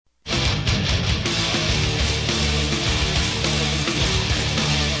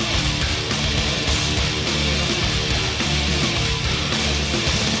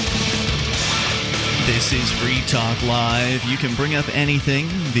This is Free Talk Live. You can bring up anything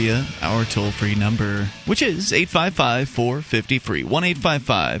via our toll-free number, which is 855-450-FREE,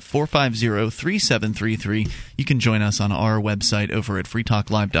 1-855-450-3733. You can join us on our website over at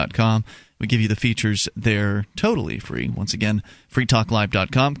freetalklive.com. We give you the features there totally free. Once again,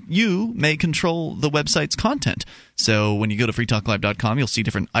 freetalklive.com. You may control the website's content. So when you go to freetalklive.com, you'll see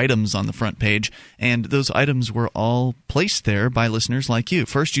different items on the front page, and those items were all placed there by listeners like you.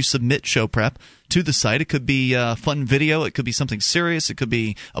 First, you submit show prep to the site. It could be a fun video. It could be something serious. It could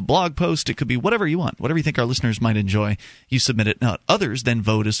be a blog post. It could be whatever you want. Whatever you think our listeners might enjoy, you submit it. Now, others then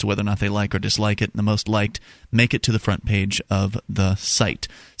vote as to whether or not they like or dislike it, and the most liked make it to the front page of the site.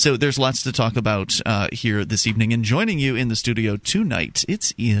 So there's lots to talk about here this evening. And joining you in the studio tonight,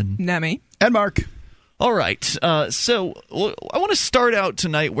 it's Ian. Nemi. And Mark. All right. So I want to start out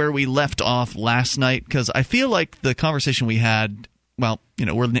tonight where we left off last night, because I feel like the conversation we had, well, you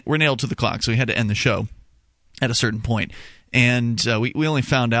know, we're nailed to the clock, so we had to end the show at a certain point. And we only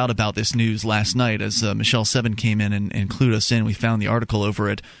found out about this news last night as Michelle Seven came in and clued us in. We found the article over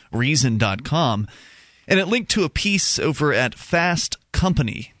at Reason.com, and it linked to a piece over at Fast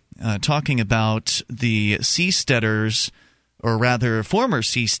Company talking about the seasteaders, or rather former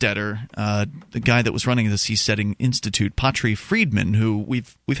seasteader, the guy that was running the Seasteading Institute, Patri Friedman, who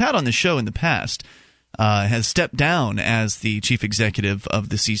we've had on the show in the past, has stepped down as the chief executive of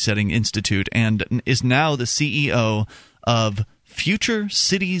the Seasteading Institute and is now the CEO of Future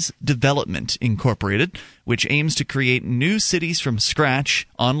Cities Development Incorporated, which aims to create new cities from scratch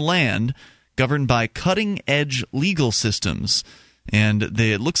on land governed by cutting-edge legal systems. And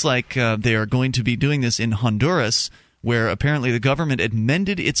it looks like they are going to be doing this in Honduras, where apparently the government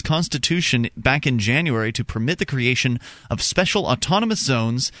amended its constitution back in January to permit the creation of special autonomous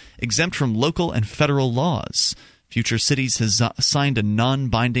zones exempt from local and federal laws. Future Cities has signed a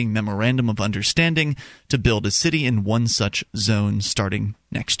non-binding memorandum of understanding to build a city in one such zone starting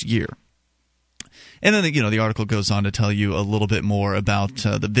next year. And then, the article goes on to tell you a little bit more about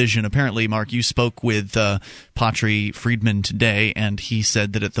the vision. Apparently, Mark, you spoke with Patri Friedman today, and he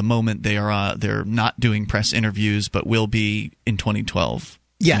said that at the moment they're not doing press interviews, but will be in 2012.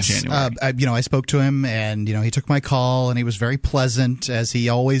 Yes, I spoke to him, and he took my call, and he was very pleasant, as he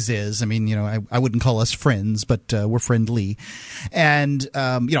always is. I mean, I wouldn't call us friends, but we're friendly, and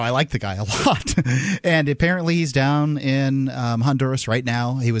I like the guy a lot. And apparently, he's down in Honduras right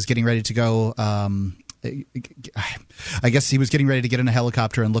now. He was getting ready to go. I guess he was getting ready to get in a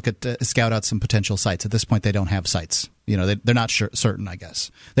helicopter and look at scout out some potential sites. At this point, they don't have sites. They're not certain. I guess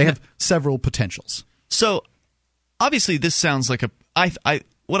they have several potentials. So obviously, this sounds like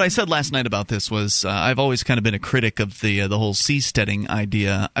what I said last night about this was I've always kind of been a critic of the whole seasteading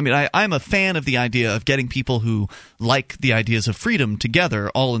idea. I mean, I'm a fan of the idea of getting people who like the ideas of freedom together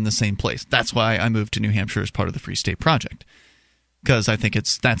all in the same place. That's why I moved to New Hampshire as part of the Free State Project, because I think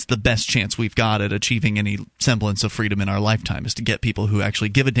that's the best chance we've got at achieving any semblance of freedom in our lifetime, is to get people who actually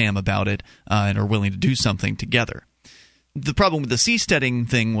give a damn about it and are willing to do something together. The problem with the seasteading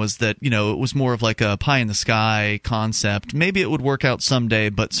thing was that, it was more of like a pie-in-the-sky concept. Maybe it would work out someday,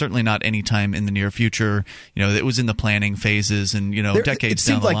 but certainly not anytime in the near future. It was in the planning phases and, decades down the line. It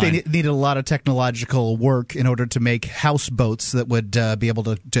seemed like they needed a lot of technological work in order to make houseboats that would be able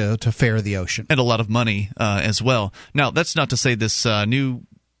to fare the ocean. And a lot of money as well. Now, that's not to say this new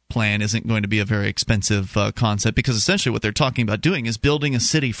plan isn't going to be a very expensive concept, because essentially what they're talking about doing is building a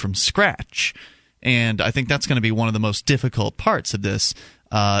city from scratch. And I think that's going to be one of the most difficult parts of this.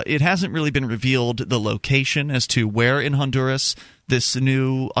 It hasn't really been revealed the location as to where in Honduras this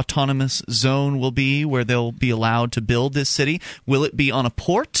new autonomous zone will be, where they'll be allowed to build this city. Will it be on a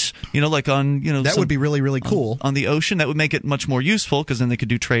port? Like on that would be really, really cool on the ocean. That would make it much more useful, because then they could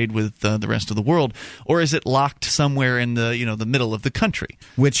do trade with the rest of the world. Or is it locked somewhere in the the middle of the country,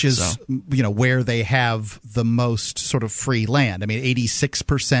 which is where they have the most sort of free land? I mean,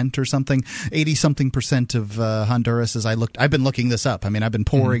 86% or something, 80-something% of Honduras. As I've been looking this up. I mean, I've been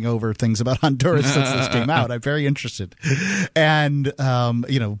poring over things about Honduras since this came out. I'm very interested, and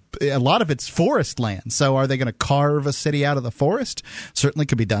a lot of it's forest land. So are they going to carve a city out of the forest? Certainly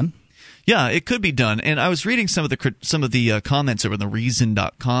could be done. Yeah, it could be done. And I was reading some of the comments over the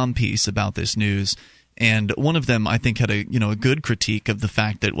Reason.com piece about this news, and one of them I think had a good critique of the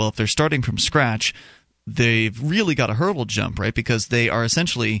fact that, well, if they're starting from scratch, they've really got a hurdle jump, right? Because they are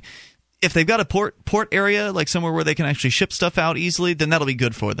essentially, if they've got a port area, like somewhere where they can actually ship stuff out easily, then that'll be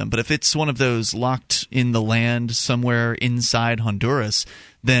good for them. But if it's one of those locked in the land somewhere inside Honduras,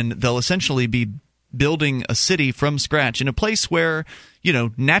 then they'll essentially be building a city from scratch in a place where,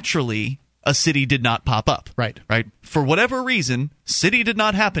 naturally a city did not pop up. Right. For whatever reason, city did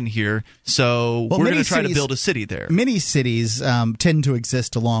not happen here, so we're going to try to build a city there. Many cities tend to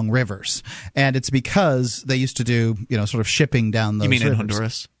exist along rivers, and it's because they used to do, sort of shipping down those rivers. You mean in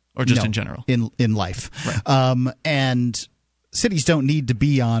Honduras? Or just in general? In life. Right. And cities don't need to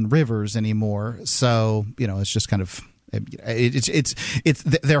be on rivers anymore, so, it's just kind of...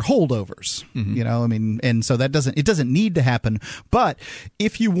 they're holdovers, and so it doesn't need to happen. But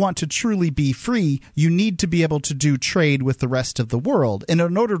if you want to truly be free, you need to be able to do trade with the rest of the world. And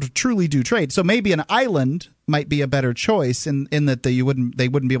in order to truly do trade, so maybe an island might be a better choice in that they wouldn't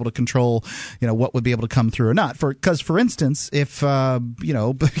be able to control, what would be able to come through or not. Because for instance, if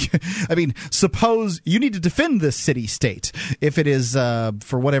suppose you need to defend this city state. If it is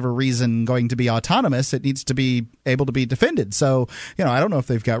for whatever reason going to be autonomous, it needs to be able to be defended. So I don't know if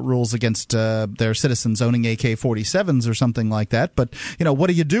they've got rules against their citizens owning AK-47s or something like that. But what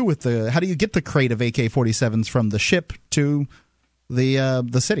do you do with how do you get the crate of AK-47s from the ship to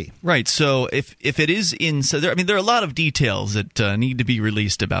the city? Right. So if it is there are a lot of details that need to be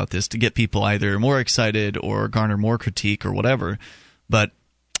released about this to get people either more excited or garner more critique or whatever. But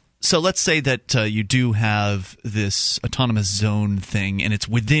so let's say that you do have this autonomous zone thing, and it's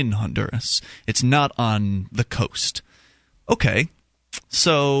within Honduras. It's not on the coast. Okay.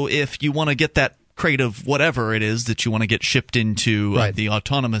 So if you want to get that crate of whatever it is that you want to get shipped into the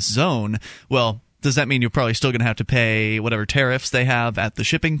autonomous zone, well, does that mean you're probably still going to have to pay whatever tariffs they have at the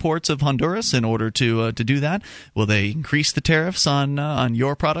shipping ports of Honduras in order to do that? Will they increase the tariffs on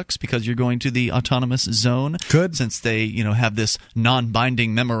your products because you're going to the autonomous zone? Could, since they have this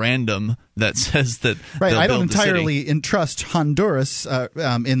non-binding memorandum that says that I don't entirely entrust Honduras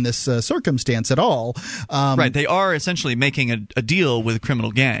in this circumstance at all. They are essentially making a deal with a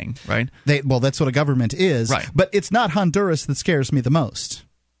criminal gang, right? That's what a government is. Right. But it's not Honduras that scares me the most.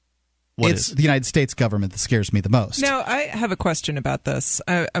 It's the United States government that scares me the most. Now, I have a question about this.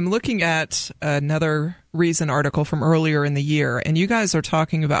 I'm looking at another Reason article from earlier in the year, and you guys are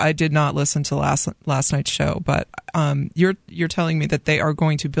talking about. I did not listen to last night's show, but you're telling me that they are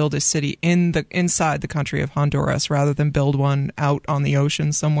going to build a city inside the country of Honduras rather than build one out on the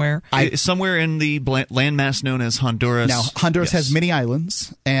ocean somewhere. Somewhere in the landmass known as Honduras. Now, Honduras has many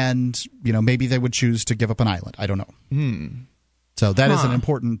islands, and maybe they would choose to give up an island. I don't know. So that is an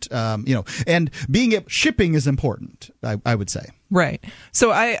important, and shipping is important, I would say. Right.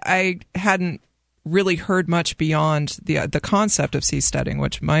 So I hadn't really heard much beyond the concept of seasteading,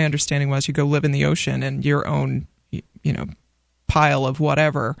 which my understanding was you go live in the ocean and your own, pile of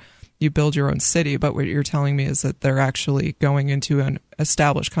whatever, you build your own city. But what you're telling me is that they're actually going into an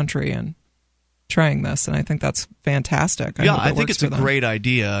established country and trying this, and I think that's fantastic. I think it's a great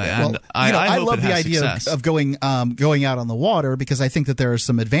idea, and I hope love it has the idea success. of going out on the water because I think that there are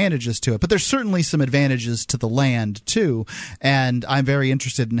some advantages to it, but there's certainly some advantages to the land too, and I'm very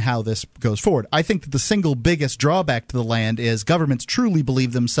interested in how this goes forward. I think that the single biggest drawback to the land is governments truly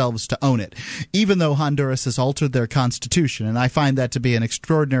believe themselves to own it, even though Honduras has altered their constitution, and I find that to be an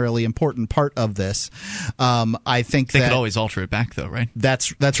extraordinarily important part of this. I think they could always alter it back, though, right?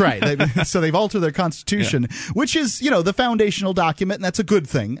 That's right. So they've altered their constitution, which is the foundational document, and that's a good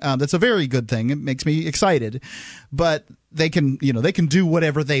thing. That's a very good thing. It makes me excited, but they can do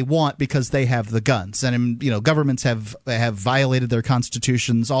whatever they want because they have the guns, and governments have violated their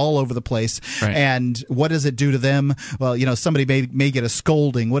constitutions all over the place. Right. And what does it do to them? Well, somebody may get a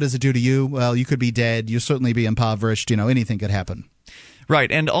scolding. What does it do to you? Well, you could be dead. You'll certainly be impoverished. Anything could happen.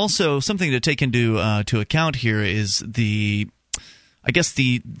 Right, and also something to take into account here is the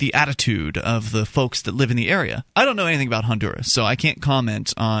attitude of the folks that live in the area. I don't know anything about Honduras, so I can't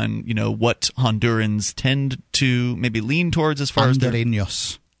comment on, what Hondurans tend to maybe lean towards as far as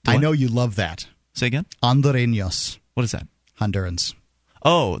Hondureños. I know you love that. Say again? Hondureños. What is that? Hondurans.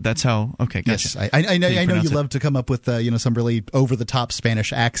 Oh, that's how. Okay, gotcha. Yes, I know you love to come up with some really over the top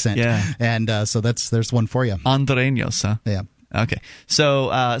Spanish accent. Yeah, and so there's one for you. Hondureños, huh? Yeah. Okay.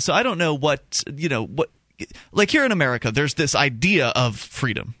 So I don't know what. Like here in America, there's this idea of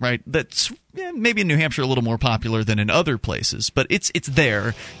freedom, right? That's maybe in New Hampshire a little more popular than in other places, but it's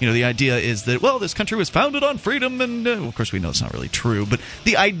there. The idea is that, well, this country was founded on freedom, and of course we know it's not really true, but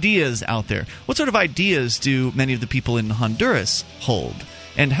the idea is out there. What sort of ideas do many of the people in Honduras hold?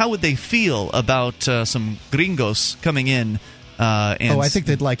 And how would they feel about some gringos coming in? I think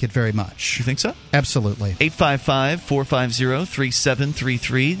they'd like it very much. You think so? Absolutely.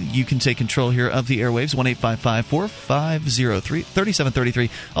 855-450-3733. You can take control here of the airwaves. 1-855-450-3733.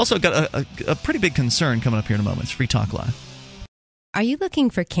 Also got a pretty big concern coming up here in a moment. It's Free Talk Live. Are you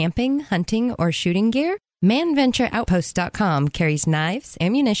looking for camping, hunting, or shooting gear? ManVentureOutpost.com carries knives,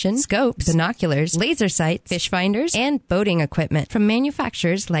 ammunition, scopes, binoculars, laser sights, fish finders, and boating equipment from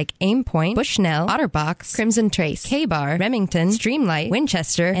manufacturers like Aimpoint, Bushnell, Otterbox, Crimson Trace, K-Bar, Remington, Streamlight,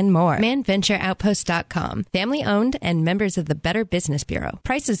 Winchester, and more. ManVentureOutpost.com. Family owned and members of the Better Business Bureau.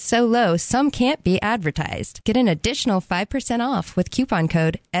 Prices so low, some can't be advertised. Get an additional 5% off with coupon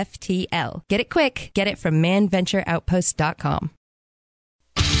code FTL. Get it quick. Get it from ManVentureOutpost.com.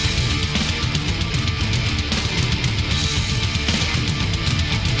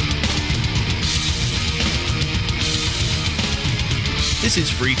 This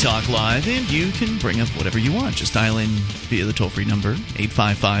is Free Talk Live, and you can bring up whatever you want. Just dial in via the toll-free number,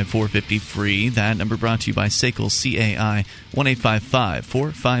 855-450-FREE. That number brought to you by SACL CAI,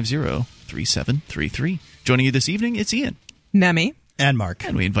 1-855-450-3733. Joining you this evening, it's Ian. Nemi. And Mark.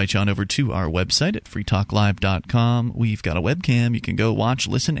 And we invite you on over to our website at freetalklive.com. We've got a webcam. You can go watch,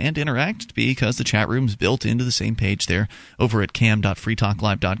 listen, and interact because the chat room's built into the same page there over at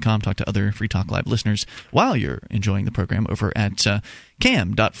cam.freetalklive.com. Talk to other Free Talk Live listeners while you're enjoying the program over at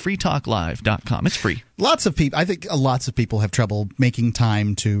cam.freetalklive.com. It's free. Lots of people have trouble making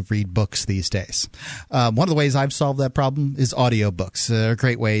time to read books these days. One of the ways I've solved that problem is audiobooks. They're a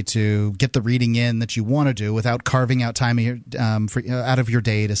great way to get the reading in that you want to do without carving out time out of your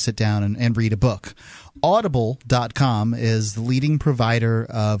day to sit down and read a book. Audible.com is the leading provider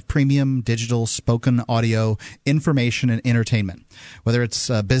of premium digital spoken audio information and entertainment. Whether it's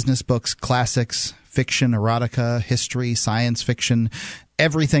business books, classics, fiction, erotica, history, science fiction,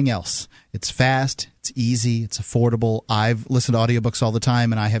 everything else. It's fast, it's easy, it's affordable. I've listened to audiobooks all the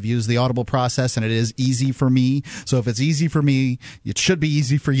time, and I have used the Audible process, and it is easy for me. So if it's easy for me, it should be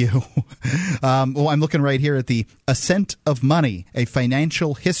easy for you. Well, I'm looking right here at the Ascent of Money, A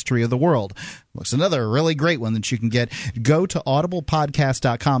Financial History of the World. It's another really great one that you can get. Go to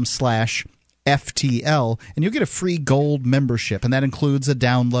audiblepodcast.com/FTL, and you'll get a free gold membership, and that includes a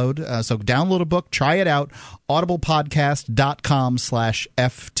download. So download a book, try it out,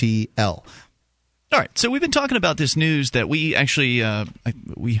 audiblepodcast.com/FTL. All right, so we've been talking about this news that we actually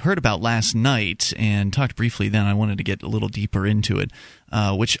we heard about last night and talked briefly then. I wanted to get a little deeper into it,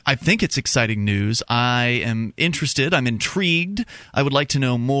 which I think it's exciting news. I am interested. I'm intrigued. I would like to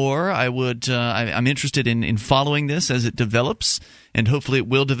know more. I'm interested in following this as it develops, and hopefully it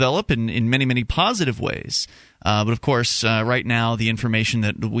will develop in many, many positive ways. But of course, right now, the information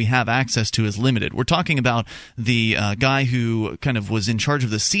that we have access to is limited. We're talking about the guy who kind of was in charge of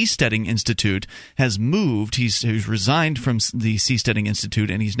the Seasteading Institute has moved. He's resigned from the Seasteading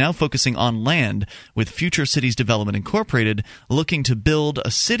Institute, and he's now focusing on land with Future Cities Development Incorporated, looking to build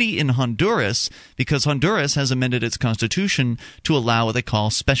a city in Honduras because Honduras has amended its constitution to allow what they call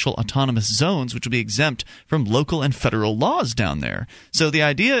special autonomous zones, which will be exempt from local and federal laws down there. So the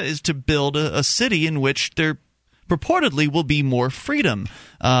idea is to build a city in which there purportedly will be more freedom.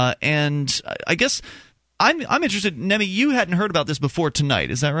 And I guess I'm interested, Nemi, you hadn't heard about this before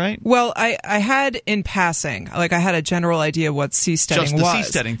tonight, is that right? Well, I had in passing, I had a general idea what seasteading was.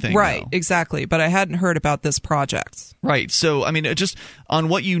 Just the seasteading thing, right? Though. Exactly, but I hadn't heard about this project. Right. So, I mean, just on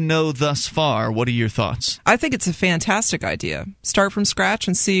what you know thus far, what are your thoughts? I think it's a fantastic idea. Start from scratch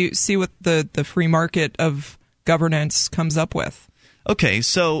and see what the free market of governance comes up with. Okay,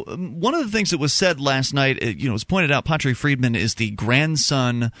 so one of the things that was said last night, it was pointed out, Patri Friedman is the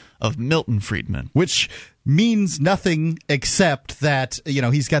grandson of Milton Friedman, which means nothing except that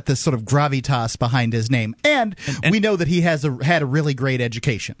he's got this sort of gravitas behind his name, and we know that he has had a really great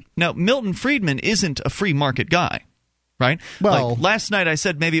education. Now, Milton Friedman isn't a free market guy. Right? Well, last night I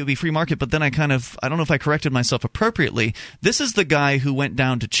said maybe it would be free market, but then I don't know if I corrected myself appropriately. This is the guy who went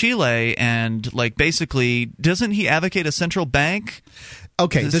down to Chile and, basically, doesn't he advocate a central bank?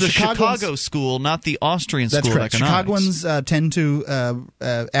 Okay, the Chicago school, not the Austrian school of economics. Chicagoans tend to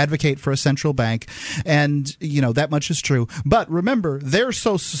advocate for a central bank, and that much is true. But remember, their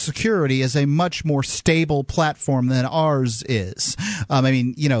Social Security is a much more stable platform than ours is. I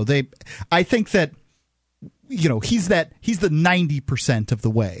think that. He's the 90% of the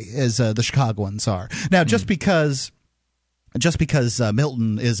way, as the Chicagoans are. Now, just because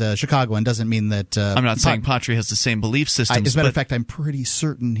Milton is a Chicagoan doesn't mean that I'm not saying Patri has the same belief systems. As a matter of fact, I'm pretty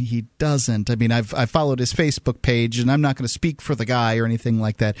certain he doesn't. I mean, I've followed his Facebook page, and I'm not going to speak for the guy or anything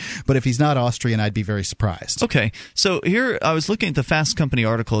like that. But if he's not Austrian, I'd be very surprised. Okay, so here I was looking at the Fast Company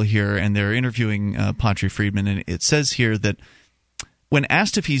article here, and they're interviewing Patri Friedman, and it says here that when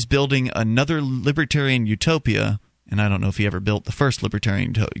asked if he's building another libertarian utopia, and I don't know if he ever built the first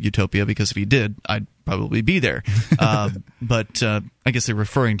libertarian utopia, because if he did, I'd probably be there. But I guess they're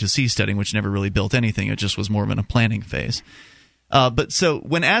referring to seasteading, which never really built anything. It just was more of in a planning phase. But so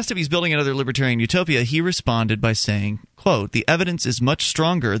when asked if he's building another libertarian utopia, he responded by saying, quote, "The evidence is much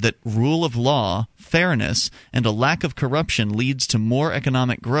stronger that rule of law, fairness, and a lack of corruption leads to more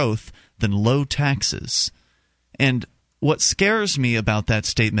economic growth than low taxes." And what scares me about that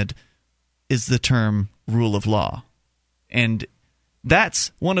statement is the term rule of law. And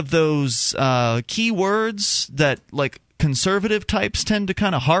that's one of those key words that, like, conservative types tend to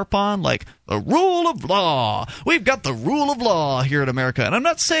kind of harp on, like the rule of law. We've got the rule of law here in America. And I'm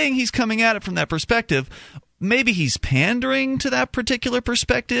not saying he's coming at it from that perspective. Maybe he's pandering to that particular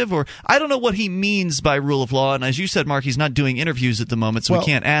perspective, or I don't know what he means by rule of law. And as you said, Mark, he's not doing interviews at the moment, so we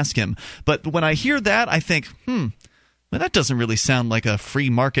can't ask him. But when I hear that, I think, well, that doesn't really sound like a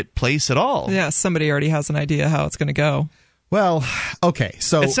free marketplace at all. Yeah, somebody already has an idea how it's going to go. Well, okay,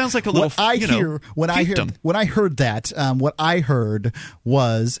 so it sounds like a little. When I heard that, what I heard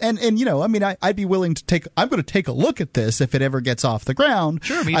was, and I mean, I'd be willing to take. I'm going to take a look at this if it ever gets off the ground.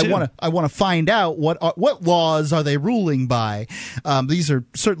 Sure, me too. I want to find out what laws are they ruling by. These are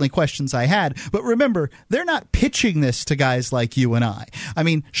certainly questions I had, but remember, they're not pitching this to guys like you and I. I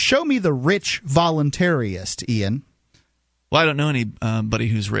mean, show me the rich voluntarist, Ian. Well, I don't know anybody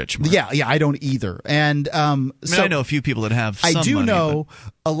who's rich, Mark. Yeah, I don't either. And I know a few people that have some I do money, know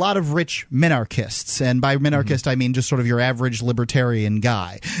a lot of rich minarchists, and by minarchist I mean just sort of your average libertarian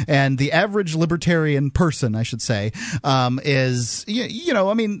guy. And the average libertarian person, I should say, is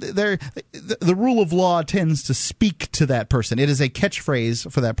I mean, the rule of law tends to speak to that person. It is a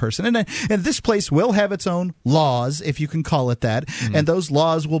catchphrase for that person, and this place will have its own laws, if you can call it that, and those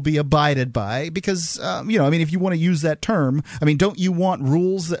laws will be abided by because I mean, if you want to use that term. I mean, don't you want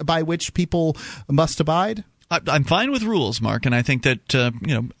rules by which people must abide? I'm fine with rules, Mark, and I think that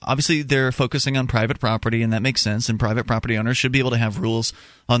obviously they're focusing on private property, and that makes sense. And private property owners should be able to have rules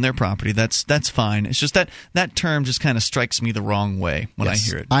on their property. That's fine. It's just that term just kind of strikes me the wrong way when I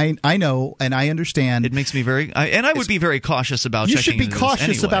hear it. I know, and I understand. It makes me I would be very cautious about. You checking should be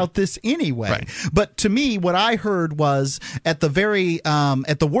cautious about this anyway. Right. But to me, what I heard was at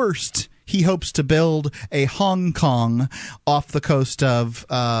the worst. He hopes to build a Hong Kong off the coast of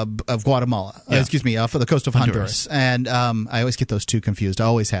Guatemala. Yeah. Off of the coast of Honduras. And I always get those two confused. I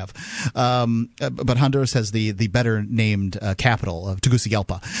always have. But Honduras has the better named capital of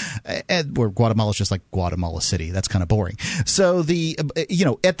Tegucigalpa, where Guatemala is just like Guatemala City. That's kind of boring. So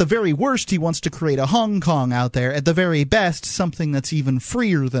at the very worst, he wants to create a Hong Kong out there. At the very best, something that's even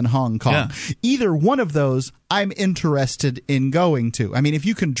freer than Hong Kong. Yeah. Either one of those, I'm interested in going to. I mean, if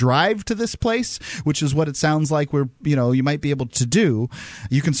you can drive to this place, which is what it sounds like you might be able to do,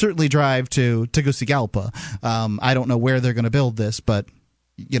 you can certainly drive to Tegucigalpa. I don't know where they're going to build this, but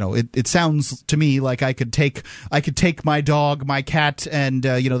it sounds to me like I could take my dog, my cat, and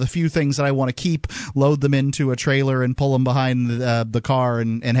the few things that I want to keep, load them into a trailer and pull them behind the car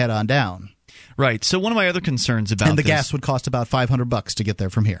and head on down. Right. So one of my other concerns about the gas would cost about $500 to get there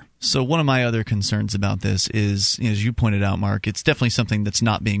from here. So one of my other concerns about this is, as you pointed out, Mark, it's definitely something that's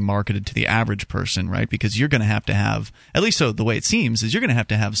not being marketed to the average person, right? Because you're going to have, at least so the way it seems, is you're going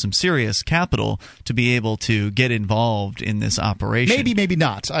to have some serious capital to be able to get involved in this operation. Maybe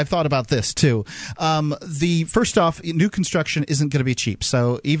not. I've thought about this too. First off, new construction isn't going to be cheap.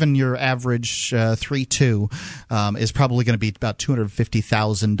 So even your average 3.2 is probably going to be about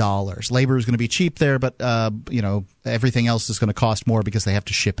 $250,000. Labor is going to be cheap there, but everything else is going to cost more because they have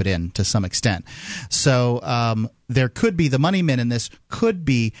to ship it in to some extent. So there could be, the money men in this could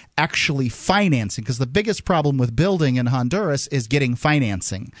be actually financing, because the biggest problem with building in Honduras is getting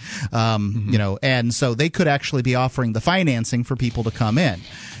financing. And so they could actually be offering the financing for people to come in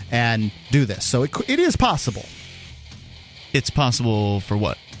and do this. So it is possible. It's possible for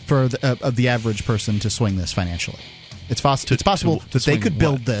what? For the average person to swing this financially. It's possible that they could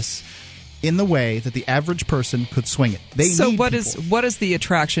build this in the way that the average person could swing it. What is the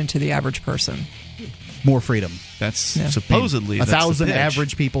attraction to the average person? More freedom. That's supposedly 1,000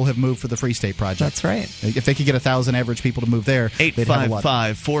 average people have moved for the Free State Project. That's right. If they could get 1,000 average people to move there,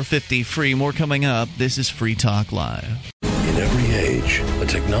 855-450-FREE. More coming up. This is Free Talk Live. In every age, a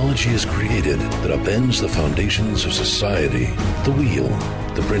technology is created that upends the foundations of society. The wheel,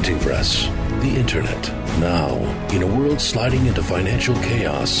 the printing press, the internet. Now, in a world sliding into financial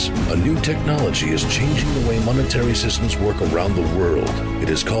chaos, a new technology is changing the way monetary systems work around the world. It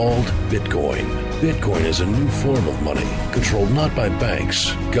is called Bitcoin. Bitcoin is a new form of money, controlled not by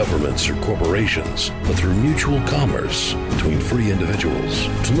banks, governments, or corporations, but through mutual commerce between free individuals.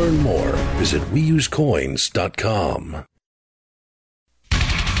 To learn more, visit WeUseCoins.com.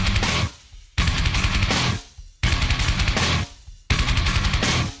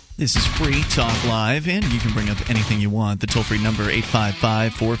 This is Free Talk Live, and you can bring up anything you want. The toll-free number,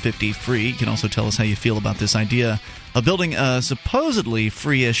 855-450-FREE. You can also tell us how you feel about this idea of building a supposedly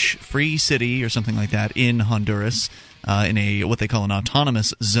free city or something like that in Honduras, in a what they call an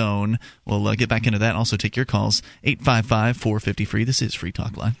autonomous zone. We'll get back into that and also take your calls. 855-450-FREE. This is Free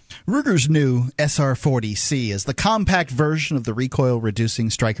Talk Live. Ruger's new SR40C is the compact version of the recoil-reducing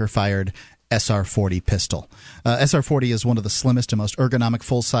striker-fired SR40 pistol. SR40 is one of the slimmest and most ergonomic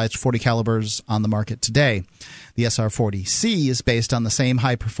full-sized .40 calibers on the market today. The SR40C is based on the same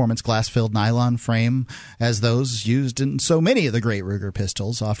high-performance glass-filled nylon frame as those used in so many of the great Ruger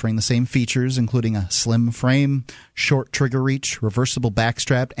pistols, offering the same features including a slim frame, short trigger reach, reversible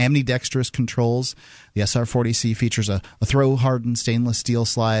backstrap, ambidextrous controls. The SR40C features a throw-hardened stainless steel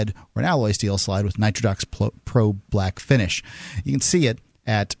slide or an alloy steel slide with Nitrodox Pro Black finish. You can see it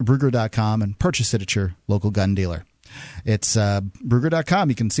at Ruger.com and purchase it at your local gun dealer. It's Ruger.com.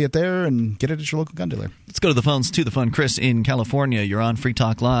 You can see it there and get it at your local gun dealer. Let's go to the phones to the phone. Chris in California, you're on Free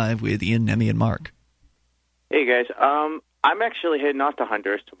Talk Live with Ian, Emmy, and Mark. Hey, guys. I'm actually heading off to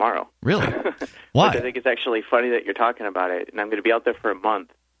Honduras tomorrow. Really? Why? I think it's actually funny that you're talking about it, and I'm going to be out there for a month.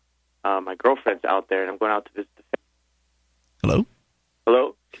 My girlfriend's out there, and I'm going out to visit the family. Hello?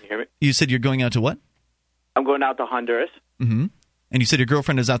 Hello? Can you hear me? You said you're going out to what? I'm going out to Honduras. Mm-hmm. And you said your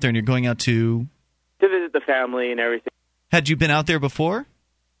girlfriend is out there and you're going out to visit the family and everything. Had you been out there before?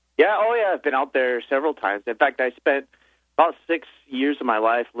 Yeah, I've been out there several times. In fact, I spent about 6 years of my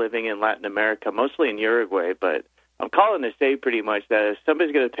life living in Latin America, mostly in Uruguay, but I'm calling to say pretty much that if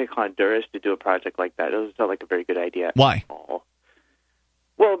somebody's going to pick Honduras to do a project like that, it doesn't sound like a very good idea. Why?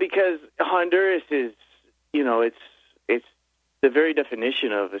 Well, because Honduras is, it's the very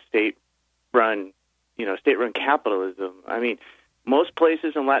definition of a state-run capitalism. I mean, most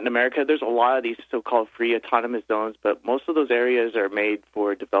places in Latin America, there's a lot of these so-called free autonomous zones, but most of those areas are made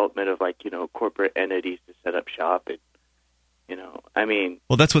for development of, corporate entities to set up shop. And,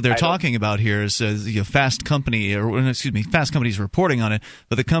 well, that's what they're talking about here is Fast Company, Fast Company's reporting on it,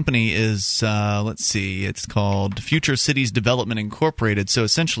 but the company is, it's called Future Cities Development Incorporated. So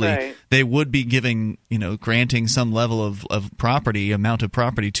essentially, They would be granting some level of amount of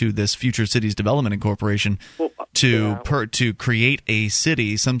property to this Future Cities Development Incorporation to create a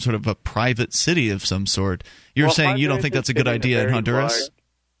city, some sort of a private city of some sort. You're saying Honduras, you don't think that's a good idea in Honduras?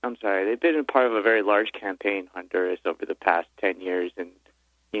 I'm sorry. They've been part of a very large campaign, Honduras, over the past 10 years and,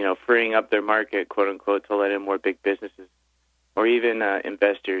 freeing up their market, quote unquote, to let in more big businesses or even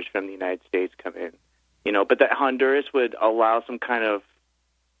investors from the United States come in. But that Honduras would allow some kind of,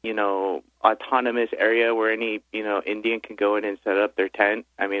 autonomous area where any, Indian can go in and set up their tent.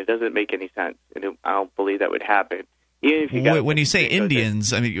 I mean, it doesn't make any sense. And I don't believe that would happen. Even if when you say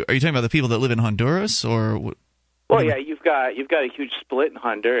Indians, are you talking about the people that live in Honduras or? Well, yeah, you've got a huge split in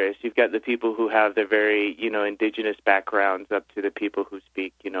Honduras. You've got the people who have their very, indigenous backgrounds up to the people who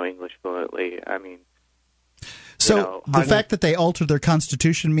speak, English fluently. I mean, so the fact that they altered their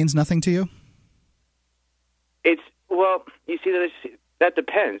constitution means nothing to you? You see, that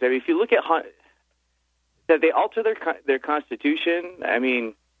depends. I mean, if you look at that they alter their constitution, I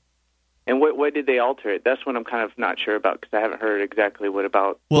mean, and what did they alter it? That's what I'm kind of not sure about because I haven't heard exactly what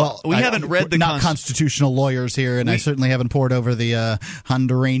about. Well, we haven't read the not constitutional lawyers here, and I certainly haven't pored over the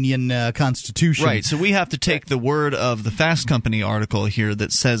Honduranian constitution. Right, so we have to take the word of the Fast Company article here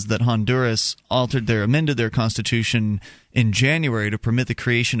that says that Honduras amended their constitution in January to permit the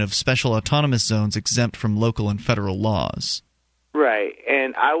creation of special autonomous zones exempt from local and federal laws. Right,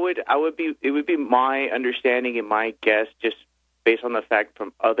 and it would be my understanding and my guess, just based on the fact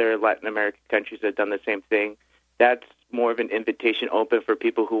from other Latin American countries that have done the same thing, that's more of an invitation open for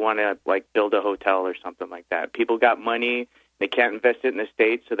people who want to build a hotel or something like that. People got money, they can't invest it in the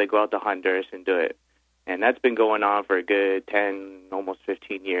States, so they go out to Honduras and do it. And that's been going on for a good 10, almost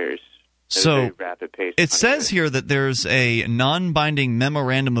 15 years. So it says here that there's a non-binding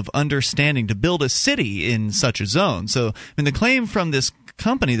memorandum of understanding to build a city in such a zone. So the claim from this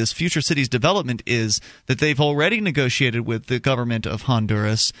company, this Future Cities Development, is that they've already negotiated with the government of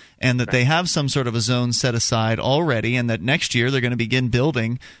Honduras and that they have some sort of a zone set aside already, and that next year they're going to begin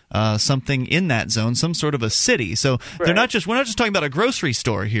building something in that zone, some sort of a city. So we're not just talking about a grocery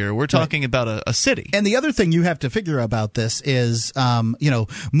store here. We're talking about a city. And the other thing you have to figure about this is,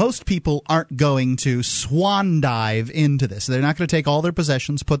 most people aren't going to swan dive into this. They're not going to take all their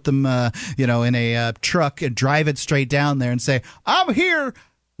possessions, put them, in a truck and drive it straight down there and say, I'm here.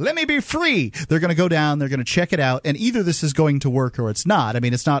 let me be free. They're going to go down, they're going to check it out, and either this is going to work or it's not. I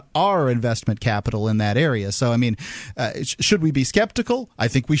mean, it's not our investment capital in that area. So, I mean, should we be skeptical? I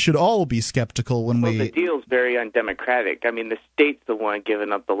think we should all be skeptical when the deal's very undemocratic. I mean, the state's the one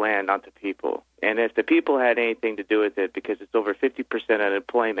giving up the land, not the people. And if the people had anything to do with it, because it's over 50%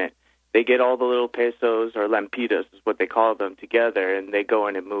 unemployment, they get all the little pesos or lempiras, is what they call them, together, and they go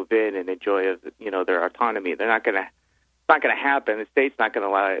in and move in and enjoy, their autonomy. They're not going to. It's not going to happen. The state's not going to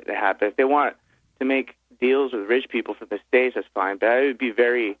allow it to happen. If they want to make deals with rich people from the states, that's fine. But I would be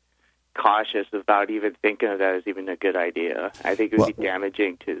very cautious about even thinking of that as even a good idea. I think it would be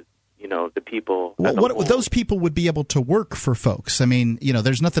damaging to the people. What those people would be able to work for folks. I mean,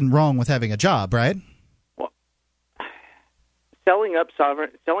 there's nothing wrong with having a job, right? Selling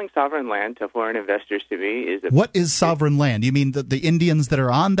sovereign land to foreign investors to me is what is sovereign land? You mean the Indians that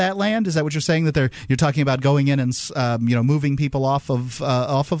are on that land? Is that what you're saying? That you're talking about going in and moving people off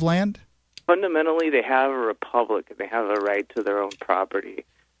of land? Fundamentally, they have a republic and they have a right to their own property.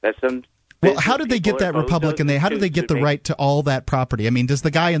 How did they get that republic, and how did they get the right to all that property? I mean, does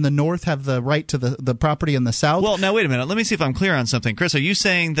the guy in the north have the right to the property in the south? Well, now wait a minute. Let me see if I'm clear on something. Chris, are you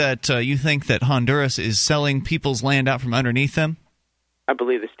saying that you think that Honduras is selling people's land out from underneath them? I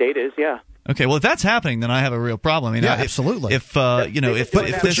believe the state is, yeah. Okay, well, if that's happening, then I have a real problem. Absolutely. If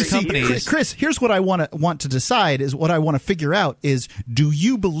this company is... Chris, here's what I want to decide is what I want to figure out is: do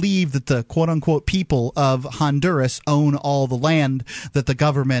you believe that the quote unquote people of Honduras own all the land that the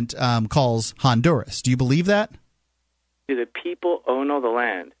government calls Honduras? Do you believe that? Do the people own all the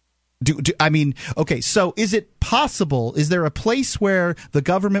land? Okay, so is it possible, is there a place where the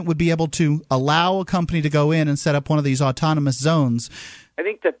government would be able to allow a company to go in and set up one of these autonomous zones? I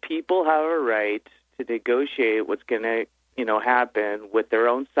think the people have a right to negotiate what's going to, happen with their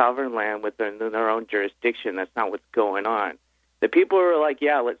own sovereign land, within their own jurisdiction. That's not what's going on. The people are like,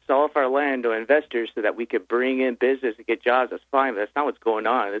 yeah, let's sell off our land to investors so that we could bring in business and get jobs. That's fine, but that's not what's going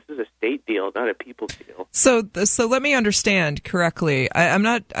on. This is a state deal, not a people deal. So let me understand correctly.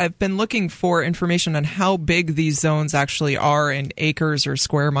 I've been looking for information on how big these zones actually are in acres or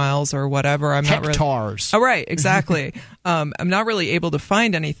square miles or whatever. Hectares. Oh, right, exactly. I'm not really able to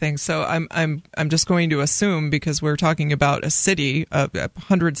find anything, so I'm just going to assume, because we're talking about a city of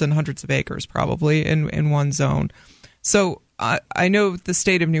hundreds and hundreds of acres probably in one zone. So I know the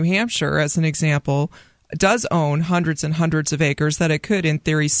state of New Hampshire, as an example, does own hundreds and hundreds of acres that it could, in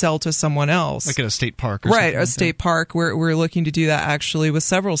theory, sell to someone else. Like at a state park or something. Right, a state park. We're looking to do that, actually, with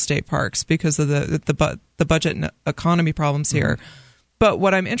several state parks because of the budget and economy problems here. But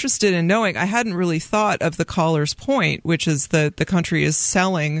what I'm interested in knowing, I hadn't really thought of the caller's point, which is that the country is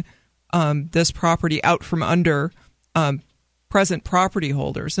selling this property out from under present property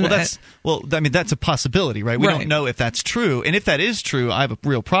holders. And that's a possibility, right? We don't know if that's true. And if that is true, I have a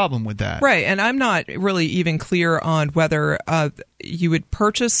real problem with that. Right. And I'm not really even clear on whether you would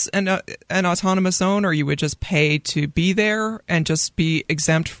purchase an autonomous zone, or you would just pay to be there and just be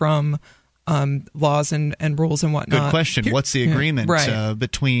exempt from laws and rules and whatnot. Good question. What's the agreement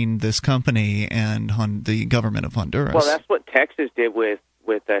between this company and the government of Honduras? Well, that's what Texas did with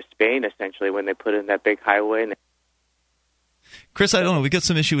Spain, essentially, when they put in that big highway. Chris, I don't know. We got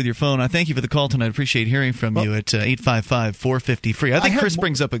some issue with your phone. I thank you for the call tonight. I appreciate hearing from you at 855-450-FREE. I think Chris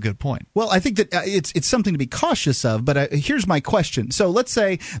brings up a good point. Well, I think that it's something to be cautious of, but here's my question. So let's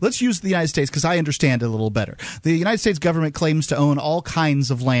use the United States, because I understand it a little better. The United States government claims to own all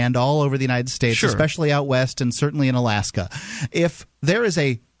kinds of land all over the United States, especially out west and certainly in Alaska. If there is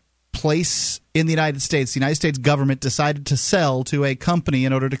a place in the United States government decided to sell to a company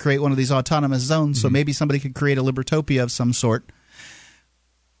in order to create one of these autonomous zones, so maybe somebody could create a libertopia of some sort,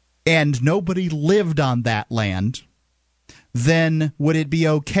 and nobody lived on that land, then would it be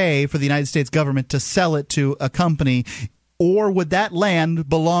okay for the United States government to sell it to a company, or would that land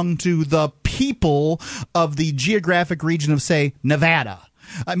belong to the people of the geographic region of, say, Nevada?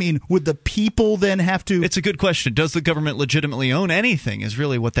 I mean, would the people then have to... It's a good question. Does the government legitimately own anything is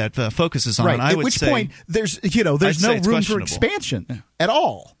really what that focuses on. Right. At which point, there's no room for expansion at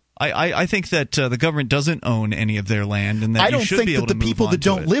all. I think that the government doesn't own any of their land, and that you should be able to move on to it. I don't think that the people that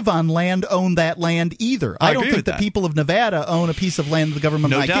don't live on land own that land either. I don't think the people of Nevada own a piece of land that the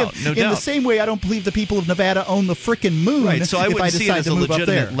government might give. No doubt. In the same way, I don't believe the people of Nevada own the frickin' moon. Right, so I wouldn't see it as a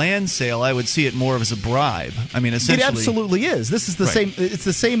legitimate land sale. I would see it more as a bribe. I mean, essentially, it absolutely is. This is the same. It's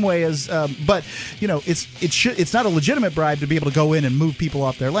the same way as, but it's not a legitimate bribe to be able to go in and move people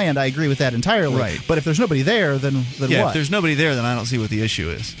off their land. I agree with that entirely. Right. But if there's nobody there, then what? If there's nobody there, then I don't see what the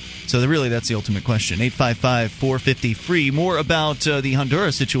issue is. So really, that's the ultimate question. 855-450-FREE. More about the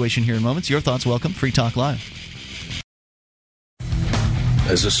Honduras situation here in moments. Your thoughts welcome. Free Talk Live.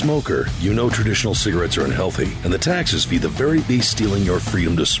 As a smoker, you know traditional cigarettes are unhealthy, and the taxes feed the very beast stealing your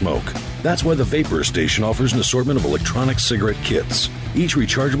freedom to smoke. That's why the Vapor Station offers an assortment of electronic cigarette kits. Each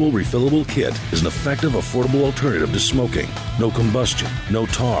rechargeable, refillable kit is an effective, affordable alternative to smoking. No combustion, no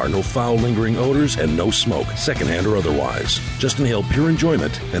tar, no foul lingering odors, and no smoke, secondhand or otherwise. Just inhale pure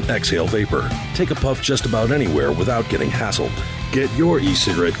enjoyment and exhale vapor. Take a puff just about anywhere without getting hassled. Get your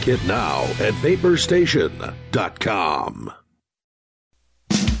e-cigarette kit now at VaporStation.com.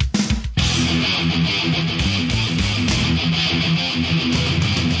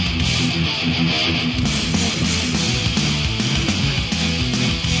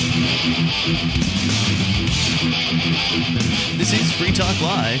 This is Free Talk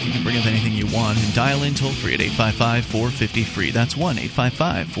Live. You can bring up anything you want and dial in toll-free at 855-450-FREE. That's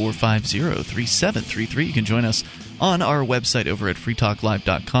 1-855-450-3733. You can join us on our website over at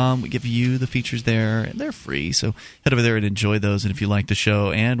freetalklive.com. We give you the features there, and they're free, so head over there and enjoy those. And if you like the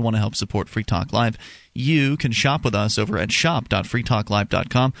show and want to help support Free Talk Live, you can shop with us over at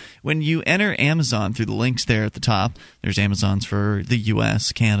shop.freetalklive.com. When you enter Amazon through the links there at the top, there's Amazons for the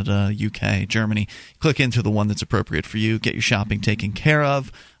U.S., Canada, UK, Germany. Click into the one that's appropriate for you. Get your shopping taken care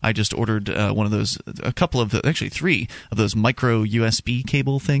of. I just ordered one of those, actually 3 of those micro USB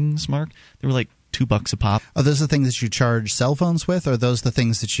cable things, Mark. They were like $2 a pop. Are those the things that you charge cell phones with, or are those the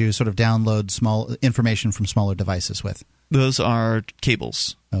things that you sort of download small information from smaller devices with? Those are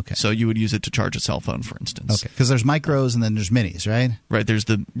cables. Okay. So you would use it to charge a cell phone, for instance. Okay. Because there's micros and then there's minis, right? Right. There's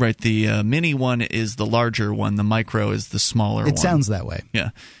the mini one is the larger one. The micro is the smaller one. It sounds that way.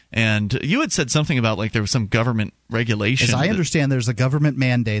 Yeah. And you had said something about like there was some government regulation. As I understand, there's a government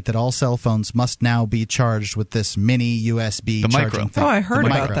mandate that all cell phones must now be charged with this mini USB charging thing. Oh, I heard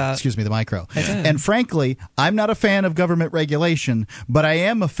about micro. that. Excuse me, the micro. I did. And frankly, I'm not a fan of government regulation, but I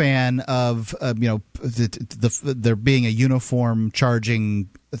am a fan of there being a uniform charging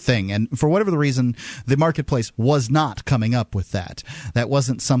thing. And for whatever the reason, the marketplace was not coming up with that. That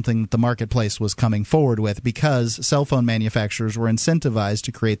wasn't something that the marketplace was coming forward with because cell phone manufacturers were incentivized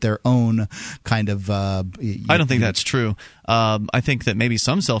to create their own kind of I don't think that's true. I think that maybe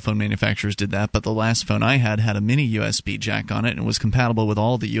some cell phone manufacturers did that, but the last phone I had a mini USB jack on it and was compatible with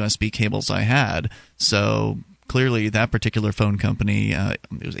all the USB cables I had. So clearly that particular phone company, it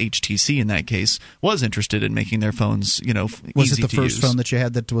was HTC in that case, was interested in making their phones, easy to use. Was it the first phone that you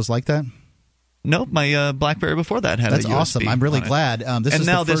had that was like that? Nope, my BlackBerry before that had That's a USB. That's awesome. I'm really glad.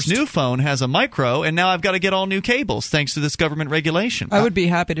 This new phone has a micro, and now I've got to get all new cables thanks to this government regulation. I would be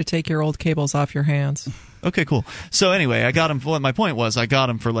happy to take your old cables off your hands. Okay, cool. So anyway, I got them. My point was, I got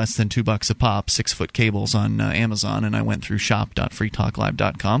them for less than $2 a pop, 6-foot cables on Amazon, and I went through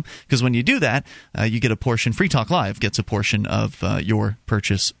shop.freetalklive.com because when you do that, you get a portion. Free Talk Live gets a portion of your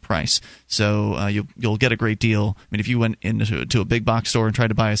purchase price. So you'll get a great deal. I mean, if you went into a big box store and tried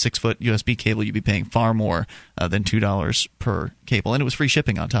to buy a 6-foot USB cable, you'd be paying far more than $2 per cable, and it was free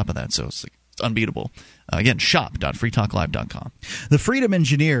shipping on top of that. So it's unbeatable. Again, shop.freetalklive.com. The Freedom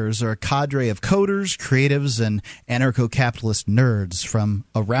Engineers are a cadre of coders, creatives, and anarcho-capitalist nerds from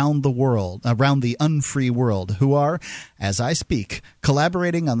around the world, around the unfree world, who are, as I speak,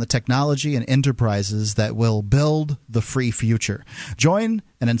 collaborating on the technology and enterprises that will build the free future. Join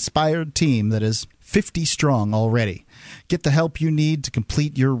an inspired team that is 50 strong already. Get the help you need to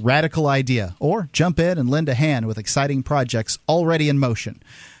complete your radical idea, or jump in and lend a hand with exciting projects already in motion.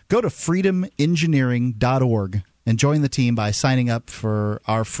 Go to freedomengineering.org and join the team by signing up for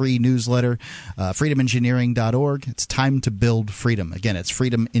our free newsletter, freedomengineering.org. It's time to build freedom. Again, it's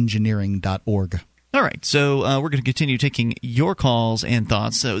freedomengineering.org. All right, so we're going to continue taking your calls and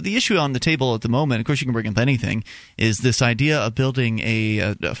thoughts. So the issue on the table at the moment, of course you can bring up anything, is this idea of building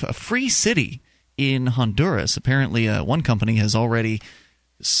a free city in Honduras. Apparently one company has already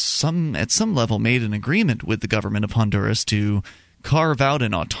at some level made an agreement with the government of Honduras to carve out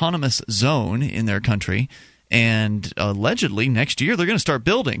an autonomous zone in their country, and allegedly next year they're going to start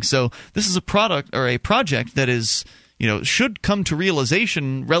building. So this is a product or a project that is, should come to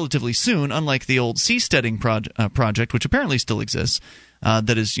realization relatively soon, unlike the old seasteading project, which apparently still exists,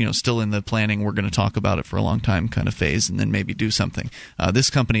 that is, still in the planning. We're going to talk about it for a long time kind of phase and then maybe do something. This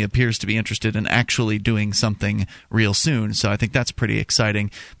company appears to be interested in actually doing something real soon, so I think that's pretty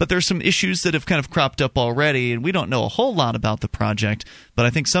exciting. But there's some issues that have kind of cropped up already, and we don't know a whole lot about the project, but I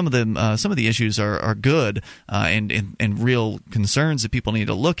think some of the issues are good and real concerns that people need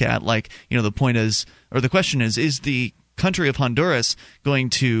to look at. Like, the point is, or the question is the country of Honduras going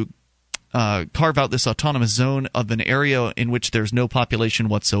to carve out this autonomous zone of an area in which there's no population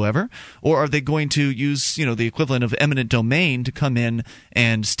whatsoever, or are they going to use the equivalent of eminent domain to come in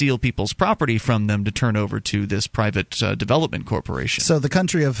and steal people's property from them to turn over to this private development corporation? So the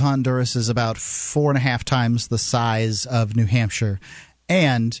country of Honduras is about 4.5 times the size of New Hampshire,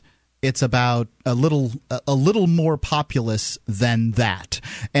 and it's about a little more populous than that.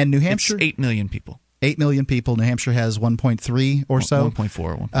 And New Hampshire, it's 8 million people. 8 million people. New Hampshire has 1.3 or so.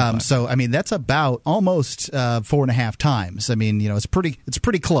 1.4, 1.5. So, I mean, that's about almost 4.5 times. I mean, it's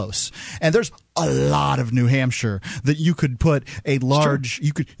pretty close. And there's a lot of New Hampshire that you could put a large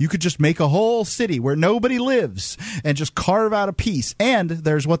you could just make a whole city where nobody lives and just carve out a piece. And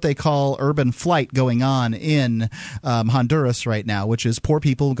there's what they call urban flight going on in Honduras right now, which is poor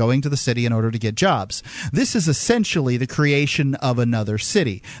people going to the city in order to get jobs. This is essentially the creation of another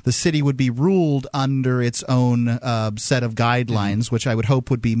city. The city would be ruled under its own set of guidelines, which I would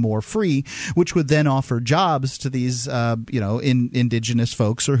hope would be more free, which would then offer jobs to these indigenous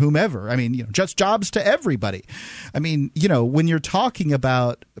folks or whomever. I mean, just jobs to everybody. I mean, when you're talking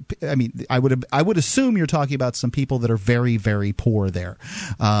about, I would assume you're talking about some people that are very, very poor there.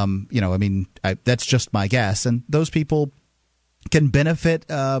 That's just my guess, and those people can benefit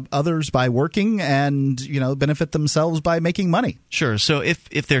others by working and benefit themselves by making money. Sure. So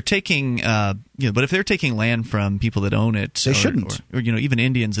if they're taking but if they're taking land from people that own it, they shouldn't. Or even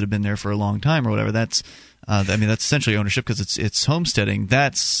Indians that have been there for a long time or whatever. That's that's essentially ownership because it's homesteading.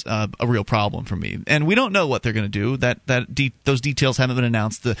 That's a real problem for me. And we don't know what they're going to do. Those details haven't been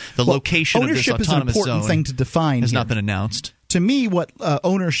announced. The location of this autonomous zone is an important thing to define. Has not been announced. To me, what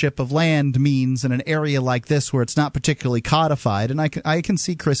ownership of land means in an area like this where it's not particularly codified, and I can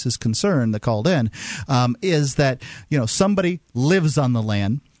see Chris's concern that called in, is that somebody lives on the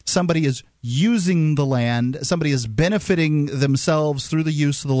land, somebody is using the land, somebody is benefiting themselves through the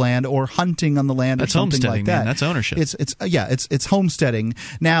use of the land or hunting on the land. That's or something homesteading, like that. Man. That's ownership. It's homesteading.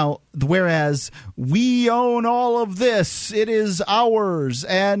 Now, whereas we own all of this, it is ours,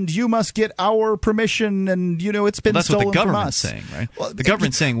 and you must get our permission, and it's been stolen from us. That's what the government's saying, right? Well, the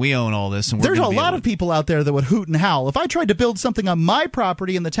government's saying we own all this, and there's a lot of people out there that would hoot and howl. If I tried to build something on my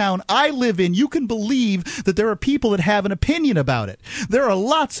property in the town I live in, you can believe that there are people that have an opinion about it. There are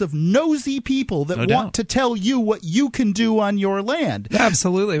lots of nosy people that want to tell you what you can do on your land.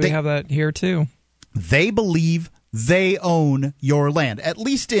 Absolutely. We have that here too. They believe they own your land, at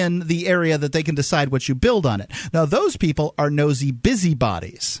least in the area that they can decide what you build on it. Now, those people are nosy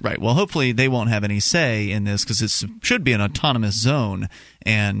busybodies. Right. Well, hopefully they won't have any say in this because it should be an autonomous zone.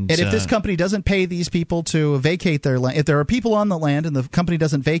 And if this company doesn't pay these people to vacate their land, if there are people on the land and the company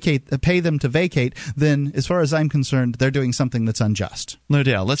doesn't pay them to vacate, then as far as I'm concerned, they're doing something that's unjust. No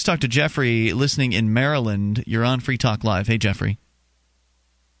doubt. Let's talk to Jeffrey listening in Maryland. You're on Free Talk Live. Hey, Jeffrey.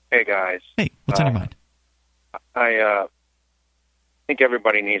 Hey, guys. Hey, what's on your mind? I think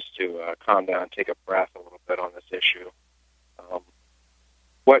everybody needs to calm down and take a breath a little bit on this issue.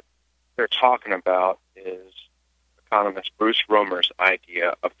 What they're talking about is economist Bruce Romer's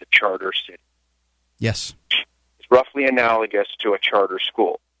idea of the charter city. Yes. It's roughly analogous to a charter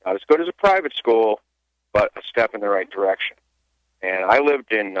school. Not as good as a private school, but a step in the right direction. And I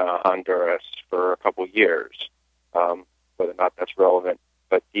lived in Honduras for a couple years, whether or not that's relevant.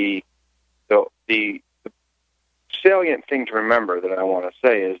 But the salient thing to remember that I want to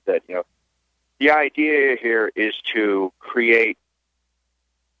say is that, the idea here is to create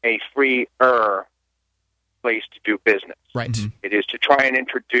a freer place to do business. Right. Mm-hmm. It is to try and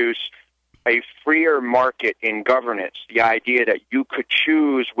introduce a freer market in governance, the idea that you could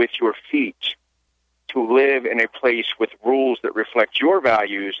choose with your feet to live in a place with rules that reflect your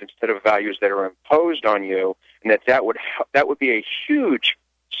values instead of values that are imposed on you, and that would be a huge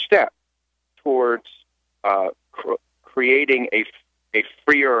step towards creating a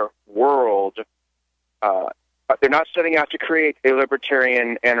freer world. They're not setting out to create a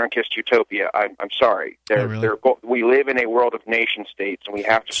libertarian anarchist utopia. I'm sorry. We live in a world of nation states, and we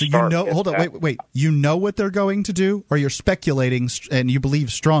have to start. Hold on, wait. You know what they're going to do, or you're speculating, and you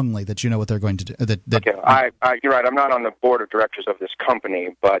believe strongly that you know what they're going to do. Okay, you're right. I'm not on the board of directors of this company,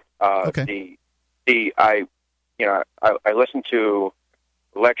 but okay. I listened to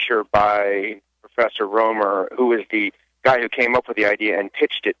a lecture by Professor Romer, who is the guy who came up with the idea and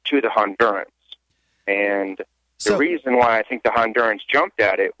pitched it to the Hondurans. And the reason why I think the Hondurans jumped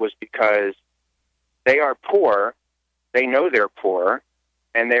at it was because they are poor, they know they're poor,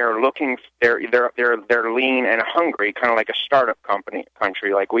 and they're looking. They're lean and hungry, kind of like a startup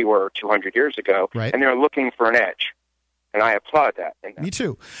country, like we were 200 years ago. Right. And they're looking for an edge. And I applaud that. Me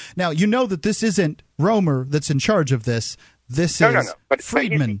too. Now, you know that this isn't Romer that's in charge of this. This No. is But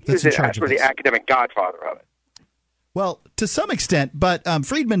Friedman he's that's in charge of the this. academic godfather of it. Well, to some extent, but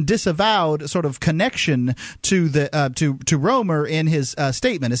Friedman disavowed sort of connection to the to Romer in his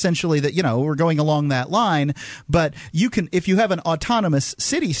statement, essentially that we're going along that line. But you can, if you have an autonomous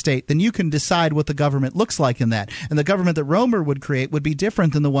city-state, then you can decide what the government looks like in that. And the government that Romer would create would be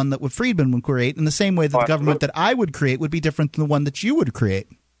different than the one that Friedman would create, in the same way that the government that I would create would be different than the one that you would create.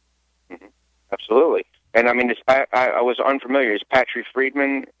 Mm-hmm. Absolutely. And I mean, I was unfamiliar. Is Patrick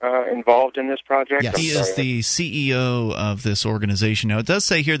Friedman involved in this project? Yes. He is the CEO of this organization. Now, it does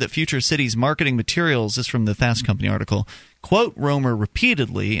say here that Future Cities marketing materials, this is from the Fast Company article, quote Romer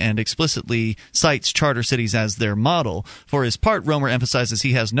repeatedly and explicitly cites charter cities as their model. For his part, Romer emphasizes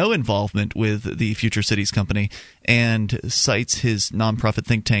he has no involvement with the Future Cities company and cites his nonprofit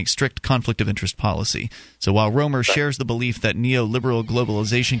think tank's strict conflict of interest policy. So while Romer shares the belief that neoliberal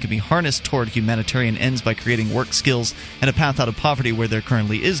globalization can be harnessed toward humanitarian ends by creating work skills and a path out of poverty where there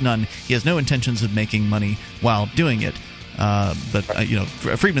currently is none, he has no intentions of making money while doing it. But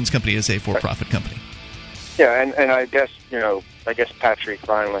Friedman's company is a for-profit company. Yeah, and I guess Patrick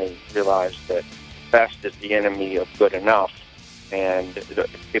finally realized that best is the enemy of good enough, and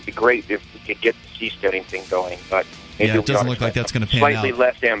it'd be great if we could get the seasteading thing going, but maybe it doesn't look like that's going to pan slightly out.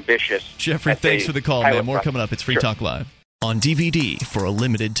 Less ambitious. Jeffrey, thanks for the call, man. More coming up. It's Free Talk Live. On DVD for a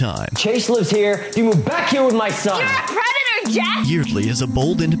limited time. Chase lives here. You move back here with my son. You're a predator, Jeff! Yeardley is a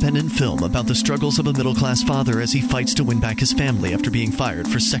bold independent film about the struggles of a middle-class father as he fights to win back his family after being fired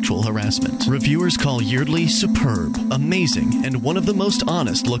for sexual harassment. Reviewers call Yeardley superb, amazing, and one of the most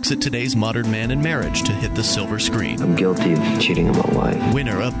honest looks at today's modern man and marriage to hit the silver screen. I'm guilty of cheating on my wife.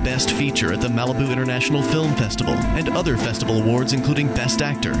 Winner of Best Feature at the Malibu International Film Festival and other festival awards including Best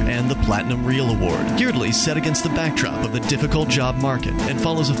Actor and the Platinum Reel Award. Yeardley's set against the backdrop of the difficult job market and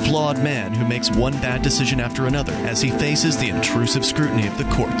follows a flawed man who makes one bad decision after another as he faces the intrusive scrutiny of the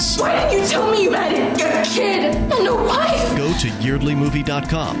courts. Why didn't you tell me you had a kid and a wife? Go to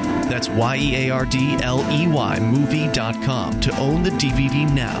YeardleyMovie.com. That's Yeardley movie.com to own the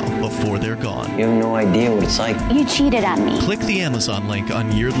DVD now before they're gone. You have no idea what it's like. You cheated on me. Click the Amazon link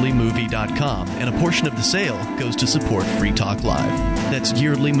on YeardleyMovie.com and a portion of the sale goes to support Free Talk Live. That's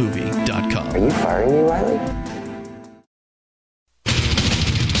YeardleyMovie.com. Are you firing me, Riley?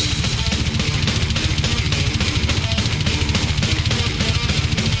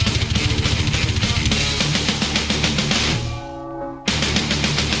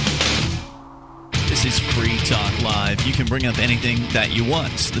 This is Free Talk Live. You can bring up anything that you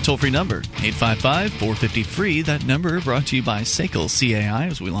want. The toll-free number, 855-450-FREE. That number brought to you by SACL CAI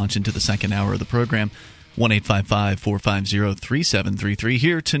as we launch into the second hour of the program. 1-855-450-3733.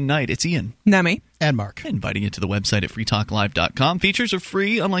 Here tonight, it's Ian. Nemi. And Mark. Inviting you to the website at freetalklive.com. Features are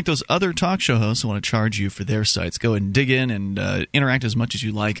free, unlike those other talk show hosts who want to charge you for their sites. Go ahead and dig in and interact as much as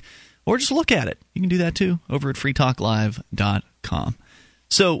you like, or just look at it. You can do that too over at freetalklive.com.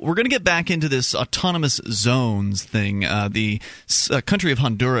 So we're going to get back into this autonomous zones thing. The country of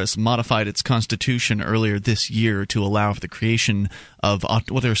Honduras modified its constitution earlier this year to allow for the creation of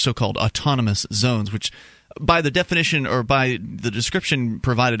what are so-called autonomous zones, which by the definition or by the description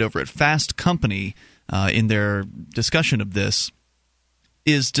provided over at Fast Company in their discussion of this,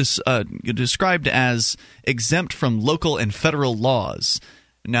 is described as exempt from local and federal laws.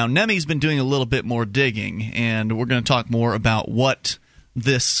 Now, Nemi's been doing a little bit more digging, and we're going to talk more about what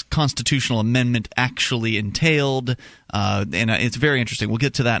this constitutional amendment actually entailed, and it's very interesting. We'll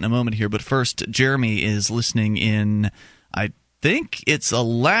get to that in a moment here, but first, Jeremy is listening in, I think it's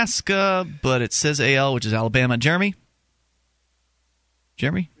Alaska, but it says AL, which is Alabama. Jeremy?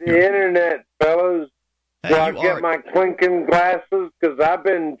 The internet, fellas. Do I get my clinking glasses? Because I've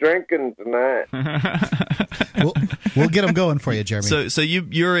been drinking tonight. We'll get them going for you, Jeremy. So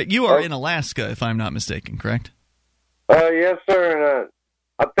you are in Alaska, if I'm not mistaken, correct? Yes, sir. And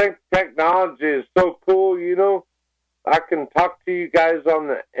I think technology is so cool, I can talk to you guys on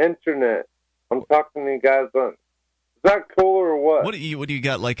the internet. I'm talking to you guys on... Is that cool or what? What do you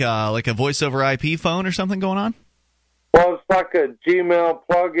got, like a voice over IP phone or something going on? Well, it's like a Gmail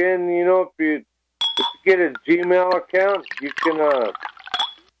plug-in, if you get a Gmail account, you can...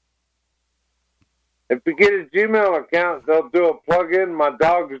 If you get a Gmail account, they'll do a plug-in. My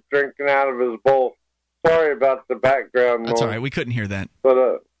dog's drinking out of his bowl. Sorry about the background noise. That's all right. We couldn't hear that.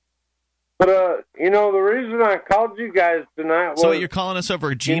 But the reason I called you guys tonight was... So you're calling us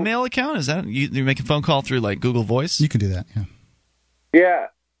over a Gmail account? Is that you're making a phone call through like Google Voice? You can do that, yeah. Yeah.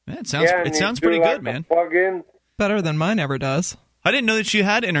 It sounds pretty good, man. Plug-in. Better than mine ever does. I didn't know that you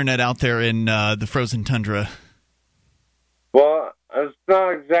had internet out there in the frozen tundra. Well, it's not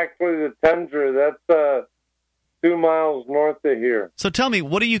exactly the tundra. 2 miles north of here. So tell me,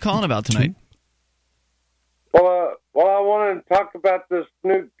 what are you calling about tonight? Well, I wanted to talk about this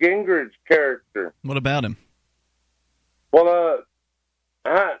Newt Gingrich character. What about him? Well,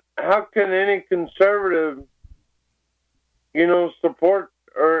 how can any conservative, support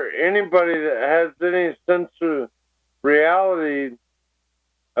or anybody that has any sense of reality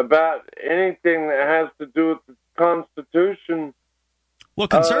about anything that has to do with the Constitution? Well,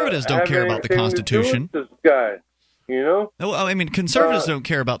 conservatives don't care about the Constitution. This guy, Well, I mean, conservatives don't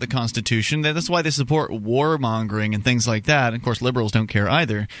care about the Constitution. That's why they support warmongering and things like that. And of course, liberals don't care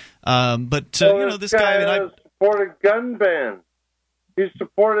either. But this guy, I supported gun bans. He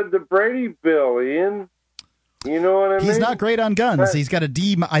supported the Brady bill, Ian. You know what I mean? He's not great on guns. He's got a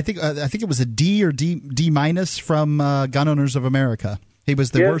D. I think it was a D or D minus from Gun Owners of America. He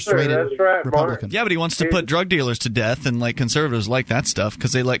was the worst-rated Republican. Yeah, but he wants to put drug dealers to death, and conservatives like that stuff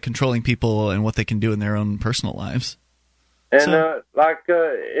because they like controlling people and what they can do in their own personal lives. And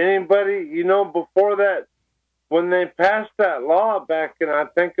anybody, before that, when they passed that law back in, I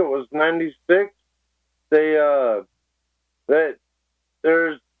think it was 96, that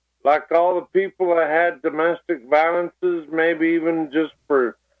there's all the people that had domestic violences, maybe even just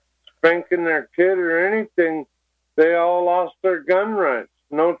for spanking their kid or anything, they all lost their gun rights.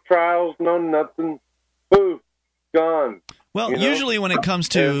 No trials, no nothing. Poof, gone. Well, usually when it comes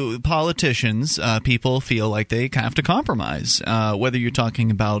to politicians, people feel like they have to compromise. Whether you're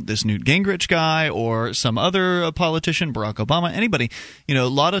talking about this Newt Gingrich guy or some other politician, Barack Obama, anybody, a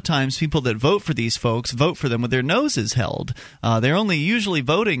lot of times people that vote for these folks vote for them with their noses held. They're only usually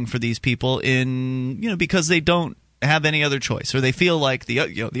voting for these people because they don't have any other choice, or they feel like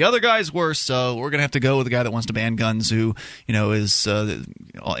the other guy's worse, so we're gonna have to go with the guy that wants to ban guns, who is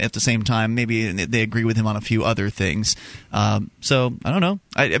at the same time maybe they agree with him on a few other things. So I don't know.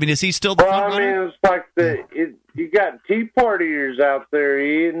 I mean, is he still the front runner? It's like you got Tea Partiers out there,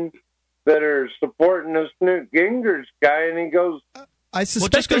 Ian, that are supporting this Newt Gingrich guy, and he goes. I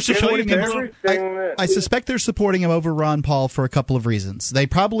suspect they're supporting him. I suspect they're supporting him over Ron Paul for a couple of reasons. They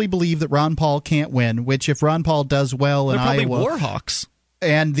probably believe that Ron Paul can't win, which if Ron Paul does well in Iowa, they're probably war hawks.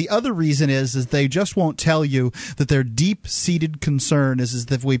 And the other reason is they just won't tell you that their deep-seated concern is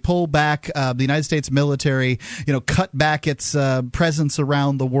that if we pull back the United States military, cut back its presence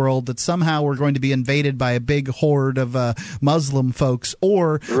around the world, that somehow we're going to be invaded by a big horde of Muslim folks,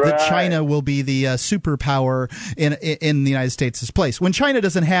 or that China will be the superpower in the United States' place. When China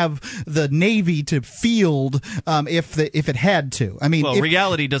doesn't have the Navy to field if it had to. I mean,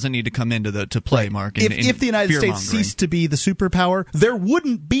 reality doesn't need to come into to play, Mark. If the United States ceased to be the superpower, there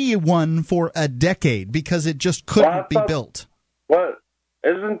wouldn't be one for a decade because it just couldn't be built. What?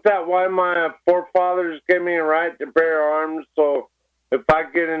 Isn't that why my forefathers gave me a right to bear arms? So if I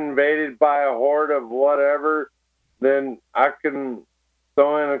get invaded by a horde of whatever, then I can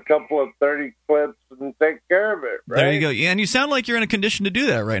throw in a couple of 30 clips and take care of it, right? There you go. Yeah, and you sound like you're in a condition to do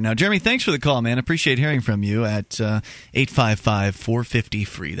that right now. Jeremy, thanks for the call, man. Appreciate hearing from you at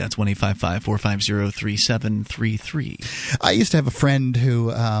 855-450-FREE. That's 1-855-450-3733. I used to have a friend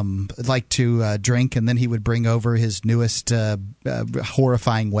who liked to drink, and then he would bring over his newest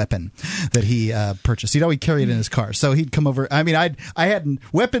horrifying weapon that he purchased. He'd always carry it in his car. So he'd come over. I mean, I had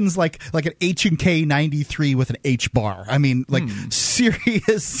weapons like an H&K 93 with an H-bar. I mean,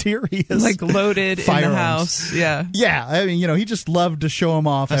 serious like loaded firearms. In the house. Yeah. I mean, he just loved to show them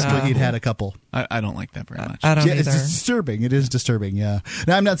off after he'd had a couple. I don't like that very much. I don't either. It's disturbing. It is disturbing. Yeah.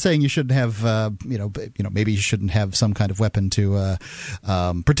 Now, I'm not saying you shouldn't have maybe you shouldn't have some kind of weapon to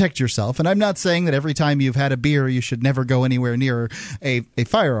protect yourself. And I'm not saying that every time you've had a beer you should never go anywhere near a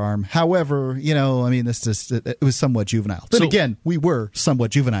firearm. However, I mean, it was somewhat juvenile. Then again, we were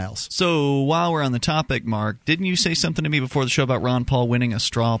somewhat juveniles. So while we're on the topic, Mark, didn't you say something to me before the show about Ron Paul winning a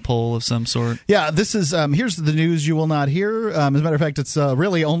straw poll of some sort? Yeah, this is here's the news you will not hear. As a matter of fact, it's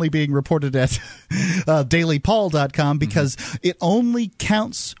really only being reported at dailypaul.com because it only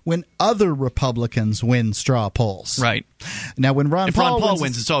counts when other Republicans win straw polls. Right. Now, when Ron Paul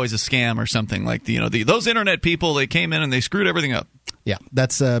wins, it's always a scam or something like those internet people. They came in and they screwed everything up. Yeah,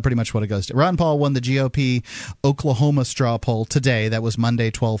 that's pretty much what it goes to. Ron Paul won the GOP Oklahoma straw poll today. That was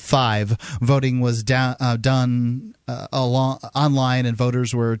Monday, 12/5. Voting was done online, and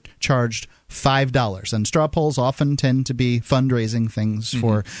voters were charged $5. And straw polls often tend to be fundraising things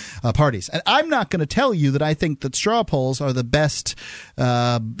for parties. And I'm not going to tell you that I think that straw polls are the best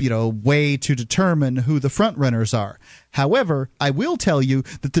way to determine who the front runners are. However, I will tell you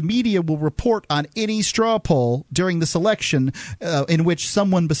that the media will report on any straw poll during this election in which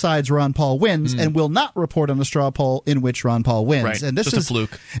someone besides Ron Paul wins, and will not report on a straw poll in which Ron Paul wins. Right. And this Just is a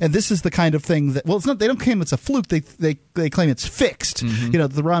fluke. And this is the kind of thing that, well, it's not. They don't claim it's a fluke. They claim it's fixed.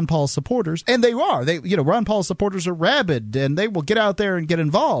 The Ron Paul supporters, and they are. Ron Paul supporters are rabid, and they will get out there and get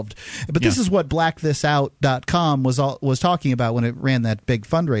involved. But this is what blackthisout.com was talking about when it ran that big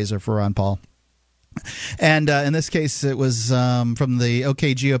fundraiser for Ron Paul. And in this case, it was from the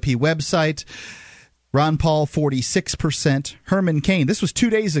OKGOP website. Ron Paul, 46%. Herman Cain, this was 2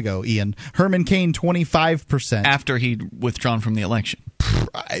 days ago, Ian. Herman Cain, 25%. After he'd withdrawn from the election.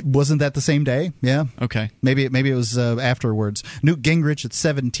 Wasn't that the same day? Yeah. Okay. Maybe it was afterwards. Newt Gingrich at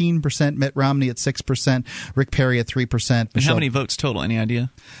 17%. Mitt Romney at 6%. Rick Perry at 3%. And how many votes total? Any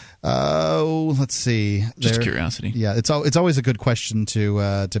idea? Let's see. Just curiosity. Yeah, it's always a good question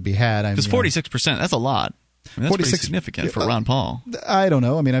to be had. Because 46%, that's a lot. I mean, that's pretty significant for Ron Paul. I don't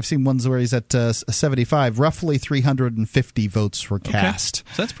know. I mean, I've seen ones where he's at 75. Roughly 350 votes were cast.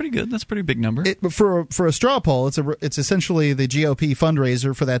 So that's pretty good. That's a pretty big number. For a straw poll, it's essentially the GOP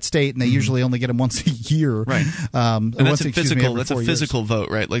fundraiser for that state, and they usually only get them once a year. Right. And that's a physical vote,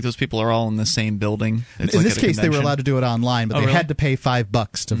 right? Like those people are all in the same building. In this case, they were allowed to do it online, but they had to pay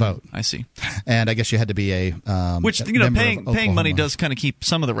 $5 to vote. I see. And I guess you had to be a paying money does kind of keep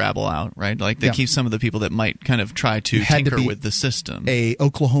some of the rabble out, right? Like they keep some of the people that might kind of try to tinker with the system. A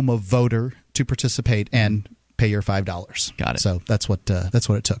Oklahoma voter to participate and pay your $5. Got it. So that's what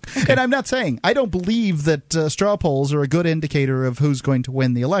it took. Okay. And I'm not saying I don't believe that straw polls are a good indicator of who's going to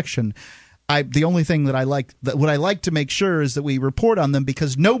win the election. The only thing what I like to make sure is that we report on them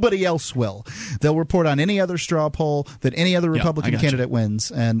because nobody else will. They'll report on any other straw poll that any other Republican candidate wins,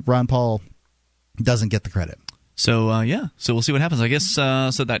 and Ron Paul doesn't get the credit. So, so we'll see what happens. I guess so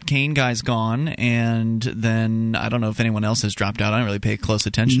that Cain guy's gone, and then I don't know if anyone else has dropped out. I don't really pay close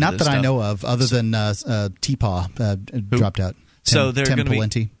attention to this stuff. Not that I know of, other than T-Paw dropped out. So they're going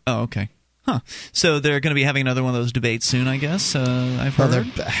to be... Oh, okay. Huh. So they're going to be having another one of those debates soon, I guess. I've heard.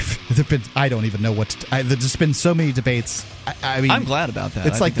 I don't even know what. There's just been so many debates. I mean, I'm glad about that.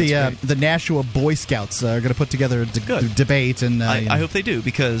 It's like the Nashua Boy Scouts are going to put together a debate, and I hope they do,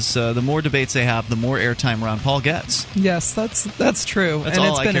 because the more debates they have, the more airtime Ron Paul gets. Yes, that's true. That's and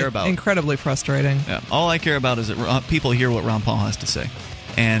all it's I been care about. Incredibly frustrating. Yeah, all I care about is that people hear what Ron Paul has to say.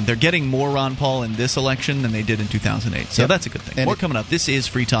 And they're getting more Ron Paul in this election than they did in 2008. So that's a good thing. More coming up. This is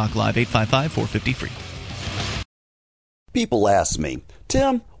Free Talk Live, 855-450-FREE. People ask me,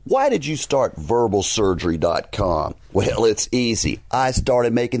 Tim, why did you start verbalsurgery.com? Well, it's easy. I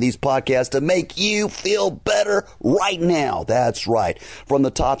started making these podcasts to make you feel better right now. That's right. From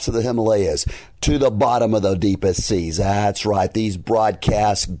the tops of the Himalayas to the bottom of the deepest seas. That's right. These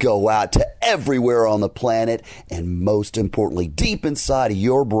broadcasts go out to everywhere on the planet, and most importantly, deep inside of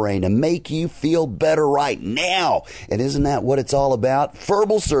your brain to make you feel better right now. And isn't that what it's all about?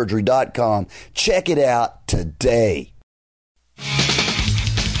 Verbalsurgery.com. Check it out today.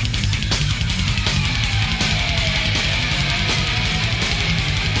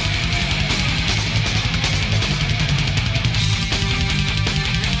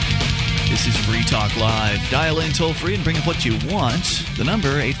 This is Free Talk Live. Dial in toll-free and bring up what you want. The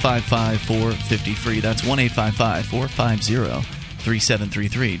number, 855-450-FREE. That's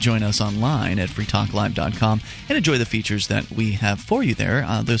 1-855-450-3733. Join us online at freetalklive.com and enjoy the features that we have for you there.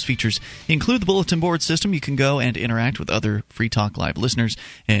 Those features include the bulletin board system. You can go and interact with other Free Talk Live listeners,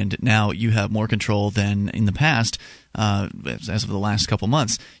 and now you have more control than in the past. As of the last couple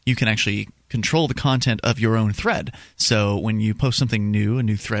months, you can actually control the content of your own thread. So when you post something new, a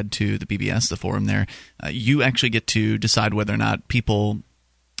new thread to the BBS, the forum there, you actually get to decide whether or not people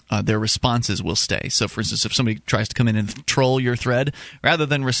their responses will stay. So, for instance, if somebody tries to come in and troll your thread, rather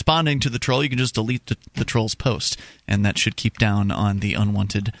than responding to the troll, you can just delete the troll's post, and that should keep down on the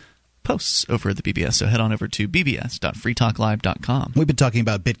unwanted posts over at the BBS. So head on over to bbs.freetalklive.com. We've been talking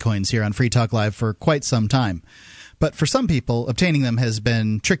about bitcoins here on Free Talk Live for quite some time. But for some people, obtaining them has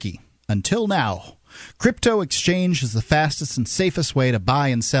been tricky. Until now. Crypto Exchange is the fastest and safest way to buy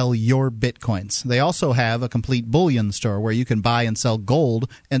and sell your bitcoins. They also have a complete bullion store where you can buy and sell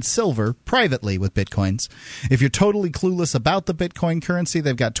gold and silver privately with bitcoins. If you're totally clueless about the Bitcoin currency,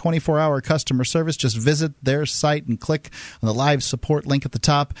 they've got 24-hour customer service. Just visit their site and click on the live support link at the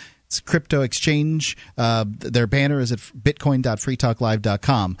top. crypto exchange. Their banner is at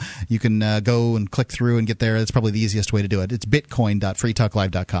bitcoin.freetalklive.com. You can go and click through and get there. That's probably the easiest way to do it. It's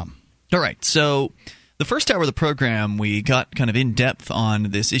bitcoin.freetalklive.com. All right. So the first hour of the program, we got kind of in depth on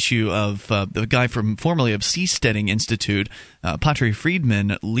this issue of the guy formerly of Seasteading Institute, Patri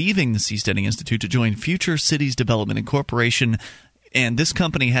Friedman, leaving the Seasteading Institute to join Future Cities Development Incorporation. And this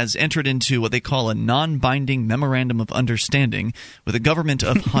company has entered into what they call a non-binding memorandum of understanding with the government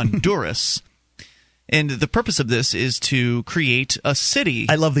of Honduras. And the purpose of this is to create a city.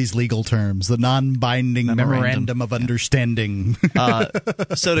 I love these legal terms, the non-binding memorandum of understanding.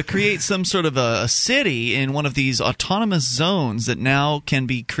 So to create some sort of a city in one of these autonomous zones that now can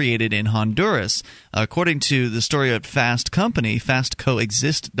be created in Honduras. According to the story at Fast Company,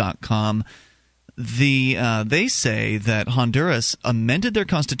 fastcoexist.com, they say that Honduras amended their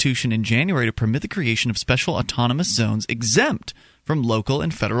constitution in January to permit the creation of special autonomous zones exempt from local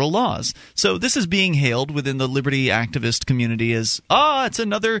and federal laws. So this is being hailed within the liberty activist community as, it's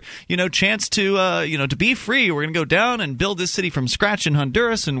another, chance to, to be free. We're going to go down and build this city from scratch in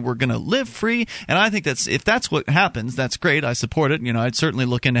Honduras, and we're going to live free. And I think if that's what happens, that's great. I support it. I'd certainly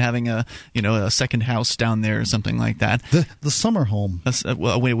look into having a second house down there or something like that. The summer home. It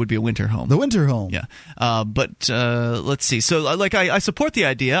would be a winter home. The winter home. Yeah. But let's see. So, I support the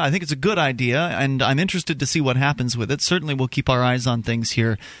idea. I think it's a good idea, and I'm interested to see what happens with it. Certainly, we'll keep our eyes on things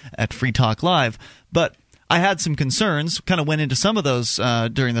here at Free Talk Live. But I had some concerns, kind of went into some of those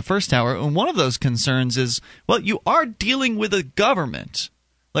during the first hour, and one of those concerns is, you are dealing with a government.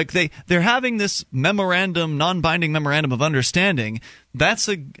 Like they're having this memorandum, non-binding memorandum of understanding. That's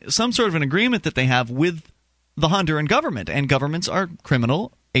some sort of an agreement that they have with the Honduran government, and governments are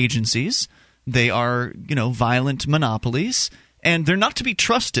criminal agencies. They are, violent monopolies, and they're not to be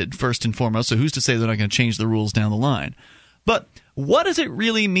trusted, first and foremost, so who's to say they're not going to change the rules down the line? But what does it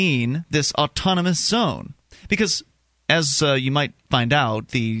really mean, this autonomous zone? Because, as you might find out,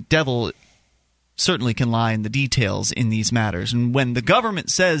 the devil certainly can lie in the details in these matters. And when the government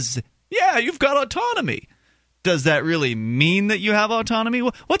says, yeah, you've got autonomy, does that really mean that you have autonomy?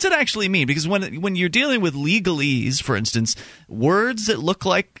 What's it actually mean? Because when you're dealing with legalese, for instance, words that look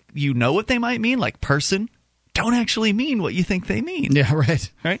like you know what they might mean, like person, don't actually mean what you think they mean. Yeah,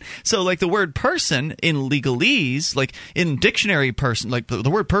 right. Right? So, like the word person in legalese, like in dictionary person, like the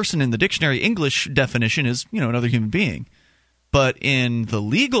word person in the dictionary English definition is, another human being. But in the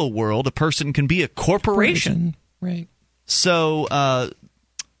legal world, a person can be a corporation. Right. So,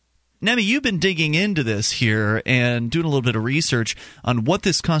 Nemi, you've been digging into this here and doing a little bit of research on what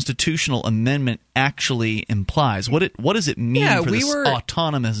this constitutional amendment actually implies. What does it mean for this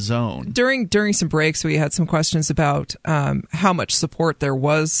autonomous zone? During some breaks, we had some questions about how much support there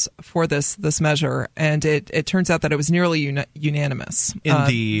was for this measure, and it turns out that it was nearly unanimous in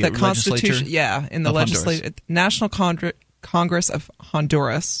the Constitution. Yeah, in the legislature, National Congress of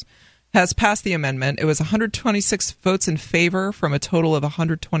Honduras has passed the amendment. It was 126 votes in favor from a total of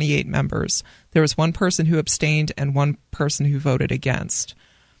 128 members. There was one person who abstained and one person who voted against.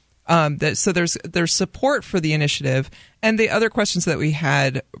 So there's support for the initiative. And the other questions that we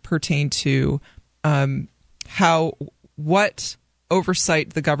had pertain to what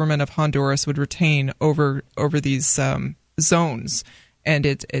oversight the government of Honduras would retain over these zones. And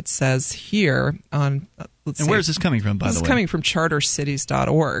it says here on where is this coming from, by the way? This is coming from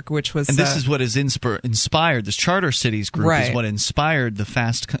chartercities.org, which was... And this is what is inspired, this Charter Cities group is what inspired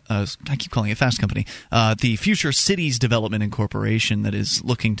the I keep calling it Fast Company, the Future Cities Development Incorporation that is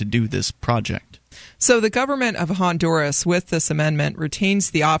looking to do this project. So the government of Honduras, with this amendment, retains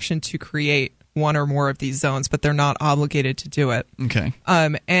the option to create one or more of these zones, but they're not obligated to do it. Okay.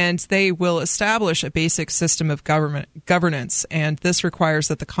 And they will establish a basic system of governance, and this requires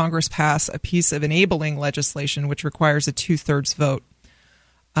that the Congress pass a piece of enabling legislation, which requires a 2/3 vote.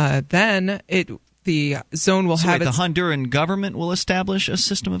 Then the zone will have the Honduran government will establish a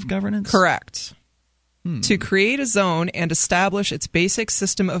system of governance? Correct. To create a zone and establish its basic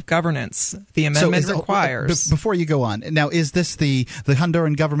system of governance, the amendment requires... Before you go on, now is this the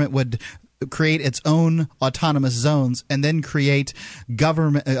Honduran government would create its own autonomous zones and then create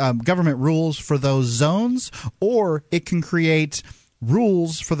government rules for those zones, or it can create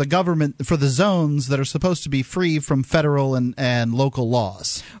rules for the government for the zones that are supposed to be free from federal and local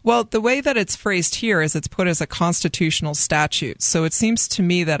laws? Well, the way that it's phrased here is it's put as a constitutional statute. So it seems to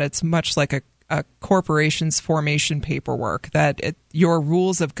me that it's much like a corporation's formation paperwork, that your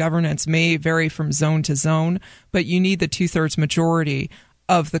rules of governance may vary from zone to zone, but you need the 2/3 majority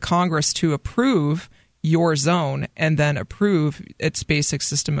of the Congress to approve your zone and then approve its basic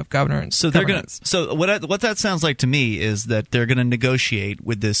system of governance. So they're going to. So what that sounds like to me is that they're going to negotiate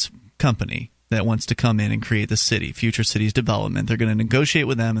with this company that wants to come in and create the city, Future Cities Development. They're going to negotiate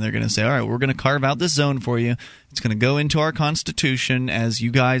with them, and they're going to say, all right, we're going to carve out this zone for you. It's going to go into our Constitution as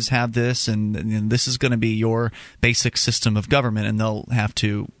you guys have this, and this is going to be your basic system of government, and they'll have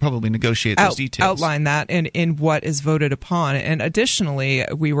to probably negotiate those details. Outline that in what is voted upon. And additionally,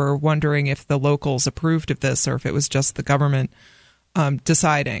 we were wondering if the locals approved of this or if it was just the government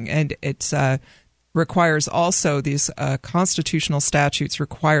deciding. And it's requires also these constitutional statutes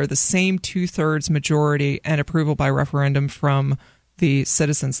require the same 2/3 majority and approval by referendum from the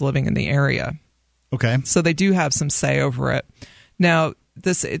citizens living in the area. Okay. So they do have some say over it. Now,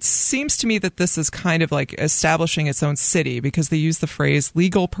 it seems to me that this is kind of like establishing its own city because they use the phrase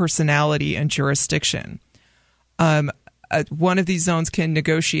legal personality and jurisdiction. One of these zones can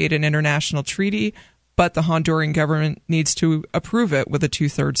negotiate an international treaty, but the Honduran government needs to approve it with a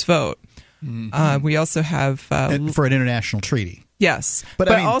 2/3 vote. Mm-hmm. We also have for an international treaty. Yes, but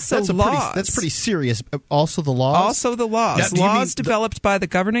I mean, also laws. That's pretty serious. Also the laws? Also the laws. Now, laws developed by the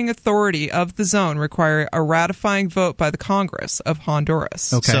governing authority of the zone require a ratifying vote by the Congress of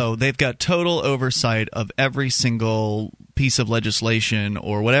Honduras. Okay. So they've got total oversight of every single piece of legislation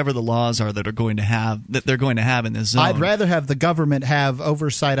or whatever the laws are that they're going to have in this zone. I'd rather have the government have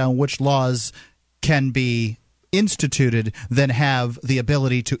oversight on which laws can be instituted than have the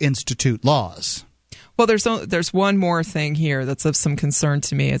ability to institute laws. Well, there's one more thing here that's of some concern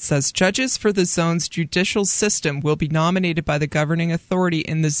to me. It says judges for the zone's judicial system will be nominated by the governing authority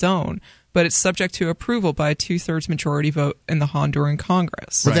in the zone, but it's subject to approval by a 2/3 majority vote in the Honduran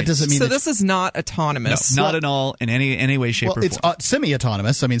Congress. Right. That doesn't mean this is not autonomous. No, not at all in any way, shape, or form. It's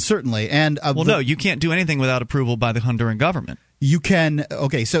semi-autonomous. I mean, certainly. And no, you can't do anything without approval by the Honduran government. You can.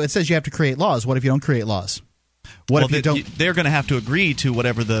 Okay, so it says you have to create laws. What if you don't create laws? What if you don't? They're going to have to agree to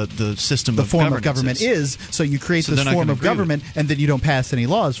whatever the system the of form of government is. So you create this form of government, and then you don't pass any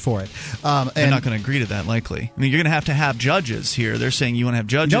laws for it. They're not going to agree to that, likely. I mean, you're going to have judges here. They're saying you want to have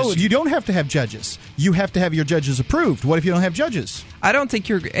judges. No, you don't have to have judges. You have to have your judges approved. What if you don't have judges? I don't think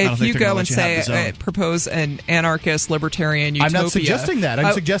you're. If you go and say propose an anarchist libertarian utopia, I'm not suggesting that.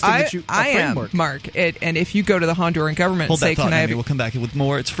 I'm suggesting that you. I am, Mark. And if you go to the Honduran government and say, "Can I?" We'll come back with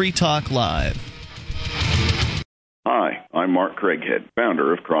more. It's Free Talk Live. Hi, I'm Mark Craighead,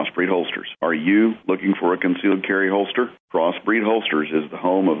 founder of Crossbreed Holsters. Are you looking for a concealed carry holster? Crossbreed Holsters is the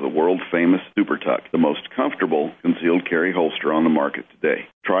home of the world-famous Super Tuck, the most comfortable concealed carry holster on the market today.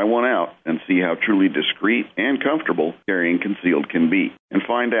 Try one out and see how truly discreet and comfortable carrying concealed can be, and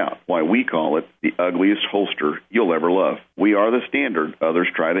find out why we call it the ugliest holster you'll ever love. We are the standard others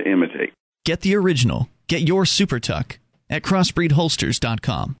try to imitate. Get the original. Get your Super Tuck at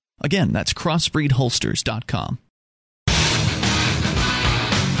crossbreedholsters.com. Again, that's crossbreedholsters.com.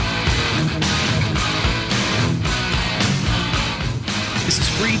 This is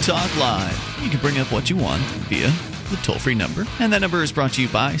Free Talk Live. You can bring up what you want via the toll-free number. And that number is brought to you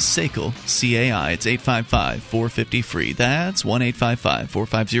by SACL CAI. It's 855-450-FREE. That's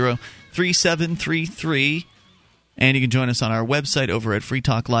 1-855-450-3733. And you can join us on our website over at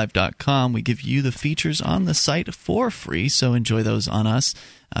freetalklive.com. We give you the features on the site for free, so enjoy those on us.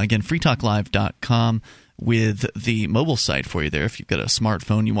 Again, freetalklive.com with the mobile site for you there. If you've got a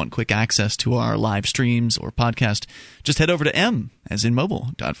smartphone, you want quick access to our live streams or podcast, just head over to as in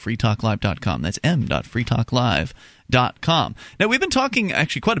mobile.freetalklive.com. That's m.freetalklive.com. Now, we've been talking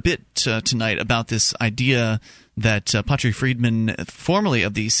actually quite a bit tonight about this idea that Patri Friedman, formerly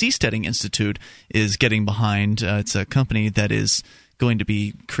of the Seasteading Institute, is getting behind. It's a company that is going to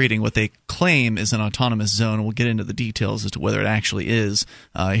be creating what they claim is an autonomous zone. We'll get into the details as to whether it actually is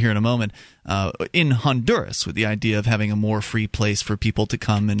here in a moment. In Honduras, with the idea of having a more free place for people to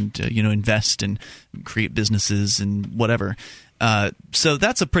come and invest and create businesses and whatever. So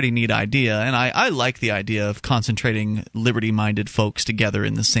that's a pretty neat idea, and I like the idea of concentrating liberty-minded folks together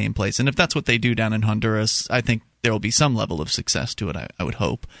in the same place. And if that's what they do down in Honduras, I think there will be some level of success to it, I would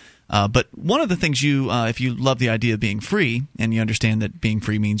hope. But one of the things if you love the idea of being free, and you understand that being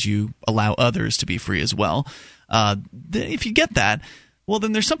free means you allow others to be free as well, if you get that, well,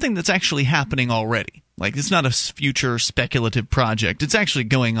 then there's something that's actually happening already. Like, it's not a future speculative project. It's actually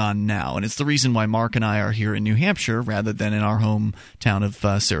going on now, and it's the reason why Mark and I are here in New Hampshire rather than in our hometown of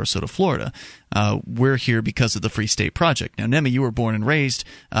Sarasota, Florida. We're here because of the Free State Project. Now, Nemi, you were born and raised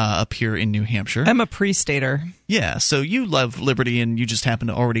up here in New Hampshire. I'm a pre-stater. Yeah, so you love liberty, and you just happen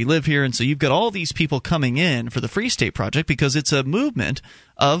to already live here, and so you've got all these people coming in for the Free State Project because it's a movement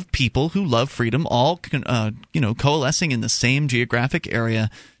of people who love freedom, all coalescing in the same geographic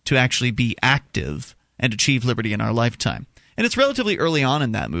area to actually be active and achieve liberty in our lifetime. And it's relatively early on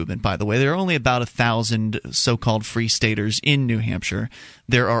in that movement, by the way. There are only about 1,000 so-called free staters in New Hampshire.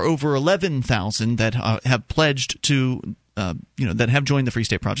 There are over 11,000 that have pledged to that have joined the Free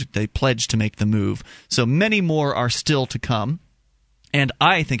State Project. They pledged to make the move. So many more are still to come. And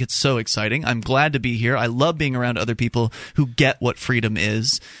I think it's so exciting. I'm glad to be here. I love being around other people who get what freedom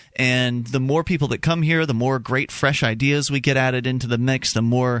is. And the more people that come here, the more great fresh ideas we get added into the mix, the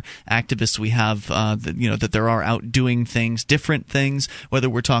more activists we have that there are out doing things, different things, whether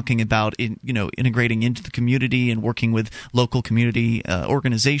we're talking about integrating into the community and working with local community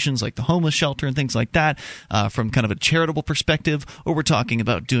organizations like the homeless shelter and things like that from kind of a charitable perspective, or we're talking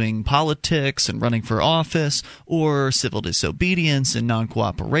about doing politics and running for office, or civil disobedience and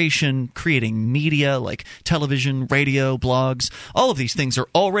non-cooperation, creating media like television, radio, blogs. All of these things are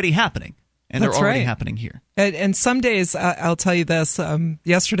already happening, and they're already happening here. And some days, I'll tell you this,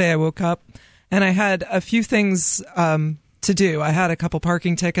 yesterday I woke up and I had a few things to do. I had a couple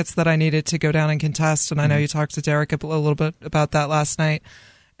parking tickets that I needed to go down and contest, and I know you talked to Derek a little bit about that last night.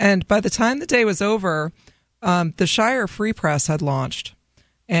 And by the time the day was over, the Shire Free Press had launched.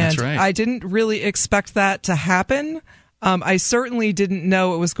 And That's right. I didn't really expect that to happen. I certainly didn't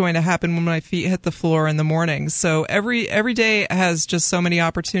know it was going to happen when my feet hit the floor in the morning. So every day has just so many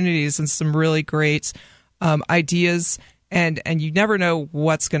opportunities and some really great ideas, and you never know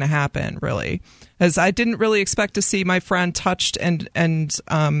what's going to happen, really. As I didn't really expect to see my friend touched and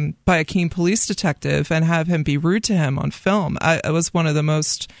by a keen police detective and have him be rude to him on film. It was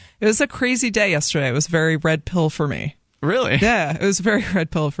a crazy day yesterday. It was very red pill for me. Really? Yeah, it was very red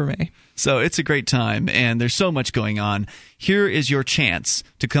pill for me. So it's a great time, and there's so much going on. Here is your chance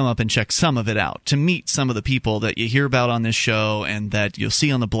to come up and check some of it out, to meet some of the people that you hear about on this show and that you'll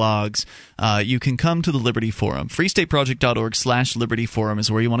see on the blogs. You can come to the Liberty Forum. freestateproject.org/Liberty Forum is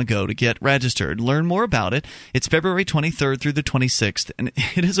where you want to go to get registered. Learn more about it. It's February 23rd through the 26th, and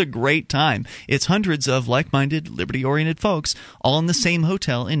it is a great time. It's hundreds of like-minded, liberty-oriented folks all in the same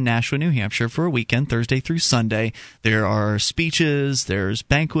hotel in Nashua, New Hampshire for a weekend, Thursday through Sunday. There are speeches, there's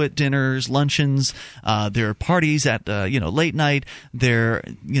banquet dinners, luncheons, there are parties at late night.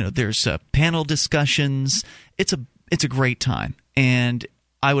 There's panel discussions. It's a great time, and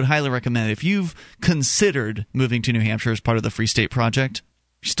I would highly recommend it. If you've considered moving to New Hampshire as part of the Free State Project,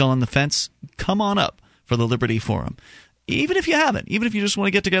 you're still on the fence, come on up for the Liberty Forum. Even if you haven't, even if you just want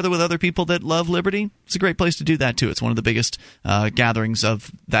to get together with other people that love liberty, it's a great place to do that too. It's one of the biggest gatherings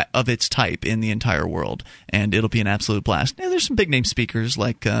of its type in the entire world, and it'll be an absolute blast. Now, there's some big name speakers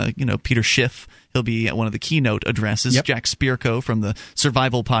like Peter Schiff. He'll be at one of the keynote addresses. Yep. Jack Spirko from the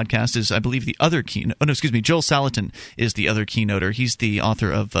Survival Podcast is, I believe, the other keynote. Oh, no, excuse me. Joel Salatin is the other keynoter. He's the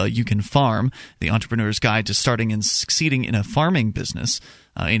author of You Can Farm, The Entrepreneur's Guide to Starting and Succeeding in a Farming Business.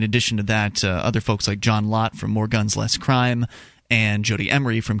 In addition to that, other folks like John Lott from More Guns, Less Crime, and Jody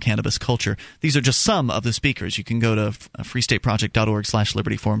Emery from Cannabis Culture. These are just some of the speakers. You can go to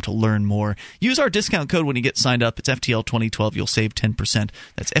freestateproject.org/Liberty Forum to learn more. Use our discount code when you get signed up. It's FTL2012. You'll save 10%.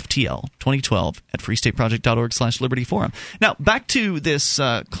 That's FTL2012 at freestateproject.org/Liberty Forum. Now, back to this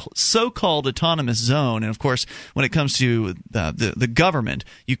so-called autonomous zone. And, of course, when it comes to the government,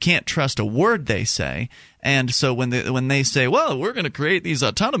 you can't trust a word they say. And so when they say, well, we're going to create these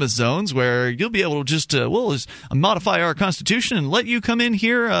autonomous zones where you'll be able to just modify our Constitution and let you come in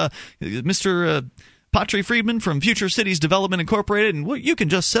here, Mr. Patri Friedman from Future Cities Development Incorporated, and you can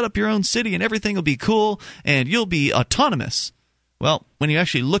just set up your own city and everything will be cool and you'll be autonomous. Well, when you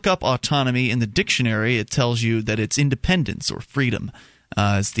actually look up autonomy in the dictionary, it tells you that it's independence or freedom.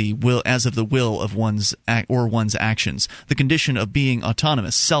 As of the will of one's actions, the condition of being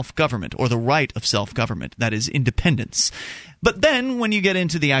autonomous, self-government, or the right of self-government, that is independence. But then, when you get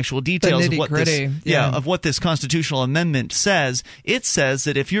into the actual details of what this constitutional amendment says, it says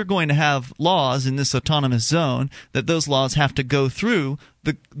that if you're going to have laws in this autonomous zone, that those laws have to go through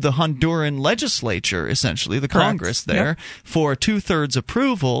the Honduran legislature, essentially, the Correct. Congress there, for 2/3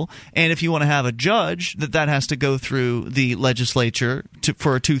 approval. And if you want to have a judge, that has to go through the legislature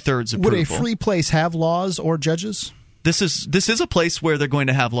for a 2/3 approval. Would a free place have laws or judges? This is a place where they're going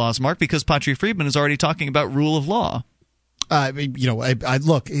to have laws, Mark, because Patri Friedman is already talking about rule of law.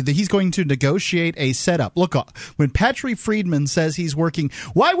 Look, he's going to negotiate a setup. Look, when Patri Friedman says he's working,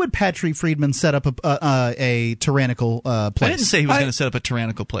 why would Patri Friedman set up a tyrannical place? I didn't say he was going to set up a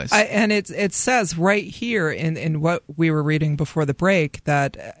tyrannical place. And it says right here in what we were reading before the break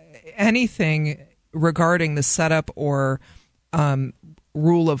that anything regarding the setup or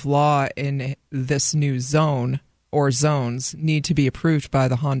rule of law in this new zone or zones need to be approved by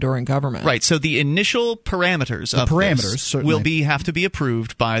the Honduran government. Right. So the initial parameters will have to be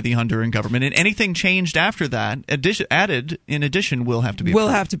approved by the Honduran government, and anything changed after that, added in addition, will have to be approved.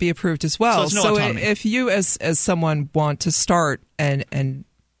 Will have to be approved as well. So if you, as someone, want to start an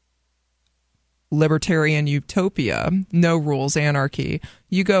libertarian utopia, no rules, anarchy,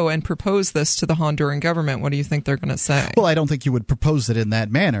 you go and propose this to the Honduran government, what do you think they're going to say? Well, I don't think you would propose it in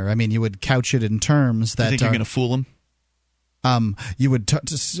that manner. I mean, you would couch it in terms that... You think you're going to fool them? You would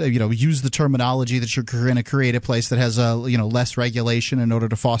use the terminology that you're going to create a place that has less regulation in order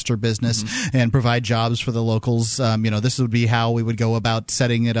to foster business and provide jobs for the locals. This would be how we would go about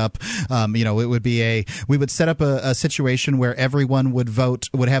setting it up. It would be we would set up a situation where everyone would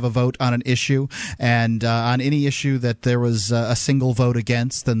have a vote on an issue, and on any issue that there was a single vote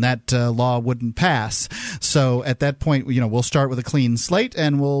against, then that law wouldn't pass. So at that point, we'll start with a clean slate,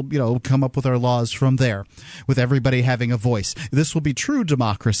 and we'll come up with our laws from there, with everybody having a voice. This will be true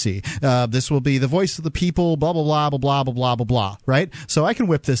democracy. This will be the voice of the people, blah, blah, blah, blah, blah, blah, blah, blah, blah, right? So I can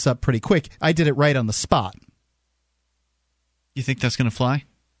whip this up pretty quick. I did it right on the spot. You think that's going to fly?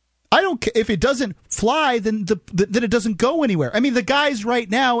 I don't care. If it doesn't fly, then then it doesn't go anywhere. I mean, the guy's right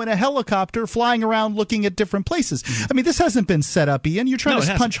now in a helicopter flying around looking at different places. I mean, this hasn't been set up, Ian. You're trying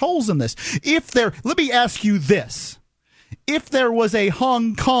to punch holes in this. Let me ask you this. If there was a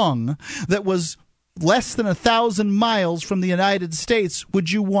Hong Kong that was less than 1,000 miles from the United States,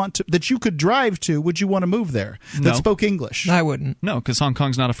 that you could drive to, would you want to move there? That spoke English? I wouldn't. No, because Hong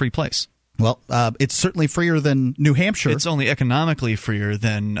Kong's not a free place. Well, it's certainly freer than New Hampshire. It's only economically freer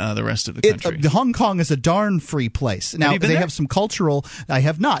than the rest of the country. Hong Kong is a darn free place. Now, they have some cultural... I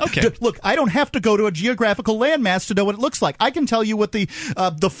have not. Okay. Look, I don't have to go to a geographical landmass to know what it looks like. I can tell you what the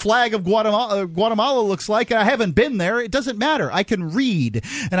flag of Guatemala looks like, and I haven't been there. It doesn't matter. I can read.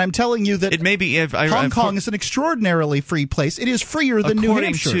 And I'm telling you that Hong Kong is an extraordinarily free place. It is freer than New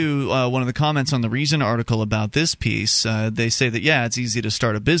Hampshire. According to one of the comments on the Reason article about this piece, they say that, it's easy to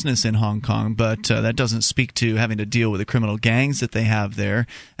start a business in Hong Kong, but that doesn't speak to having to deal with the criminal gangs that they have there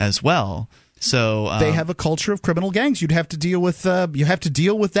as well. So they have a culture of criminal gangs. You'd have to deal with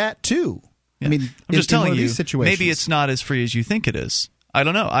that too. Yeah. I mean, I'm just telling you, maybe it's not as free as you think it is. I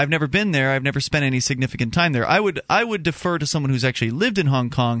don't know. I've never been there. I've never spent any significant time there. I would defer to someone who's actually lived in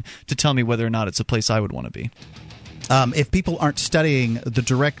Hong Kong to tell me whether or not it's a place I would want to be. If people aren't studying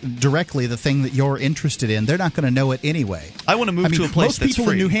directly the thing that you're interested in, they're not going to know it anyway. I want to move to a place that's free. Most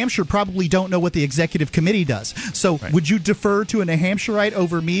people in New Hampshire probably don't know what the executive committee does. So would you defer to a New Hampshireite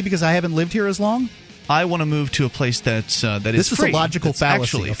over me because I haven't lived here as long? I want to move to a place that is free. This is a logical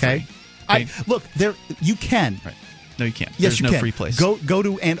fallacy, okay? Look, you can. Right. No, you can't. Yes, There's no free place. Go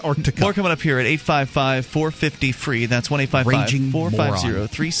to Antarctica. More coming up here at 855-450-FREE. That's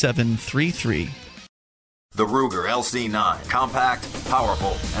 1-855-450-3733. The Ruger LC9. Compact,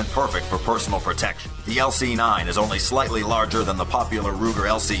 powerful, and perfect for personal protection. The LC9 is only slightly larger than the popular Ruger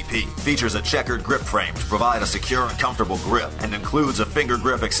LCP. Features a checkered grip frame to provide a secure and comfortable grip, and includes a finger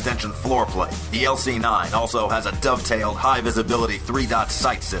grip extension floor plate. The LC9 also has a dovetailed high-visibility 3-dot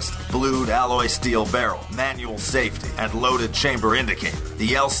sight system, blued alloy steel barrel, manual safety, and loaded chamber indicator. The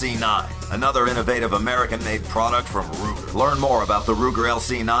LC9, another innovative American-made product from Ruger. Learn more about the Ruger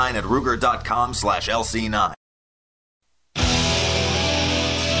LC9 at Ruger.com/LC9.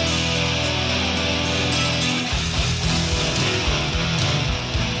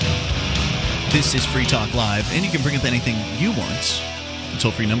 This is Free Talk Live, and you can bring up anything you want.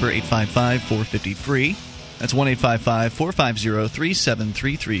 Toll-free number 855-450-FREE. That's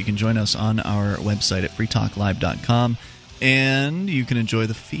 1-855-450-3733. You can join us on our website at freetalklive.com, and you can enjoy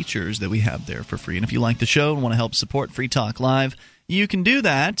the features that we have there for free. And if you like the show and want to help support Free Talk Live, you can do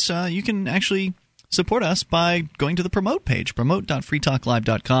that. You can actually support us by going to the promote page,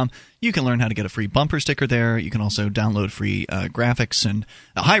 promote.freetalklive.com. You can learn how to get a free bumper sticker there. You can also download free graphics and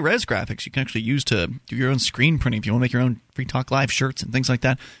high-res graphics you can actually use to do your own screen printing. If you want to make your own Free Talk Live shirts and things like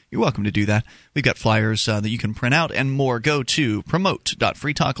that, you're welcome to do that. We've got flyers that you can print out and more. Go to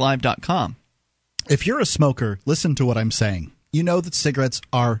promote.freetalklive.com. If you're a smoker, listen to what I'm saying. You know that cigarettes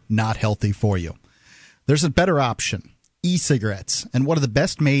are not healthy for you. There's a better option. E-cigarettes, and one of the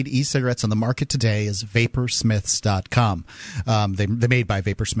best made e-cigarettes on the market today is Vaporsmiths.com. They're made by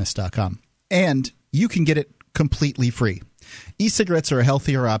Vaporsmiths.com, and you can get it completely free. E-cigarettes are a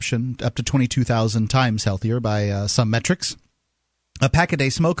healthier option, up to 22,000 times healthier by some metrics. A pack-a-day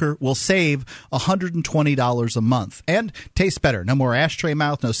smoker will save $120 a month and tastes better. No more ashtray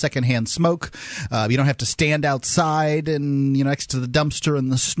mouth, no secondhand smoke. You don't have to stand outside and next to the dumpster in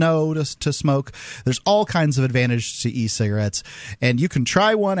the snow to smoke. There's all kinds of advantages to e-cigarettes, and you can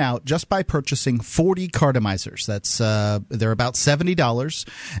try one out just by purchasing 40 cartomizers. That's they're about $70.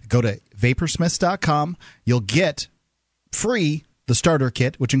 Go to vaporsmiths.com. You'll get free the starter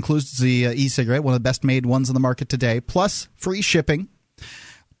kit, which includes the e-cigarette, one of the best made ones on the market today, plus free shipping.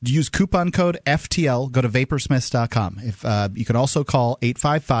 Use coupon code FTL. Go to vaporsmiths.com. If you can also call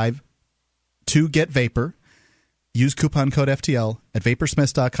 855-2-GET-VAPOR. Use coupon code FTL at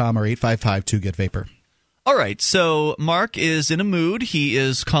vaporsmiths.com or 855-2-GET-VAPOR. All right, so Mark is in a mood. He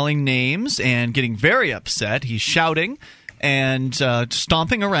is calling names and getting very upset. He's shouting and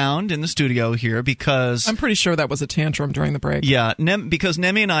stomping around in the studio here because... I'm pretty sure that was a tantrum during the break. Yeah, because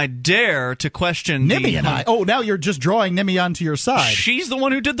Nemi and I dare to question Nemi and I? Oh, now you're just drawing Nemi onto your side. She's the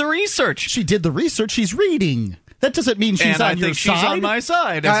one who did the research. She did the research. She's reading. That doesn't mean she's on your side. She's on my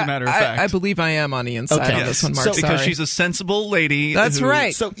side, as a matter of fact. I believe I am on Ian's side on this one, Mark. Because she's a sensible lady. That's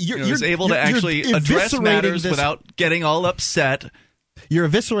right. So is able to actually address matters without getting all upset. You're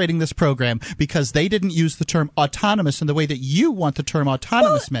eviscerating this program because they didn't use the term autonomous in the way that you want the term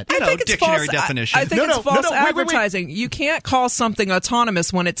autonomous meant. I think it's dictionary false, definition. I think it's false advertising. Wait. You can't call something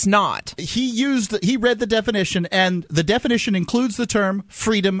autonomous when it's not. He read the definition, and the definition includes the term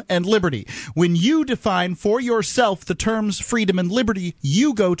freedom and liberty. When you define for yourself the terms freedom and liberty,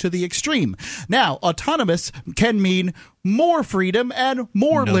 you go to the extreme. Now, autonomous can mean more freedom and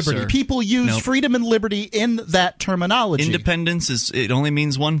more liberty. Sir. People use freedom and liberty in that terminology. Independence it only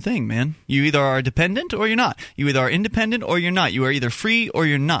means one thing, man. You either are dependent or you're not. You either are independent or you're not. You are either free or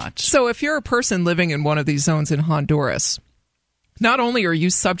you're not. So if you're a person living in one of these zones in Honduras, not only are you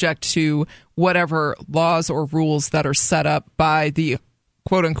subject to whatever laws or rules that are set up by the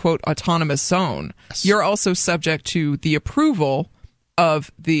quote-unquote autonomous zone, you're also subject to the approval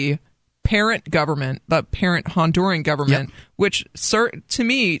of the parent government, the parent Honduran government, which to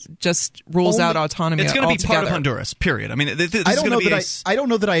me just rules out autonomy. It's going to be part of Honduras. Period. I mean, I don't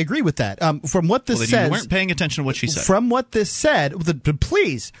know that I agree with that. From what this says, you weren't paying attention to what she said. From what this said,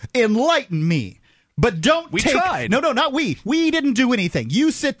 please enlighten me. But don't We tried. No, not we. We didn't do anything.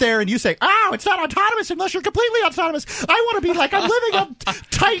 You sit there and you say, it's not autonomous unless you're completely autonomous. I want to be like I'm living on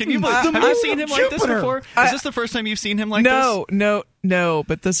Titan. Have you seen him like this before? Is this the first time you've seen him like this? No,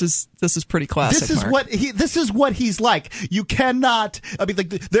 but this is pretty classic. This is what he's like. You cannot. I mean,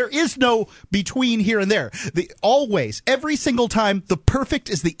 there is no between here and there. Always, every single time, the perfect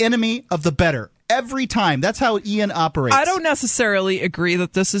is the enemy of the better. Every time. That's how Ian operates. I don't necessarily agree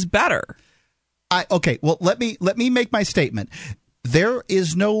that this is better. Okay, well, let me make my statement. There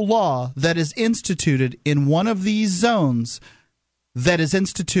is no law that is instituted in one of these zones that is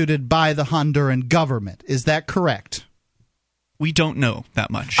instituted by the Honduran government. Is that correct? We don't know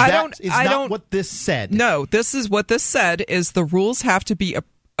that much. That is not what this said. No, this is what this said is the rules have to be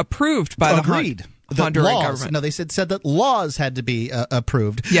approved by the Honduran government. No, they said that laws had to be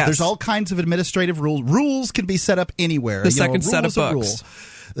approved. Yes. There's all kinds of administrative rules. Rules can be set up anywhere. The second set of books.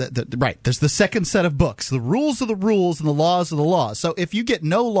 Right. There's the second set of books. The rules are the rules and the laws are the laws. So if you get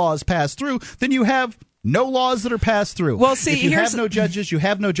no laws passed through, then you have no laws that are passed through. Well, see, if you have no judges, you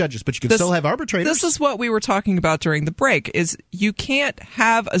have no judges, but you can still have arbitrators. This is what we were talking about during the break, is you can't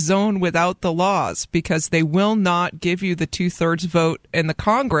have a zone without the laws because they will not give you the 2/3 vote in the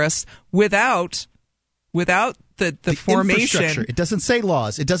Congress without the formation. Infrastructure. It doesn't say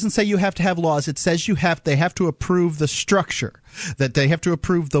laws. It doesn't say you have to have laws. It says they have to approve the structure, that they have to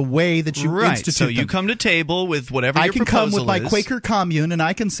approve the way that you institute so them. you come to table with whatever your proposal is. I can come with my Quaker commune and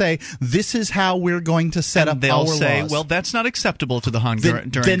I can say, this is how we're going to set up our laws. They'll say, well, that's not acceptable to the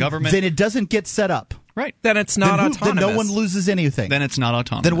Honduran government. Then it doesn't get set up. Right. Then it's not autonomous. Then no one loses anything. Then it's not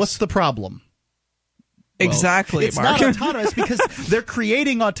autonomous. Then what's the problem? Exactly, it's Mark. not autonomous because they're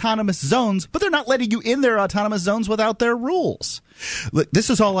creating autonomous zones, but they're not letting you in their autonomous zones without their rules. Look, this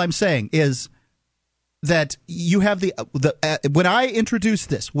is all I'm saying is that you have when I introduced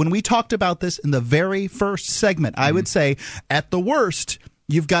this, when we talked about this in the very first segment, I would say at the worst,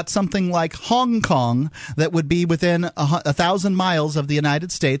 you've got something like Hong Kong that would be within 1,000 miles of the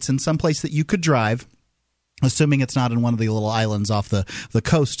United States in some place that you could drive, assuming it's not in one of the little islands off the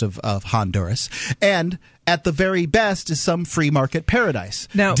coast of Honduras. And at the very best is some free market paradise.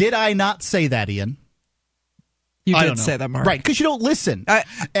 Now, did I not say that, Ian? You I did don't know. say that, Mark. Right, because you don't listen.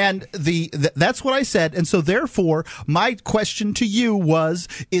 And that's what I said. And so therefore, my question to you was,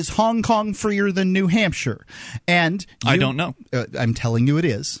 is Hong Kong freer than New Hampshire? And I don't know. I'm telling you it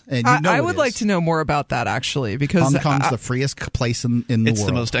is. And you know I would like to know more about that, actually, because Hong Kong's the freest place in the world. It's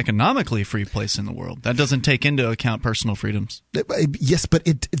the most economically free place in the world. That doesn't take into account personal freedoms. Yes, but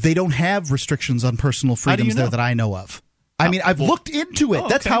they don't have restrictions on personal freedoms there that I know of. I mean, I've looked into it.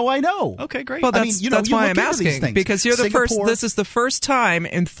 That's how I know. Okay, great. Well, that's why I'm asking, because you're the first. This is the first time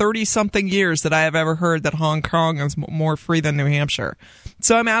in 30-something years that I have ever heard that Hong Kong is more free than New Hampshire.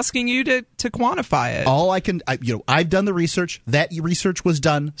 So I'm asking you to quantify it. All I can, I've done the research. That research was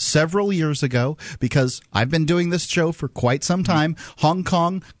done several years ago because I've been doing this show for quite some time. Hong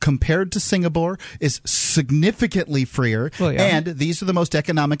Kong, compared to Singapore, is significantly freer, and these are the most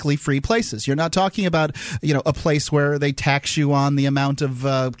economically free places. You're not talking about, a place where they tax you on the amount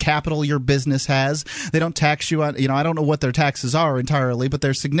of capital your business has. They don't tax you on, I don't know what their taxes are entirely, but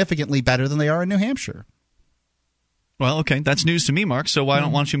they're significantly better than they are in New Hampshire. Well, okay, that's news to me, Mark. So why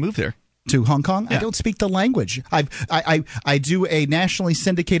don't you move there? To Hong Kong? Yeah. I don't speak the language. I do a nationally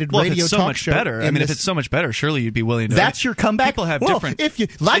syndicated radio if it's so talk much show. better, if it's so much better, surely you'd be willing to. That's your comeback. People have different. If you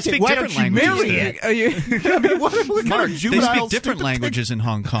like it, why don't you marry it? Mark, they speak different languages in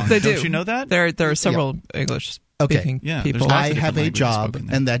Hong Kong. They don't do. you know that? There are several English. Okay. People. I have a job,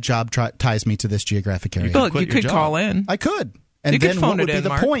 and that job ties me to this geographic area. Well, you could call in. I could. And you then could phone what would it be in, the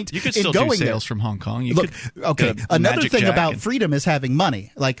Mark. point You could in still going do sales there? from Hong Kong. You Look, could okay. Another thing about freedom is having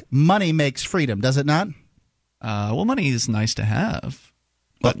money. Like, money makes freedom, does it not? Well, money is nice to have,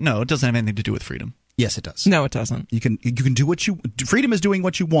 but no, it doesn't have anything to do with freedom. Yes, it does. No, it doesn't. You can do what you. Freedom is doing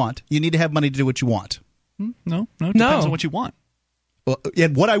what you want. You need to have money to do what you want. No, it depends on what you want. Well,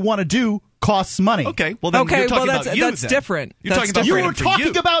 and what I want to do costs money. Okay, well then you're talking about you. That's different. You're talking about you freedom were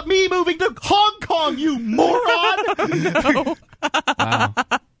talking about me moving to Hong Kong, you moron! Wow,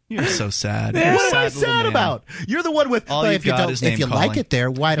 you're so sad. What am I sad about? You're the one with all you've got is name calling. If you like it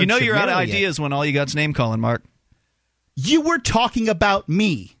there, why don't you? You're out of ideas when all you got's name calling, Mark. You were talking about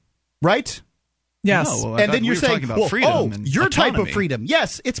me, right? Yes. No, and then you're saying, about freedom your autonomy. type of freedom.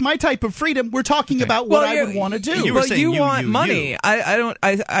 Yes, it's my type of freedom. We're talking about what I would want to do. You want money.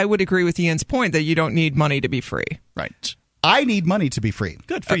 I would agree with Ian's point that you don't need money to be free. Right. I need money to be free.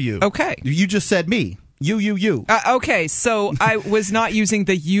 Good for you. Okay. You just said me. You. Okay, so I was not using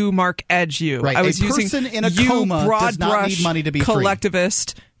the you, Mark Edge you. Right. I was a using person in a you, coma broad does not brush, need money to be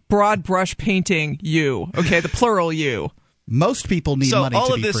collectivist, broad brush painting you. Okay, the plural you. Most people need money to be free. So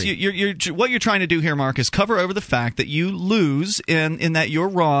all of this, what you're trying to do here, Mark, is cover over the fact that you lose in that you're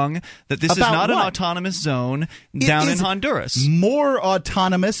wrong, that this is not an autonomous zone down in Honduras. More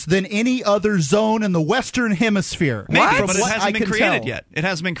autonomous than any other zone in the Western Hemisphere. Maybe, but it hasn't been created yet. It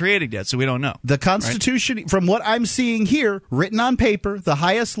hasn't been created yet, so we don't know. The Constitution, from what I'm seeing here, written on paper, the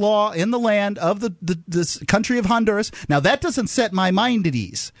highest law in the land of this country of Honduras. Now, that doesn't set my mind at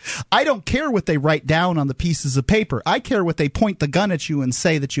ease. I don't care what they write down on the pieces of paper. I care what they point the gun at you and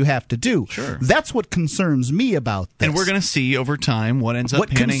say that you have to do. Sure. That's what concerns me about this. And we're going to see over time what ends up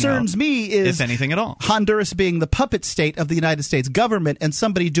panning out. What concerns me is, if anything at all, Honduras being the puppet state of the United States government and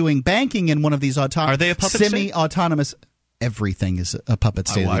somebody doing banking in one of these Are they a puppet semi-autonomous everything is a puppet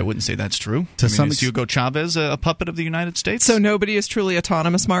state. I wouldn't say that's true. Is Hugo Chavez a puppet of the United States? So nobody is truly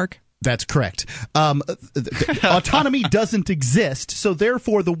autonomous, Mark? That's correct. Autonomy doesn't exist, so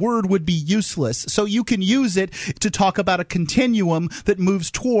therefore the word would be useless. So you can use it to talk about a continuum that moves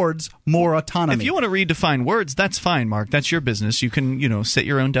towards more autonomy. If you want to redefine words, that's fine, Mark. That's your business. You can, set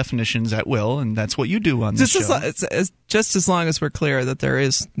your own definitions at will, and that's what you do on this show. It's just as long as we're clear that there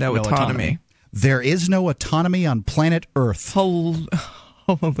is no autonomy. There is no autonomy on planet Earth.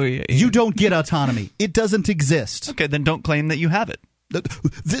 Hallelujah. You don't get autonomy. It doesn't exist. Okay, then don't claim that you have it.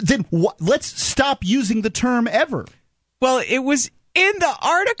 Then let's stop using the term ever. Well, it was in the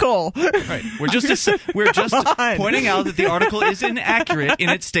article. Right. We're just pointing out that the article is inaccurate in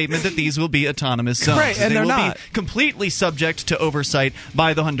its statement that these will be autonomous zones. Right, and they will not. be completely subject to oversight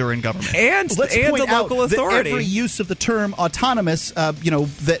by the Honduran government. And the local authority. That every use of the term autonomous,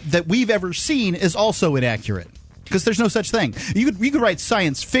 that we've ever seen is also inaccurate. Because there's no such thing. You could write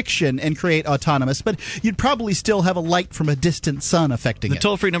science fiction and create autonomous, but you'd probably still have a light from a distant sun affecting it. The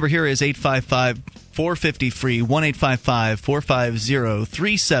toll-free number here is 855-450-FREE,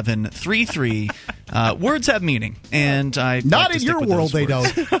 1-855-450-3733. Words have meaning, and not in your world they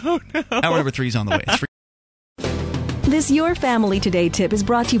don't. Hour number 3 is on the way. This Your Family Today tip is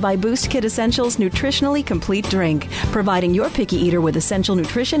brought to you by Boost Kid Essentials Nutritionally Complete Drink, providing your picky eater with essential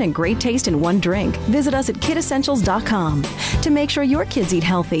nutrition and great taste in one drink. Visit us at kidessentials.com. To make sure your kids eat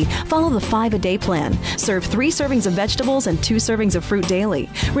healthy, follow the 5-a-day plan. Serve 3 servings of vegetables and 2 servings of fruit daily.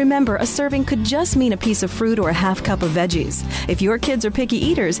 Remember, a serving could just mean a piece of fruit or a half cup of veggies. If your kids are picky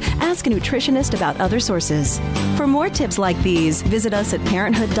eaters, ask a nutritionist about other sources. For more tips like these, visit us at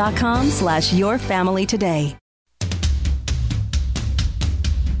parenthood.com/yourfamilytoday.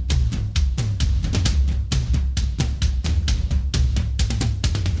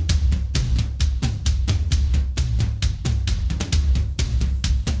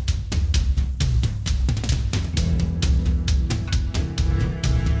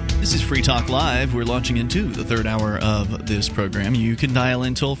 This is Free Talk Live. We're launching into the third hour of this program. You can dial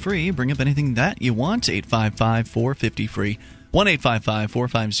in toll-free, bring up anything that you want, 855-450-FREE,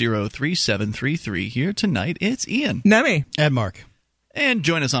 1-855-450-3733. Here tonight, it's Ian. Nemi. And Mark. And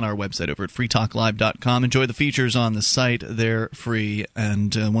join us on our website over at freetalklive.com. Enjoy the features on the site. They're free.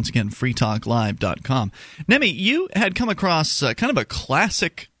 And once again, freetalklive.com. Nemi, you had come across kind of a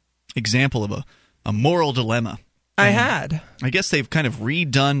classic example of a moral dilemma. I had. I guess they've kind of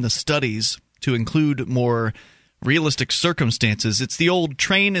redone the studies to include more realistic circumstances. It's the old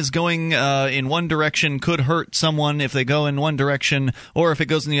train is going in one direction, could hurt someone if they go in one direction, or if it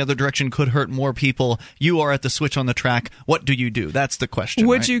goes in the other direction, could hurt more people. You are at the switch on the track. What do you do? That's the question.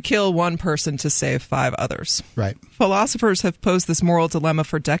 Would you kill one person to save 5 others? Right. Philosophers have posed this moral dilemma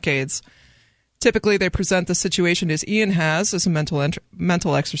for decades. Typically, they present the situation as Ian has as a mental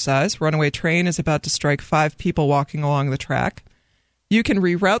exercise. Runaway train is about to strike 5 people walking along the track. You can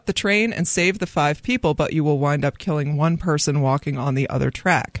reroute the train and save the 5 people, but you will wind up killing one person walking on the other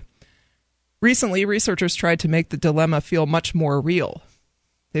track. Recently, researchers tried to make the dilemma feel much more real.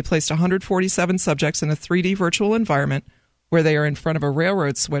 They placed 147 subjects in a 3D virtual environment where they are in front of a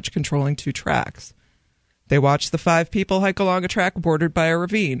railroad switch controlling 2 tracks. They watch the 5 people hike along a track bordered by a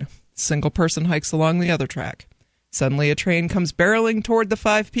ravine. Single person hikes along the other track. Suddenly, a train comes barreling toward the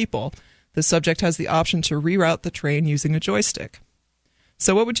 5 people. The subject has the option to reroute the train using a joystick.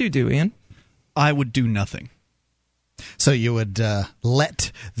 So what would you do, Ian? I would do nothing. So you would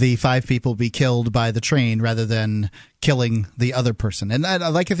let the 5 people be killed by the train rather than killing the other person. And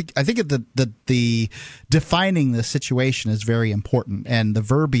I think the defining the situation is very important, and the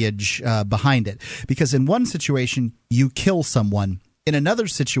verbiage behind it. Because in one situation, you kill someone. In another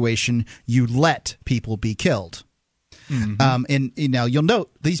situation, you let people be killed. Mm-hmm. And you'll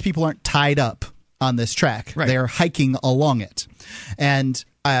note these people aren't tied up on this track. Right. They're hiking along it. And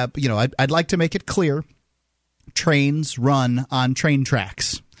I'd like to make it clear, trains run on train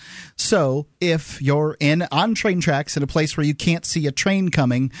tracks. So if you're on train tracks in a place where you can't see a train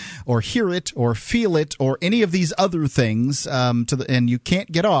coming or hear it or feel it or any of these other things and you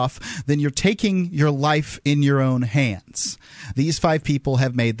can't get off, then you're taking your life in your own hands. These 5 people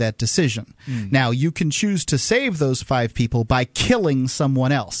have made that decision. Now, you can choose to save those 5 people by killing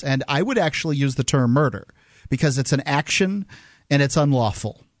someone else. And I would actually use the term murder because it's an action and it's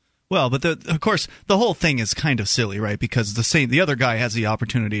unlawful. Well, but of course, the whole thing is kind of silly, right? Because the other guy has the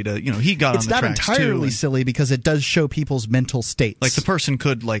opportunity to, he got on the tracks too. It's not entirely silly because it does show people's mental states. Like the person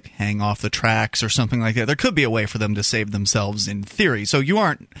could hang off the tracks or something like that. There could be a way for them to save themselves in theory. So you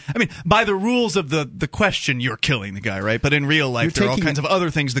aren't, by the rules of the question, you're killing the guy, right? But in real life, there are all kinds of other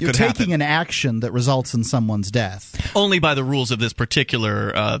things that could happen. You're taking an action that results in someone's death. Only by the rules of this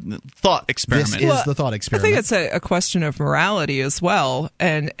particular thought experiment. This is the thought experiment. I think it's a question of morality as well,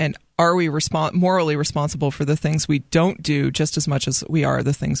 and are we morally responsible for the things we don't do just as much as we are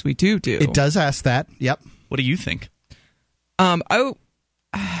the things we do? It does ask that. Yep. What do you think?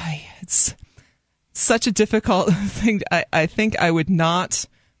 It's such a difficult thing. I think I would not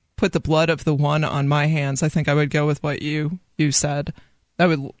put the blood of the one on my hands. I think I would go with what you said. I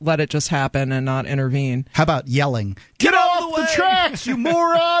would let it just happen and not intervene. How about yelling? Get off the tracks, you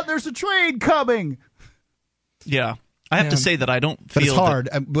moron! There's a train coming! Yeah. I have to say that I don't feel. But it's hard.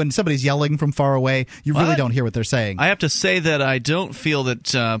 When somebody's yelling from far away, you really don't hear what they're saying. I have to say that I don't feel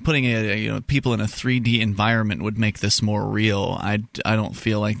that putting people in a 3D environment would make this more real. I don't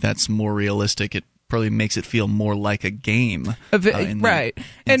feel like that's more realistic. It probably makes it feel more like a game. Right.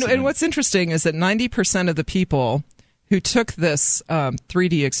 And what's interesting is that 90% of the people who took this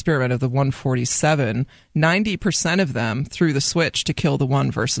 3D experiment of the 147, 90% of them threw the switch to kill the 1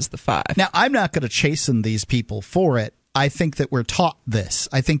 versus the 5. Now, I'm not going to chasten these people for it. I think that we're taught this.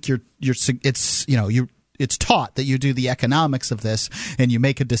 I think it's it's taught that you do the economics of this and you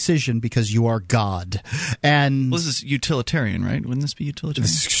make a decision because you are God. And this is utilitarian, right? Wouldn't this be utilitarian?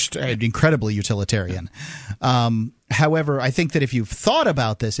 This is incredibly utilitarian. However, I think that if you've thought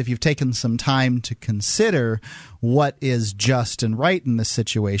about this, if you've taken some time to consider what is just and right in this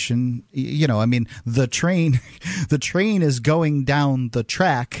situation, I mean, the train is going down the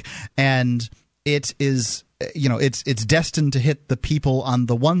track, and it is, it's destined to hit the people on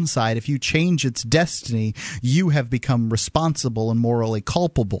the one side. If you change its destiny, you have become responsible and morally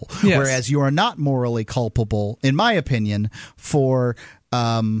culpable. Yes. Whereas you are not morally culpable, in my opinion, for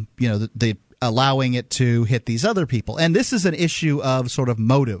the allowing it to hit these other people. And this is an issue of sort of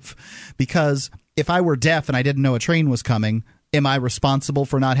motive, because if I were deaf and I didn't know a train was coming, am I responsible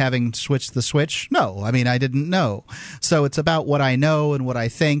for not having switched the switch? No. I mean, I didn't know. So it's about what I know and what I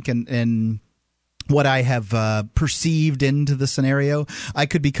think and what I have perceived into the scenario. I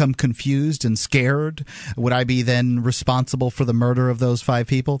could become confused and scared. Would I be then responsible for the murder of those 5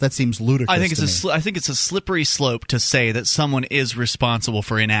 people? That seems ludicrous. I think it's a slippery slope to say that someone is responsible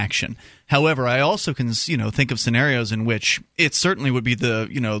for inaction. However, I also can think of scenarios in which it certainly would be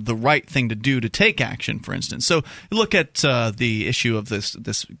the right thing to do to take action. For instance, so look at the issue of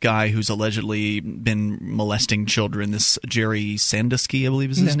this guy who's allegedly been molesting children. This Jerry Sandusky, I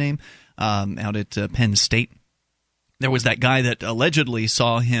believe is his name. Out at Penn State. There was that guy that allegedly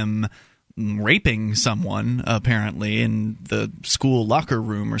saw him raping someone, apparently, in the school locker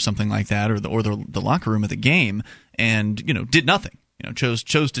room or something like that, or the locker room at the game, and did nothing.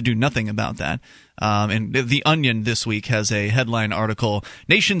 Chose to do nothing about that. And The Onion this week has a headline article: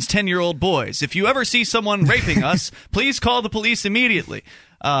 "Nation's 10-year-old boys. If you ever see someone raping us, please call the police immediately."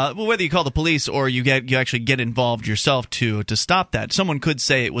 Well, whether you call the police or you actually get involved yourself to stop that, someone could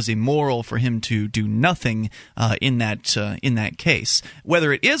say it was immoral for him to do nothing in that case.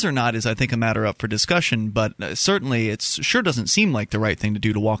 Whether it is or not is, I think, a matter up for discussion. But certainly, it sure doesn't seem like the right thing to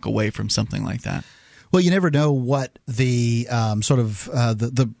do to walk away from something like that. Well, you never know what the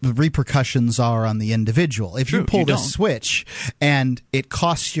the repercussions are on the individual. If you pull this switch and it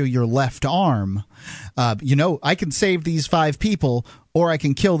costs you your left arm, I can save these 5 people, or I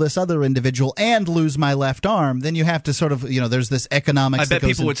can kill this other individual and lose my left arm. Then you have to sort of, there's this economics. I bet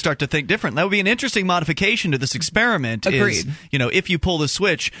people would start to think different. That would be an interesting modification to this experiment. Agreed. Is, if you pull the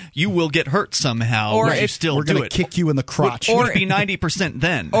switch, you will get hurt somehow, or if you still we're do it. Kick you in the crotch. Would it be 90%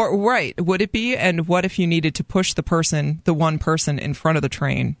 then? Or right? Would it be? And what if you needed to push the one person in front of the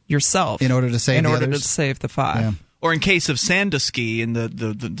train yourself in order to save the 5? Yeah. Or in case of Sandusky and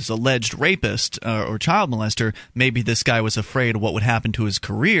this alleged rapist or child molester, maybe this guy was afraid of what would happen to his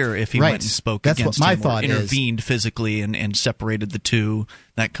career if he went and spoke against him, or intervened physically and separated the two,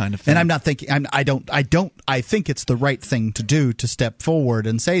 that kind of thing. And I'm not thinking. I think it's the right thing to do to step forward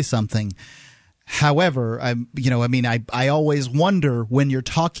and say something. However, I always wonder when you're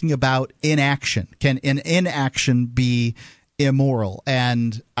talking about inaction. Can an inaction be immoral?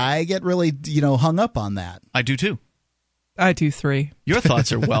 And I get really hung up on that. I do too. I do 3. Your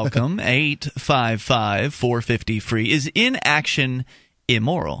thoughts are welcome. 855-450-FREE. Is inaction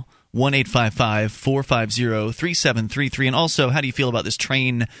immoral? 1-855-450-3733. And also, how do you feel about this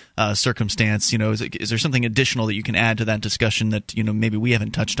train circumstance? Is there something additional that you can add to that discussion that maybe we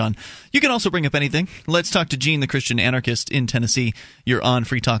haven't touched on? You can also bring up anything. Let's talk to Gene, the Christian anarchist in Tennessee. You're on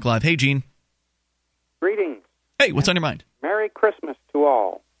Free Talk Live. Hey, Gene. Greetings. Hey, what's on your mind? Merry Christmas to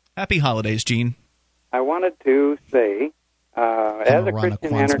all. Happy holidays, Gene. I wanted to say, as a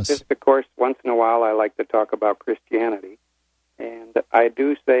Christian anarchist, of course, once in a while I like to talk about Christianity. And I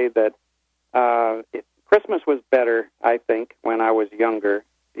do say that Christmas was better, I think, when I was younger,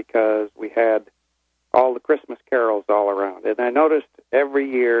 because we had all the Christmas carols all around. And I noticed every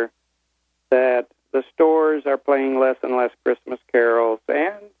year that the stores are playing less and less Christmas carols,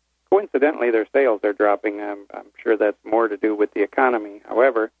 and coincidentally their sales are dropping. I'm sure that's more to do with the economy.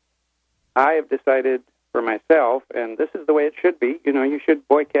 However, I have decided for myself, and this is the way it should be, you should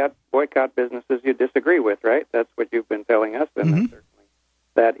boycott businesses you disagree with, right? That's what you've been telling us, and certainly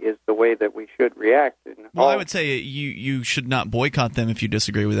that is the way that we should react. Well, I would say you should not boycott them if you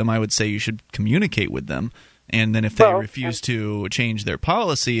disagree with them. I would say you should communicate with them, and then if they refuse to change their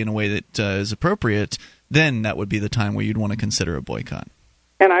policy in a way that is appropriate, then that would be the time where you'd want to consider a boycott.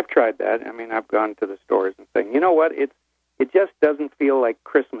 And I've tried that. I mean, I've gone to the stores and saying, you know what, it just doesn't feel like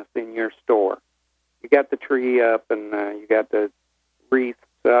Christmas in your store. You got the tree up and you got the wreaths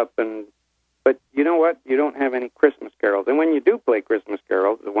up, but you know what? You don't have any Christmas carols. And when you do play Christmas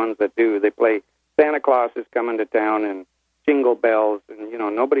carols, the ones that do, they play Santa Claus is Coming to Town and Jingle Bells, and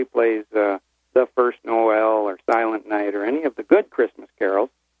nobody plays The First Noel or Silent Night or any of the good Christmas carols.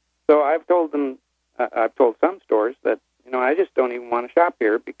 So I've told them, I've told some stores that, I just don't even want to shop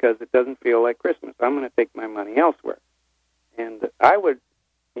here because it doesn't feel like Christmas. I'm going to take my money elsewhere. And I would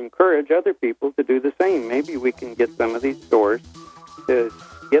encourage other people to do the same. Maybe we can get some of these stores to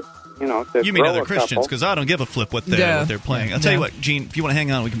get, to You mean grow other a Christians, because I don't give a flip what they're playing. I'll tell you what, Gene, if you want to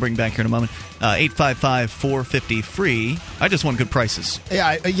hang on, we can bring back here in a moment. 855-450-FREE. I just want good prices. Yeah,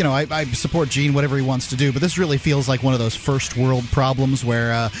 I support Gene, whatever he wants to do, but this really feels like one of those first world problems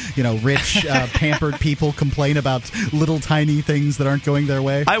where, rich, pampered people complain about little tiny things that aren't going their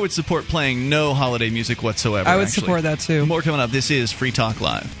way. I would support playing no holiday music whatsoever. I would support that, too. More coming up. This is Free Talk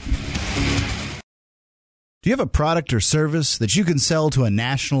Live. Do you have a product or service that you can sell to a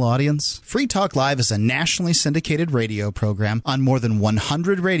national audience? Free Talk Live is a nationally syndicated radio program on more than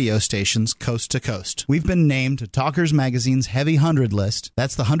 100 radio stations coast to coast. We've been named to Talkers Magazine's Heavy 100 list.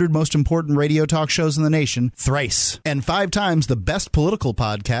 That's the 100 most important radio talk shows in the nation, thrice. And 5 times the best political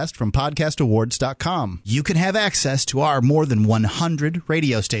podcast from podcastawards.com. You can have access to our more than 100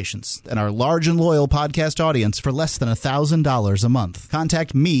 radio stations and our large and loyal podcast audience for less than $1,000 a month.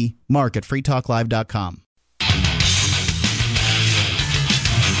 Contact me, Mark, at freetalklive.com.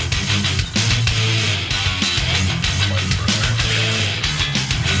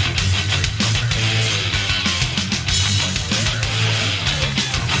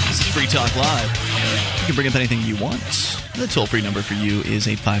 Free Talk Live. You can bring up anything you want. The toll-free number for you is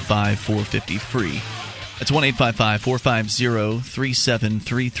 855-450-FREE. That's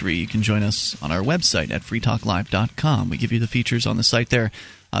 1-855-450-3733. You can join us on our website at freetalklive.com. We give you the features on the site there.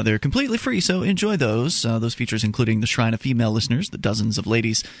 They're completely free, so enjoy those. Those features including the Shrine of Female Listeners, the dozens of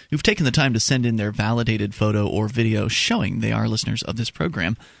ladies who've taken the time to send in their validated photo or video showing they are listeners of this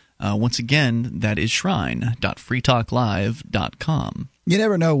program. Once again, that is shrine.freetalklive.com. You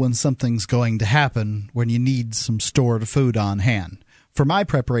never know when something's going to happen when you need some stored food on hand. For my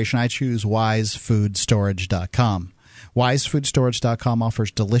preparation, I choose wisefoodstorage.com. WiseFoodStorage.com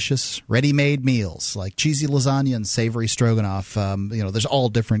offers delicious, ready-made meals like cheesy lasagna and savory stroganoff. There's all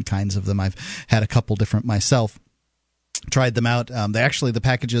different kinds of them. I've had a couple different myself. Tried them out. The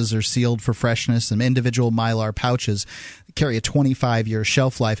packages are sealed for freshness, and individual Mylar pouches carry a 25-year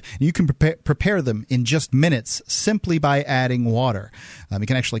shelf life. And you can prepare them in just minutes simply by adding water. You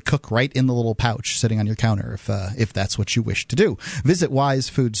can actually cook right in the little pouch sitting on your counter if that's what you wish to do. Visit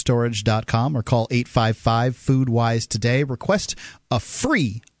wisefoodstorage.com or call 855-FOOD-WISE today. Request a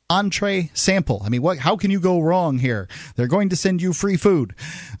free entree sample. I mean, how can you go wrong here? They're going to send you free food.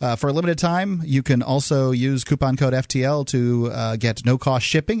 For a limited time, you can also use coupon code FTL to get no-cost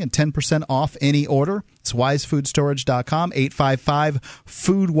shipping and 10% off any order. It's wisefoodstorage.com,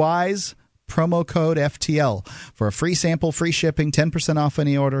 855-FOOD-WISE, promo code FTL. For a free sample, free shipping, 10% off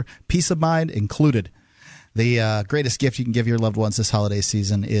any order, peace of mind included. The greatest gift you can give your loved ones this holiday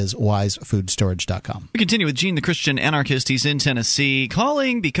season is wisefoodstorage.com. We continue with Gene, the Christian anarchist. He's in Tennessee,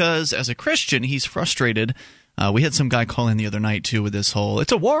 calling because as a Christian, he's frustrated. We had some guy call in the other night, too, with this whole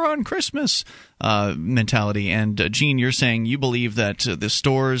 "it's a war on Christmas" mentality. And, Gene, you're saying you believe that the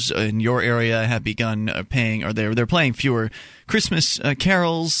stores in your area have begun paying, or they're playing fewer Christmas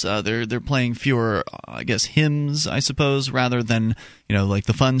carols. They're playing fewer, I guess, hymns, I suppose, rather than, like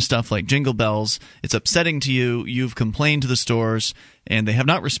the fun stuff like Jingle Bells. It's upsetting to you. You've complained to the stores, and they have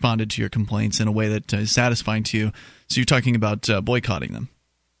not responded to your complaints in a way that is satisfying to you. So you're talking about boycotting them.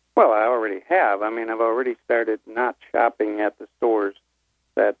 Well, I already have. I mean, I've already started not shopping at the stores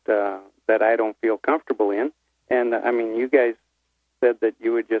that I don't feel comfortable in. And, I mean, you guys said that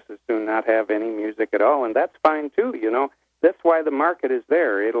you would just as soon not have any music at all, and that's fine, too, That's why the market is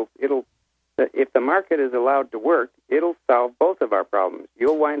there. If the market is allowed to work, it'll solve both of our problems.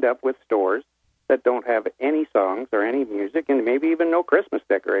 You'll wind up with stores that don't have any songs or any music and maybe even no Christmas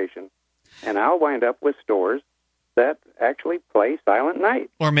decorations. And I'll wind up with stores that actually play Silent Night.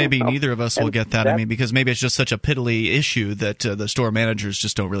 Or maybe neither of us will get that. I mean, because maybe it's just such a piddly issue that the store managers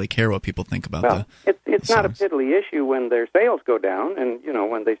just don't really care what people think about it's not a piddly issue when their sales go down, and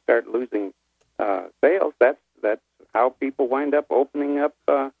when they start losing sales. That's how people wind up opening up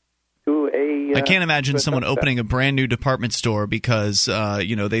to a. I can't imagine someone opening a brand new department store because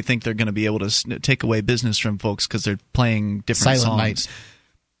they think they're going to be able to take away business from folks because they're playing different Silent songs. Night.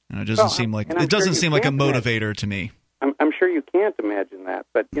 It doesn't seem like a motivator to me. I'm sure you can't imagine that,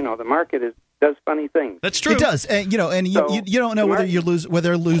 but the market is does funny things. That's true. It does, and you don't know whether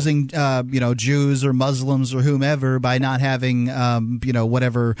they're losing Jews or Muslims or whomever by not having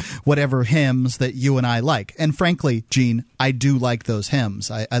whatever hymns that you and I like. And frankly, Gene, I do like those hymns.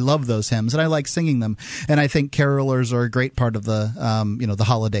 I love those hymns, and I like singing them. And I think carolers are a great part of the the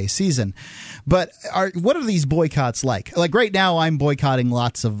holiday season. But what are these boycotts like? Like right now, I'm boycotting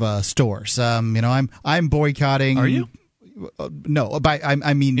lots of stores. I'm boycotting. Are you? No,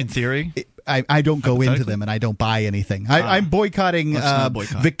 I mean in theory. I don't go into them and I don't buy anything. I'm boycotting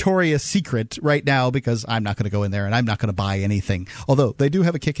Victoria's Secret right now because I'm not going to go in there and I'm not going to buy anything. Although they do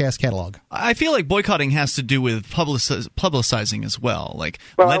have a kick-ass catalog. I feel like boycotting has to do with publicizing as well, like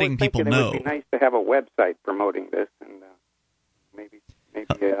letting people know. It would be nice to have a website promoting this, and maybe.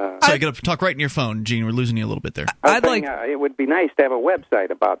 So you got to talk right in your phone, Gene. We're losing you a little bit there. It would be nice to have a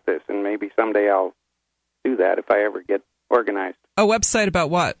website about this, and maybe someday I'll do that if I ever get organized. A website about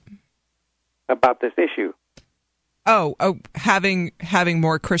what? About this issue. Oh, having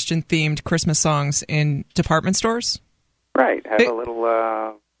more Christian-themed Christmas songs in department stores? Right, have a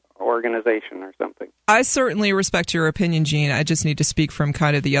little organization or something. I certainly respect your opinion, Gene. I just need to speak from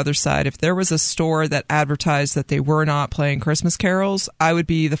kind of the other side. If there was a store that advertised that they were not playing Christmas carols, I would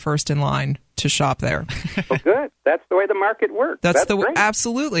be the first in line to shop there. Well, good. That's the way the market works. That's great.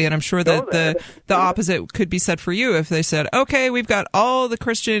 Absolutely, and I'm sure that the opposite could be said for you if they said, okay, we've got all the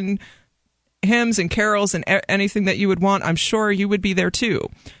Christian hymns and carols and anything that you would want. I'm sure you would be there too.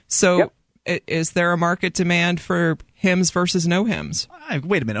 So is there a market demand for hymns versus no hymns?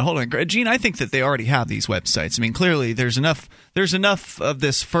 Wait a minute, hold on, Gene. I think that they already have these websites. I mean, clearly there's enough of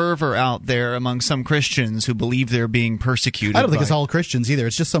this fervor out there among some Christians who believe they're being persecuted. I don't think it's all Christians either.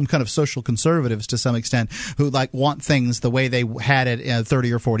 It's just some kind of social conservatives to some extent who want things the way they had it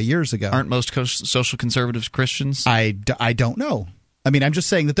 30 or 40 years ago. Aren't most social conservatives Christians? I don't know. I mean, I'm just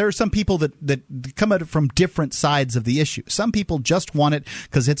saying that there are some people that come at it from different sides of the issue. Some people just want it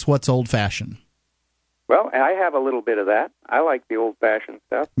because it's what's old-fashioned. Well, I have a little bit of that. I like the old-fashioned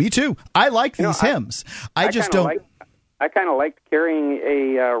stuff. Me too. I like these hymns. I just don't... I kind of liked carrying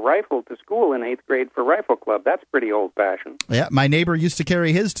a rifle to school in 8th grade for rifle club. That's pretty old-fashioned. Yeah, my neighbor used to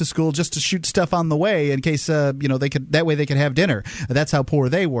carry his to school just to shoot stuff on the way in case they could have dinner. That's how poor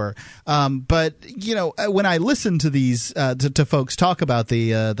they were. But when I listen to these to folks talk about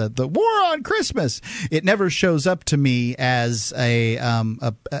the war on Christmas, it never shows up to me as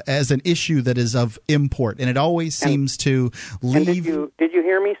as an issue that is of import, and it always seems to leave. Did you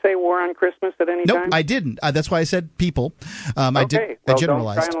hear me say war on Christmas at any time? Nope, I didn't. That's why I said people. I generalized. Don't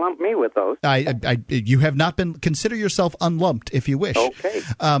try and lump me with those. You have not been. Consider yourself unlumped, if you wish. Okay.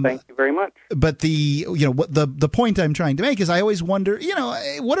 Thank you very much. But the point I'm trying to make is I always wonder,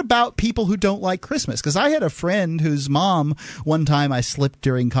 what about people who don't like Christmas? Because I had a friend whose mom, one time I slipped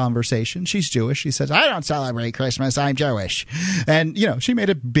during conversation. She's Jewish. She says, I don't celebrate Christmas. I'm Jewish. And, she made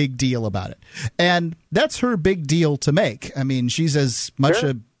a big deal about it. And that's her big deal to make. I mean, she's as much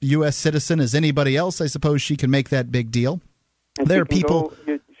a U.S. citizen as anybody else. I suppose she can make that big deal. And there are people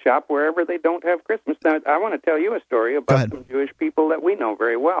who shop wherever they don't have Christmas. Now, I want to tell you a story about some Jewish people that we know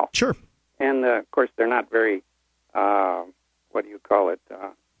very well. Sure. And of course, they're not very what do you call it?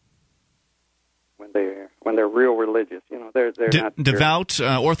 When they're real religious, they're not devout,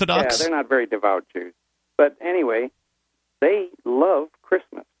 Orthodox. Yeah, they're not very devout Jews. But anyway, they love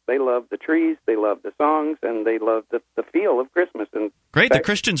Christmas. They love the trees, they love the songs, and they love the feel of Christmas. And great, the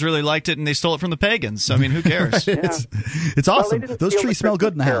Christians really liked it, and they stole it from the pagans. I mean, who cares? It's awesome. Those trees smell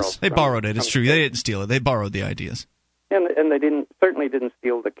good in the house. They borrowed it. It's true. They didn't steal it. They borrowed the ideas. And they certainly didn't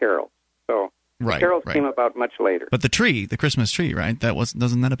steal the carols. So the carols came about much later. But the Christmas tree, right?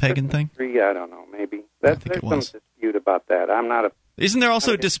 Wasn't that a pagan thing? Tree, I don't know. Maybe there's some dispute about that. I'm not a. Isn't there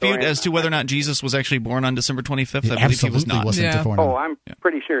also a dispute as to whether or not Jesus was actually born on December 25th? I believe he was not. I'm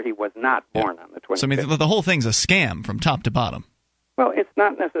pretty sure he was not born on the 25th. So, I mean, the whole thing's a scam from top to bottom. Well, it's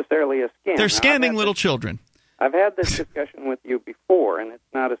not necessarily a scam. They're scamming little children. I've had this discussion with you before, and it's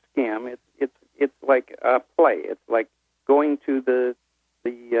not a scam. It's like a play. It's like going to the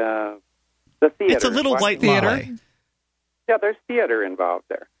theater. It's a little white theater. Yeah, there's theater involved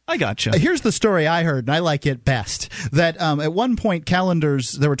there. I gotcha. Here's the story I heard, and I like it best. That at one point,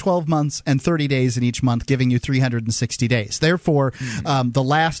 calendars, there were 12 months and 30 days in each month, giving you 360 days. Therefore, the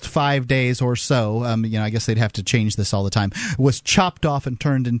last 5 days or so, I guess they'd have to change this all the time, was chopped off and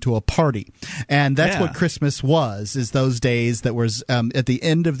turned into a party. And that's what Christmas was, is those days that was at the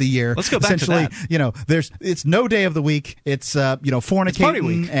end of the year. Let's go back to that. It's no day of the week. It's,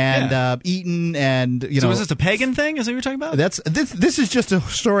 fornicating and eating and, So is this a pagan thing? Is that what you're talking about? This is just a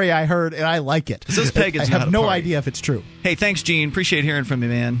story I heard, and I like it. This pagans I have no idea if it's true. Hey, thanks, Gene. Appreciate hearing from you,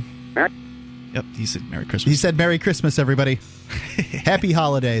 man. All right. Yep, he said Merry Christmas. He said Merry Christmas, everybody. Happy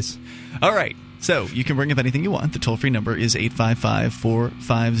holidays. All right. So you can bring up anything you want. The toll-free number is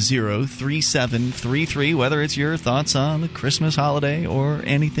 855-450-3733. Whether it's your thoughts on the Christmas holiday or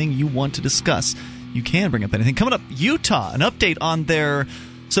anything you want to discuss, you can bring up anything. Coming up, Utah, an update on their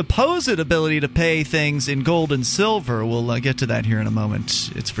supposed ability to pay things in gold and silver. We'll get to that here in a moment.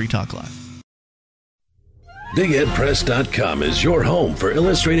 It's Free Talk Live. BigHeadPress.com is your home for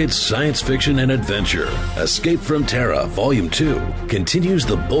illustrated science fiction and adventure. Escape from Terra, Volume 2, continues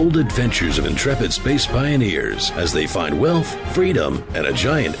the bold adventures of intrepid space pioneers as they find wealth, freedom, and a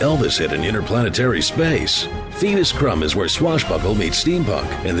giant Elvis hit in interplanetary space. Phoenix Crumb is where swashbuckle meets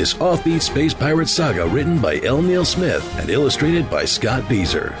steampunk in this offbeat space pirate saga written by L. Neil Smith and illustrated by Scott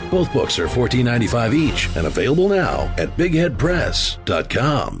Beazer. Both books are $14.95 each and available now at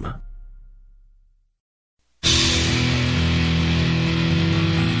BigHeadPress.com.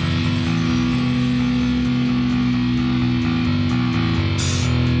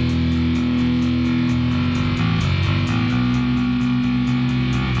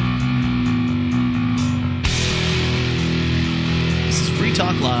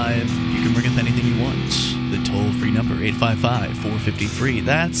 Talk Live. You can bring up anything you want. The toll-free number, 855-450-FREE.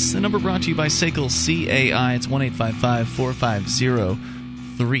 That's the number brought to you by SACL CAI. It's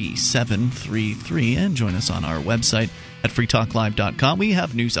 1-855-450-3733. And join us on our website at freetalklive.com. We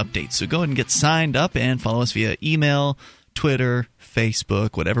have news updates, so go ahead and get signed up and follow us via email, Twitter,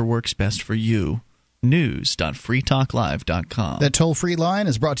 Facebook, whatever works best for you. News.freetalklive.com. That toll-free line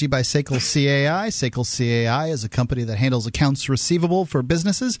is brought to you by SACL CAI. SACL CAI is a company that handles accounts receivable for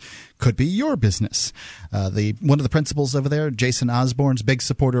businesses. Could be your business. One of the principals over there, Jason Osborne's big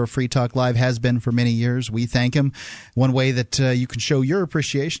supporter of Free Talk Live, has been for many years. We thank him. One way that you can show your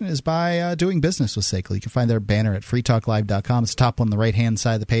appreciation is by doing business with SACL. You can find their banner at freetalklive.com. It's the top one on the right-hand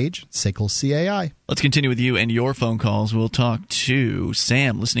side of the page, SACL CAI. Let's continue with you and your phone calls. We'll talk to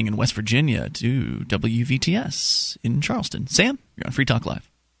Sam, listening in West Virginia, to WVTS in Charleston. Sam, you're on Free Talk Live.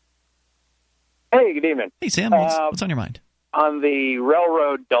 Hey, good evening. Hey, Sam, what's on your mind? On the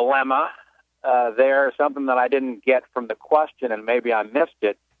railroad dilemma, something that I didn't get from the question, and maybe I missed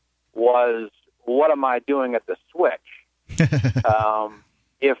it, was what am I doing at the switch?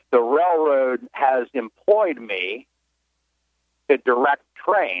 If the railroad has employed me to direct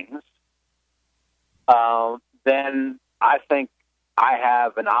trains, then I think I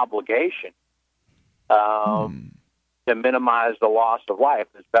have an obligation to minimize the loss of life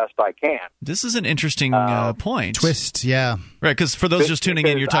as best I can. This is an interesting point. Twist, yeah. Right, because for those just tuning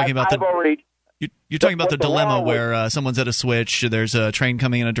in, you're talking about you're talking about the dilemma where someone's at a switch, there's a train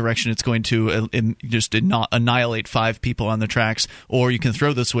coming in a direction, it's going to just annihilate 5 people on the tracks, or you can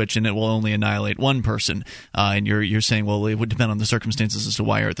throw the switch and it will only annihilate 1 person. And you're saying, well, it would depend on the circumstances as to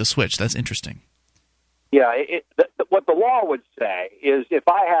why you're at the switch. That's interesting. Yeah, what the law would say is if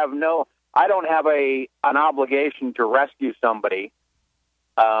I don't have an obligation to rescue somebody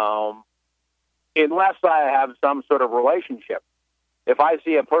unless I have some sort of relationship. If I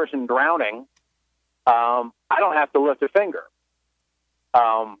see a person drowning, I don't have to lift a finger.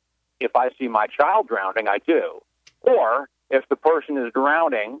 If I see my child drowning, I do. Or if the person is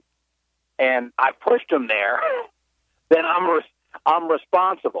drowning and I pushed him there, then I'm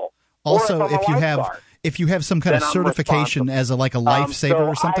responsible. Also, if you have some kind of certification as a lifesaver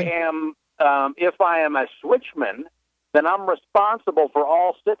or something. If I am a switchman, then I'm responsible for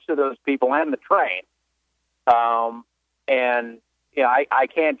all 6 of those people and the train. And I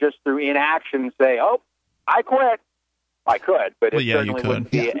can't just through inaction say, "Oh, I quit." I could, but it certainly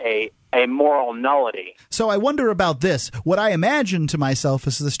wouldn't be a moral nullity. So I wonder about this. What I imagine to myself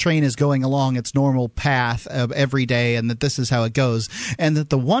is this train is going along its normal path of every day, and that this is how it goes, and that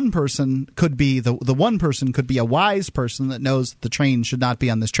the one person could be the one person could be a wise person that knows that the train should not be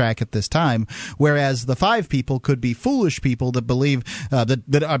on this track at this time, whereas the 5 people could be foolish people that believe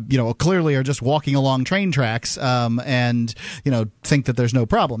that clearly are just walking along train tracks and think that there's no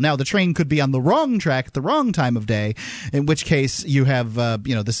problem. Now the train could be on the wrong track at the wrong time of day, in which case you have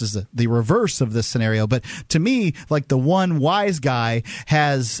this is the reverse of this scenario. But to me, like, the one wise guy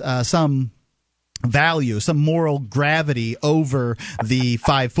has some value, some moral gravity over the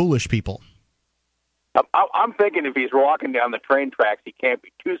 5 foolish people. I'm thinking if he's walking down the train tracks, he can't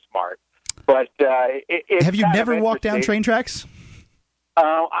be too smart. But have you never walked down train tracks?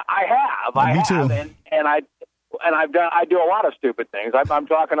 I have. Me too. And I do a lot of stupid things. I'm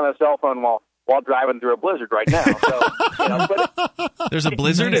talking on the cell phone while driving through a blizzard right now. So, there's a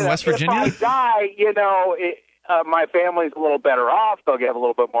blizzard in West Virginia? If I die, my family's a little better off. They'll get a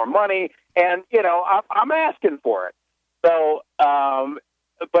little bit more money, and I'm asking for it. So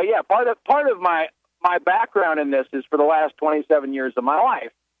yeah, part of my background in this is for the last 27 years of my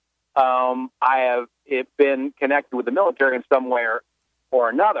life, I have been connected with the military in some way or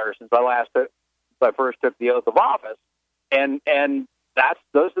another since I first took the oath of office, and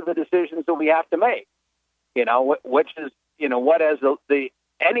those are the decisions that we have to make. Which is what is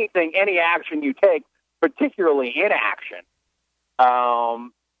any action you take, particularly inaction,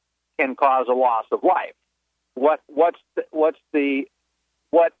 can cause a loss of life. What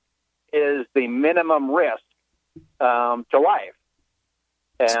is the minimum risk to life?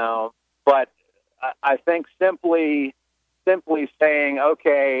 But I think simply saying,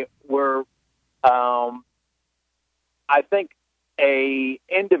 okay, I think a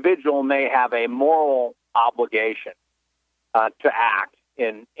individual may have a moral obligation to act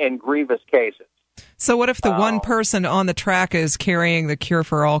in grievous cases. So what if the one person on the track is carrying the cure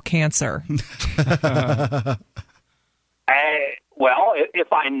for all cancer? Well,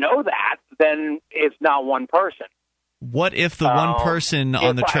 if I know that, then it's not one person. What if the one person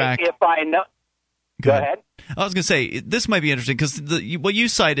on the track... If I know... Go ahead. I was going to say, this might be interesting, because what you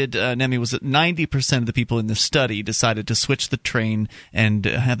cited, Nemi, was that 90% of the people in the study decided to switch the train and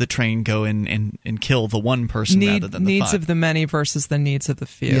have the train go and kill the one person rather than the needs five. of the many versus the needs of the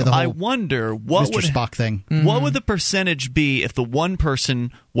few. Yeah, I wonder what Mr. Spock thing. What would the percentage be if the one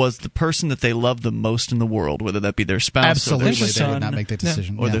person was the person that they love the most in the world, whether that be their spouse Absolutely, or their son, they would not make that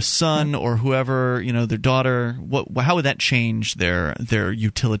decision. or their son or whoever, their daughter? How would that change their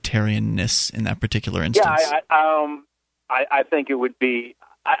utilitarianness in that particular instance? Yeah, I think it would be.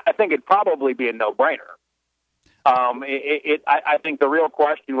 I think it'd probably be a no-brainer. I think the real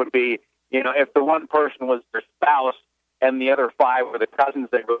question would be, if the one person was their spouse and the other five were the cousins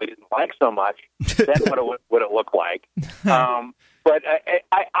they really didn't like so much, then what would it look like? But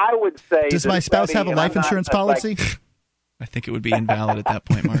I would say. Does my spouse have a life insurance policy? I think it would be invalid at that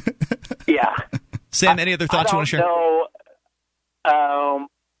point, Mark. Yeah. Sam, any other thoughts you want to share? No.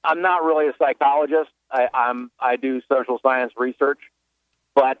 I'm not really a psychologist. I do social science research,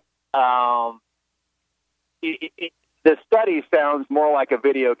 but the study sounds more like a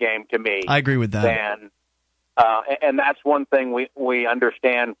video game to me. I agree with that. And that's one thing we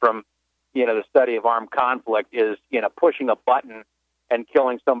understand from the study of armed conflict is pushing a button and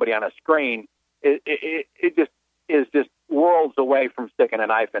killing somebody on a screen. It just is just worlds away from sticking a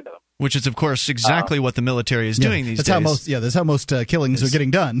knife into them. Which is, of course, exactly what the military is doing these days. That's how most killings are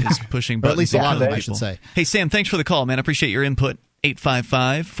getting done. Is pushing buttons. Or at least a lot of them, I should say. Hey, Sam, thanks for the call, man. I appreciate your input.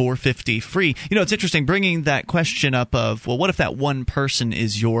 855-450-FREE. It's interesting bringing that question up of, well, what if that one person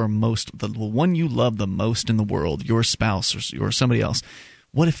is the one you love the most in the world, your spouse or somebody else?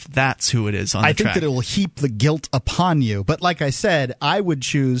 What if that's who it is on the track? I think that it will heap the guilt upon you. But like I said, I would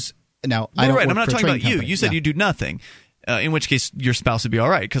choose... Now, I'm not talking about you. You said you do nothing. In which case, your spouse would be all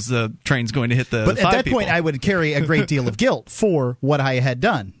right because the train's going to hit the. But at that people. point, I would carry a great deal of guilt for what I had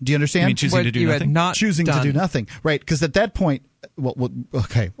done. Do you understand? You mean choosing to do nothing? Choosing to do nothing, right? Because at that point,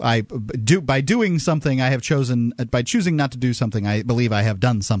 by doing something, I have chosen. By choosing not to do something, I believe I have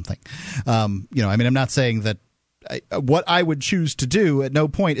done something. I'm not saying that. What I would choose to do at no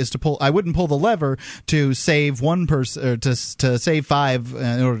point is to pull. I wouldn't pull the lever to save one person or to save five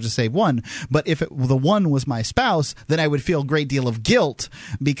in order to save one. But if the one was my spouse, then I would feel a great deal of guilt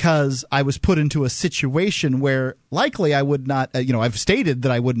because I was put into a situation where likely I would not. I've stated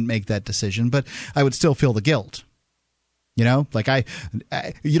that I wouldn't make that decision, but I would still feel the guilt.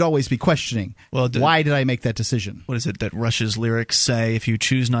 You'd always be questioning, why did I make that decision? What is it that Rush's lyrics say? If you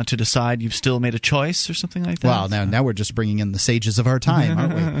choose not to decide, you've still made a choice or something like that? Well, now we're just bringing in the sages of our time,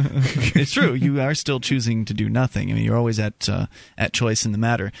 aren't we? It's true. You are still choosing to do nothing. I mean, you're always at choice in the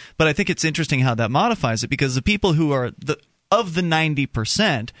matter. But I think it's interesting how that modifies it because the people who are of the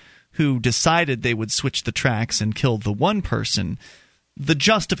 90% who decided they would switch the tracks and kill the one person, the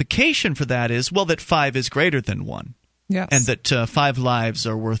justification for that is, that 5 is greater than 1. Yes. And that 5 lives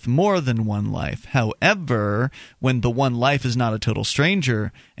are worth more than 1 life. However, when the one life is not a total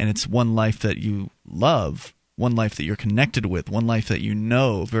stranger and it's one life that you love, one life that you're connected with, one life that you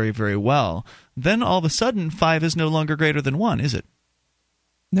know very, very well, then all of a sudden 5 is no longer greater than 1, is it?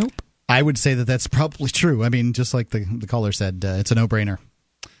 Nope. I would say that that's probably true. I mean, just like the caller said, it's a no-brainer.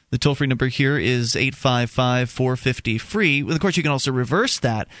 The toll-free number here is 855-450-FREE. Of course, you can also reverse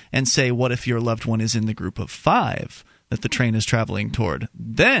that and say, what if your loved one is in the group of 5 that the train is traveling toward?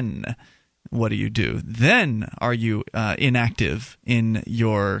 Then what do you do? Then are you inactive in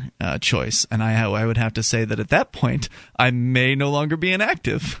your choice? And I would have to say that at that point, I may no longer be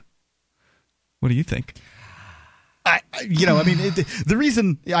inactive. What do you think? The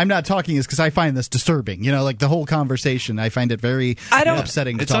reason I'm not talking is because I find this disturbing. Like the whole conversation, I find it very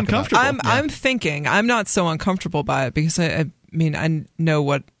upsetting to it's talk uncomfortable. about. I'm thinking I'm not so uncomfortable by it because I know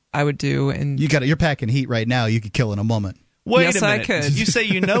what I would do, and you're packing heat right now. You could kill in a moment. Wait yes, a minute. I could. You say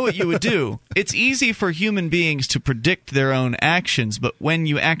you know what you would do. It's easy for human beings to predict their own actions, but when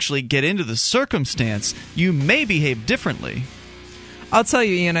you actually get into the circumstance, you may behave differently. I'll tell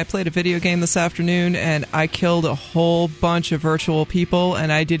you, Ian, I played a video game this afternoon, and I killed a whole bunch of virtual people,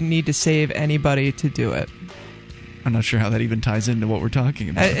 and I didn't need to save anybody to do it. I'm not sure how that even ties into what we're talking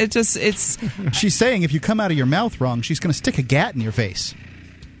about. It's. She's saying if you come out of your mouth wrong, she's going to stick a gat in your face.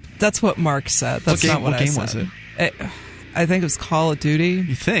 That's what Mark said. That's not what I said. What game was it? I think it was Call of Duty.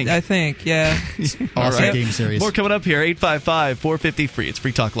 You think? I think, yeah. Awesome right. game series. More coming up here, 855-450-FREE. It's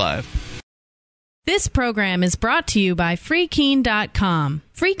Free Talk Live. This program is brought to you by FreeKeen.com.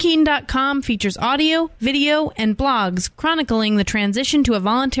 FreeKeen.com features audio, video, and blogs chronicling the transition to a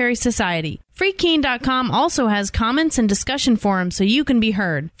voluntary society. FreeKeen.com also has comments and discussion forums so you can be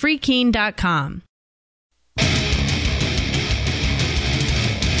heard. FreeKeen.com.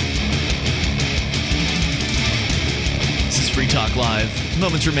 This is Free Talk Live.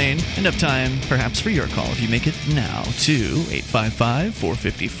 Moments remain. Enough time, perhaps, for your call if you make it now to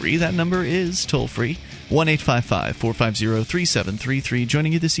 855-450-FREE. That number is toll-free. 1-855-450-3733.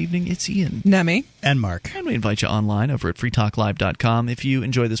 Joining you this evening, it's Ian. Nemi. And Mark. And we invite you online over at freetalklive.com. If you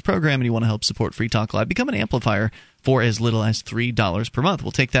enjoy this program and you want to help support Free Talk Live, become an amplifier for as little as $3 per month.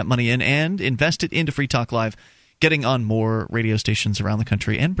 We'll take that money in and invest it into Free Talk Live, getting on more radio stations around the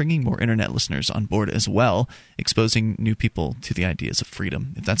country and bringing more internet listeners on board as well, exposing new people to the ideas of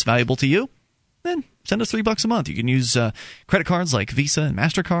freedom. If that's valuable to you, then send us $3 a month. You can use credit cards like Visa and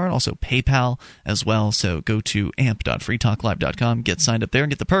MasterCard, also PayPal as well. So go to amp.freetalklive.com, get signed up there, and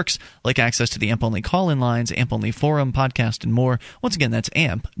get the perks like access to the AMP-only call-in lines, AMP-only forum, podcast, and more. Once again, that's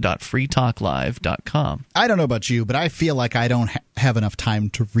amp.freetalklive.com. I don't know about you, but I feel like I don't have enough time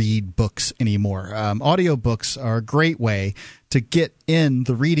to read books anymore. Audiobooks are a great way to get in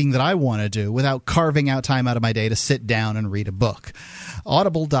the reading that I want to do without carving out time out of my day to sit down and read a book.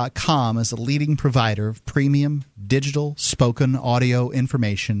 Audible.com is a leading provider of premium digital spoken audio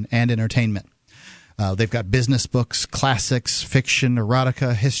information and entertainment. They've got business books, classics, fiction,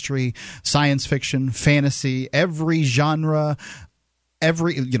 erotica, history, science fiction, fantasy, every genre,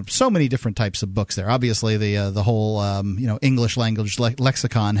 so many different types of books there. Obviously, the whole English language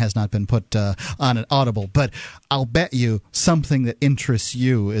lexicon has not been put on an Audible, but I'll bet you something that interests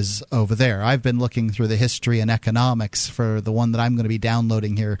you is over there. I've been looking through the history and economics for the one that I'm going to be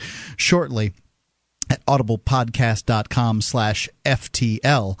downloading here shortly at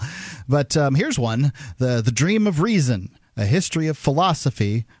audiblepodcast.com/FTL. But here's one, the Dream of Reason, a history of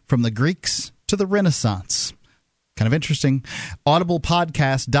philosophy from the Greeks to the Renaissance. Kind of interesting.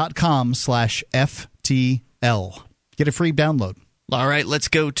 audiblepodcast.com/FTL. Get a free download. All right, let's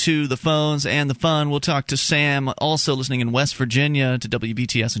go to the phones and the fun. We'll talk to Sam, also listening in West Virginia to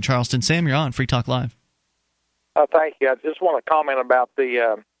WBTS in Charleston. Sam, you're on Free Talk Live. Thank you. I just want to comment about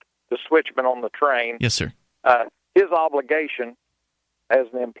the switchman on the train. Yes, sir. His obligation as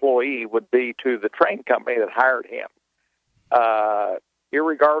an employee would be to the train company that hired him.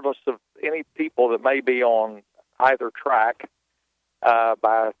 Irregardless of any people that may be on either track,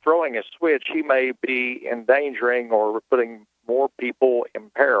 by throwing a switch, he may be endangering or putting more people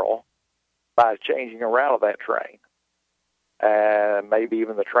in peril by changing a route of that train, maybe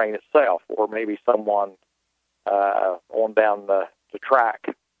even the train itself, or maybe someone on down the track.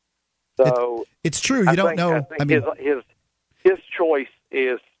 So it's true. You don't know. I mean, his choice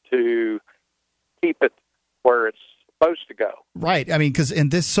is to keep it where it's supposed to go. Right. I mean, because in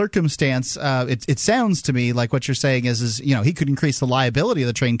this circumstance, it sounds to me like what you're saying is he could increase the liability of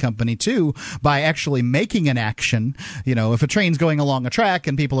the train company too by actually making an action. If a train's going along a track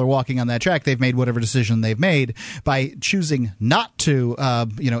and people are walking on that track, they've made whatever decision they've made. By choosing not to,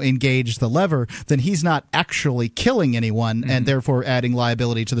 engage the lever, then he's not actually killing anyone and therefore adding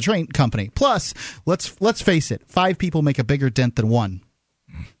liability to the train company. Plus, let's face it, 5 people make a bigger dent than 1.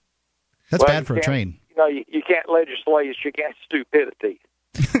 That's bad for a train. You can't legislate against stupidity.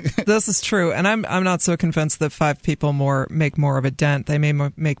 This is true, and I'm not so convinced that 5 people make more of a dent. They may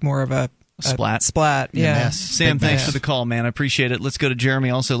make more of a splat. Yeah. Yes. Sam, thanks for the call, man. I appreciate it. Let's go to Jeremy,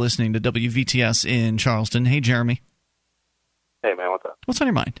 also listening to WVTS in Charleston. Hey, Jeremy. Hey, man, what's up? What's on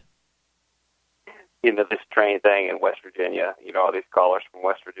your mind? This train thing in West Virginia. All these callers from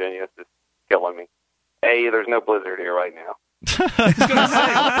West Virginia. It's just killing me. A, there's no blizzard here right now.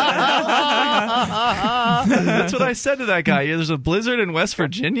 That's what I said to that guy. There's a blizzard in West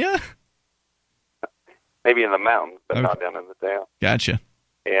Virginia? maybe in the mountains, but not down in the town. Gotcha.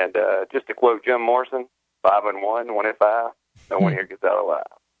 And just to quote Jim Morrison, 5 and 1, 1 and 5, no one here gets out alive.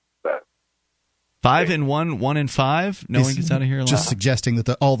 So, 5 and 1, 1 and 5, no one gets out of here alive. Just suggesting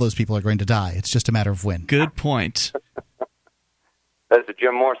that all those people are going to die. It's just a matter of when. Good point. That's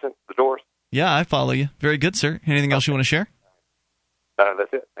Jim Morrison, The Doors. Yeah, I follow you. Very good, sir. Anything else you want to share?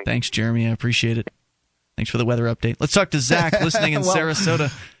 That's it. Thanks, Jeremy. I appreciate it. Thanks for the weather update. Let's talk to Zach, listening in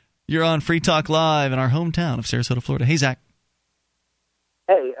Sarasota. You're on Free Talk Live in our hometown of Sarasota, Florida. Hey, Zach.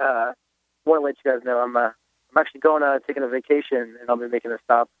 Hey, want to let you guys know I'm actually going taking a vacation, and I'll be making a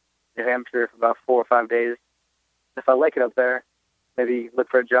stop in New Hampshire for about 4 or 5 days. If I like it up there, maybe look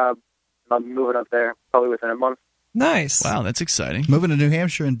for a job, and I'll be moving up there probably within a month. Nice. Wow, that's exciting. Moving to New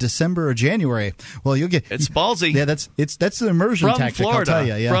Hampshire in December or January. Well, you'll get it's ballsy. Yeah, that's an immersion from tactic. Florida. I'll tell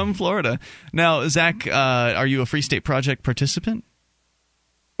you. Yeah. From Florida. Now, Zach, are you a Free State Project participant?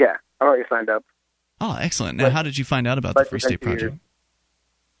 Yeah, I'm already signed up. Oh, excellent. Now, how did you find out about the Free State Project?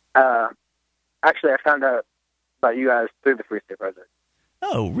 Actually, I found out about you guys through the Free State Project.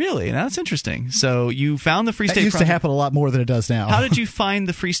 Oh, really? Now, that's interesting. So you found the Free State Project. That used to happen a lot more than it does now. How did you find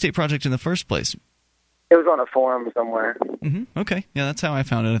the Free State Project in the first place? It was on a forum somewhere. Mm-hmm. Okay. Yeah, that's how I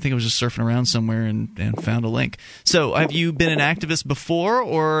found it. I think I was just surfing around somewhere and found a link. So have you been an activist before,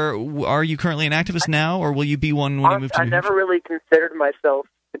 or are you currently an activist now, or will you be one when you move to New Hampshire? I never really considered myself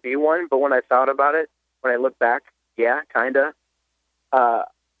to be one, but when I thought about it, when I look back, yeah, kind of.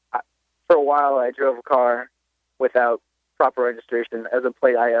 For a while, I drove a car without proper registration as a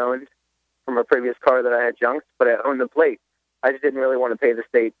plate I owned from a previous car that I had junked, but I owned the plate. I just didn't really want to pay the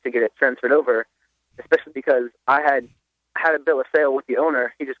state to get it transferred over, especially because I had a bill of sale with the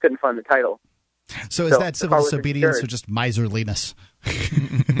owner. He just couldn't find the title. So is that civil disobedience or just miserliness?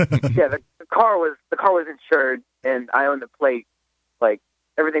 Yeah, the car was insured, and I owned the plate. Like,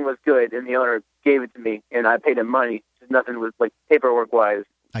 everything was good, and the owner gave it to me, and I paid him money. Just nothing was, like, paperwork-wise.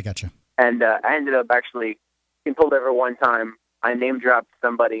 I got you. And I ended up actually getting pulled over one time. I name-dropped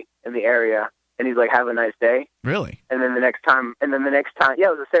somebody in the area, and he's like, "Have a nice day." Really? And then the next time,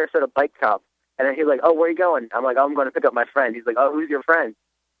 yeah, it was a Sarasota bike cop. And then he's like, "Oh, where are you going?" I'm like, "Oh, I'm going to pick up my friend." He's like, "Oh, who's your friend?"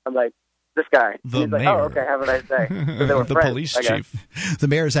 I'm like, "This guy." The he's mayor. Like, "Oh, okay, have a nice day." So they were the friends, police chief. The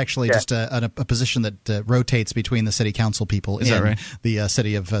mayor is actually just a position that rotates between the city council people is that right? The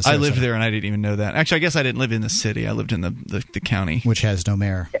city of Sarasota. I lived there, and I didn't even know that. Actually, I guess I didn't live in the city. I lived in the county. Which has no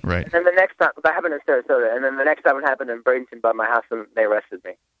mayor. Yeah. Right. And then the next time, that happened in Sarasota, and then the next time it happened in Bradenton by my house, and they arrested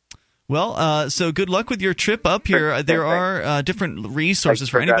me. Well, so good luck with your trip up here. There are different resources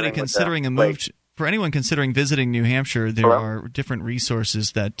for anybody considering a move. For anyone considering visiting New Hampshire, there are different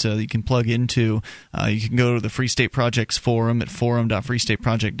resources that you can plug into. You can go to the Free State Project's forum at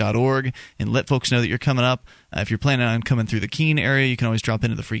forum.freestateproject.org and let folks know that you're coming up. If you're planning on coming through the Keene area, you can always drop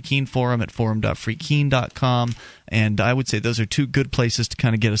into the Free Keene forum at forum.freekeene.com. And I would say those are two good places to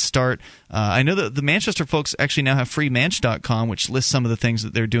kind of get a start. I know that the Manchester folks actually now have freemanch.com, which lists some of the things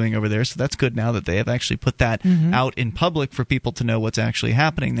that they're doing over there. So that's good now that they have actually put that out in public for people to know what's actually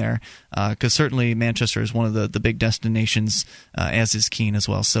happening there. Because certainly Manchester is one of the big destinations, as is Keene as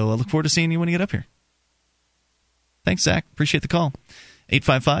well. So I look forward to seeing you when you get up here. Thanks, Zach. Appreciate the call.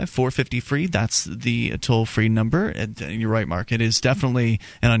 855-450-FREE, that's the toll-free number. And you're right, Mark. It is definitely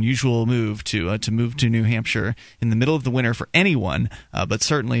an unusual move to move to New Hampshire in the middle of the winter for anyone, but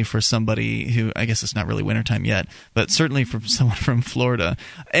certainly for somebody who, I guess it's not really wintertime yet, but certainly for someone from Florida.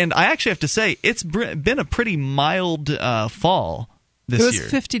 And I actually have to say, it's been a pretty mild fall this year. It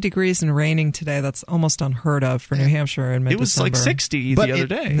was 50 degrees and raining today. That's almost unheard of for New Hampshire in mid-December. It was like 60 the other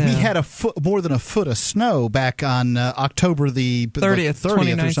day. We had more than a foot of snow back on October the 30th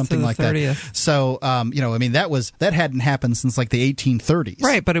or something like 30th. That. So, that hadn't happened since like the 1830s.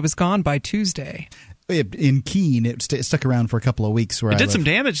 Right, but it was gone by Tuesday. In Keene, it stuck around for a couple of weeks. It did some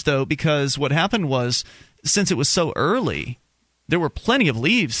damage, though, because what happened was, since it was so early, there were plenty of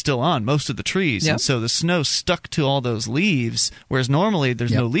leaves still on most of the trees, and so the snow stuck to all those leaves, whereas normally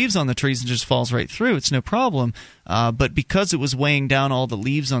there's no leaves on the trees and just falls right through. It's no problem. But because it was weighing down all the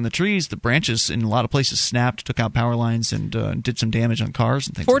leaves on the trees, the branches in a lot of places snapped, took out power lines, and did some damage on cars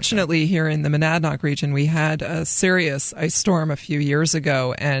and things Fortunately, like that. here in the Monadnock region, we had a serious ice storm a few years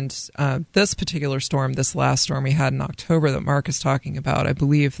ago, and this particular storm, this last storm we had in October that Mark is talking about, I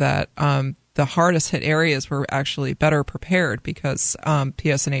believe that the hardest hit areas were actually better prepared because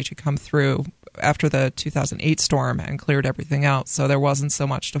PSNH had come through after the 2008 storm and cleared everything out, so there wasn't so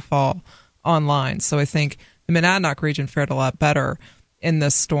much to fall online. So I think the Monadnock region fared a lot better in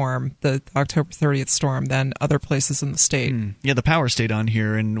this storm, the October 30th storm, than other places in the state. Yeah, the power stayed on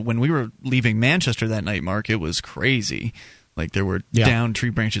here, and when we were leaving Manchester that night, Mark, it was crazy. Like there were down tree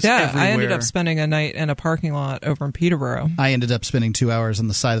branches everywhere. I ended up spending a night in a parking lot over in Peterborough. I ended up spending 2 hours on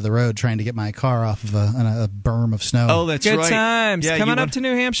the side of the road trying to get my car off of a berm of snow. Oh, that's Good right. Good times. Yeah, Coming up to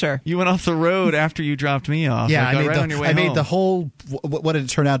New Hampshire. You went off the road after you dropped me off. Yeah, I made the whole, what did it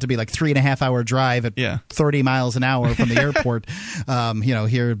turn out to be, like 3.5 hour drive at 30 miles an hour from the airport,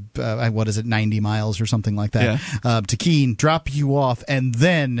 here, what is it, 90 miles or something like that, to Keene, drop you off, and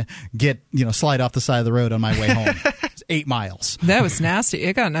then slide off the side of the road on my way home. It's 8 miles. That was nasty.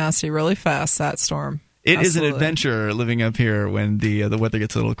 It got nasty really fast, that storm. It is an adventure living up here when the weather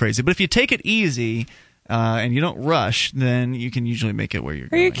gets a little crazy. But if you take it easy and you don't rush, then you can usually make it where you're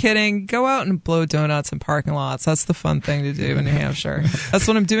going. Are you kidding? Go out and blow donuts in parking lots. That's the fun thing to do in New Hampshire. That's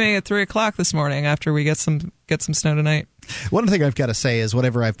what I'm doing at 3 o'clock this morning after we get some snow tonight. One thing I've got to say is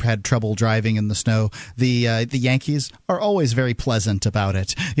whenever I've had trouble driving in the snow, the Yankees are always very pleasant about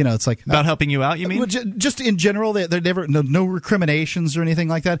it. It's like about helping you out. You mean just in general? They're never no recriminations or anything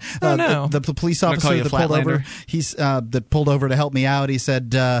like that. No. The police officer that pulled over, that pulled over to help me out. He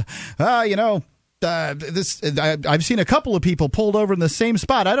said, I've seen a couple of people pulled over in the same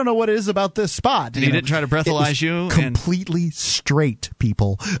spot. I don't know what it is about this spot. And he didn't try to breathalyze you? Completely straight,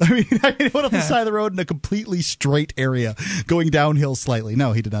 people. I went off the side of the road in a completely straight area, going downhill slightly.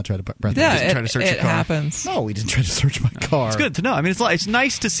 No, he did not try to breathalyze. Yeah, he didn't try to search your car. It happens. No, he didn't try to search my car. It's good to know. I mean, it's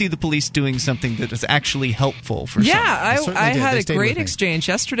nice to see the police doing something that is actually helpful for someone. I had a great exchange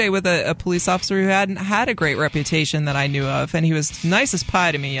yesterday with a police officer who hadn't had a great reputation that I knew of, and he was nice as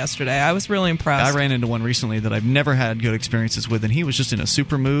pie to me yesterday. I was really impressed. I ran into one recently that I've never had good experiences with, and he was just in a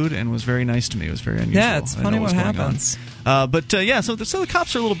super mood and was very nice to me. It was very unusual. Yeah, it's funny what happens. So the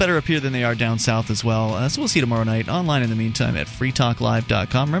cops are a little better up here than they are down south as well. So we'll see you tomorrow night online in the meantime at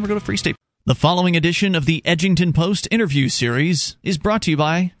freetalklive.com. Remember, go to Free State. The following edition of the Edgington Post interview series is brought to you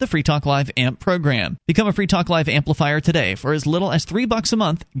by the Free Talk Live AMP program. Become a Free Talk Live amplifier today for as little as $3 a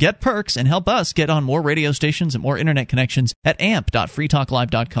month. Get perks and help us get on more radio stations and more internet connections at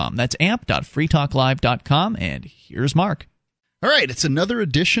amp.freetalklive.com. That's amp.freetalklive.com. And here's Mark. All right, it's another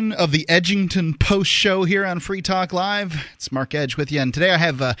edition of the Edgington Post show here on Free Talk Live. It's Mark Edge with you, and today I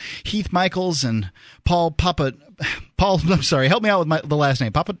have Heath Michaels and Paul, I'm sorry, help me out with the last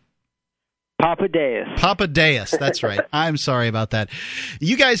name. Papadayas, that's right. I'm sorry about that.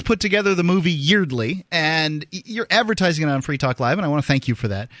 You guys put together the movie Yeardley, and you're advertising it on Free Talk Live, and I want to thank you for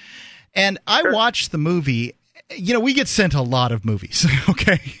that. And I watched the movie. We get sent a lot of movies,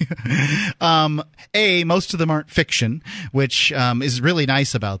 okay? A, most of them aren't fiction, which is really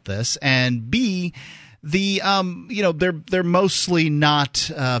nice about this, and B, they're mostly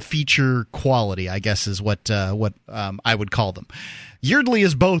not feature quality, I guess is what I would call them. Yeardley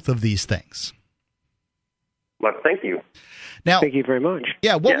is both of these things. Well, thank you. Now, thank you very much.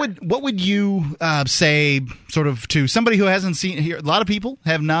 Yeah, what would you say, sort of, to somebody who hasn't seen here? A lot of people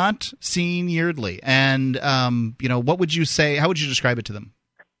have not seen Yeardley, and what would you say? How would you describe it to them?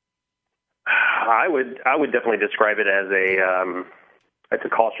 I would definitely describe it as it's a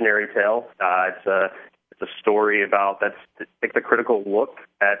cautionary tale. It's a story about takes a critical look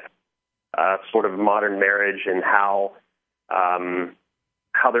at sort of modern marriage and how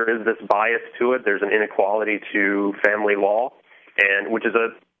there is this bias to it. There's an inequality to family law, and which is a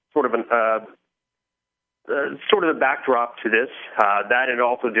sort of the backdrop to this. That it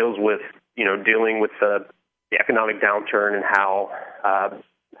also deals with dealing with the economic downturn and how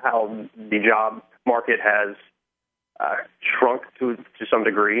the job market has shrunk to some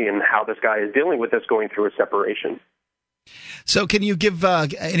degree, and how this guy is dealing with this going through a separation. So can you give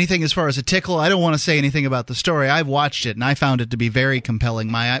anything as far as a tickle? I don't want to say anything about the story. I've watched it, and I found it to be very compelling.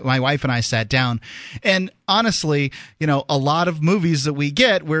 My wife and I sat down, and honestly, a lot of movies that we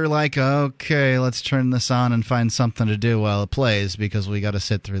get, we're like, okay, let's turn this on and find something to do while it plays, because we got to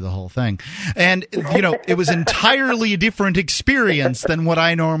sit through the whole thing. And, it was entirely a different experience than what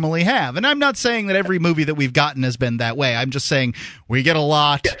I normally have. And I'm not saying that every movie that we've gotten has been that way. I'm just saying we get a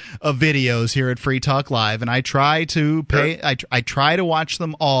lot of videos here at Free Talk Live, and I try to I try to watch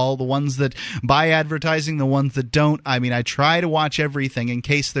them all, the ones that buy advertising, the ones that don't. I mean, I try to watch everything in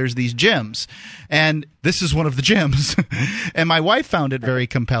case there's these gems. And this is one of the gems. And my wife found it very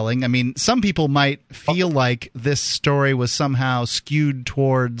compelling. I mean, some people might feel like this story was somehow skewed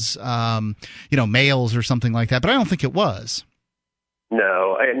towards, males or something like that, but I don't think it was.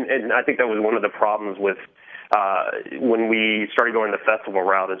 No, and I think that was one of the problems with when we started going the festival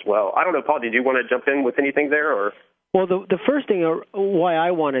route as well. I don't know, Paul, did you want to jump in with anything there, or? Well, the first thing why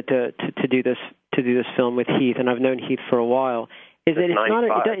I wanted to do this film with Heath, and I've known Heath for a while, is that it's not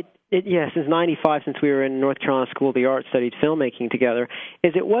since '95, since we were in North Carolina School of the Arts, studied filmmaking together,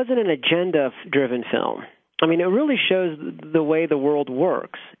 is it wasn't an agenda-driven film. I mean, it really shows the way the world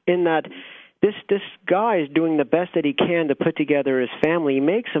works in that this guy is doing the best that he can to put together his family. He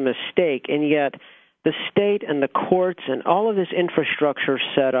makes a mistake, and yet the state and the courts and all of this infrastructure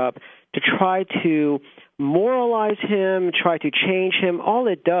set up to try to moralize him, try to change him, all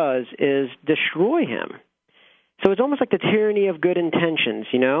it does is destroy him. So it's almost like the tyranny of good intentions,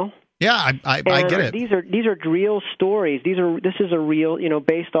 you know? Yeah, I get it. These are real stories. This is a real,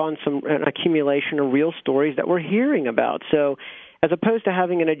 based on an accumulation of real stories that we're hearing about. So as opposed to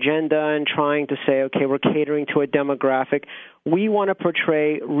having an agenda and trying to say, okay, we're catering to a demographic, we want to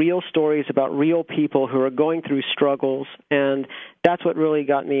portray real stories about real people who are going through struggles, and that's what really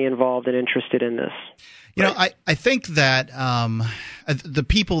got me involved and interested in this. You know, I think that the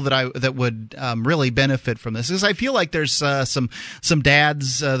people that would really benefit from this is I feel like there's some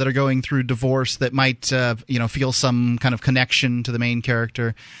dads that are going through divorce that might feel some kind of connection to the main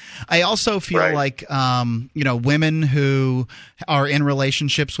character. I also feel like women who are in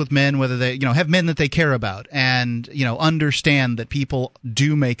relationships with men, whether they have men that they care about and understand that people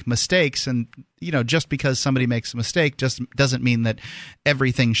do make mistakes, and just because somebody makes a mistake just doesn't mean that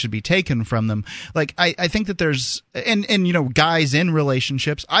everything should be taken from them. Like I think that there's and guys in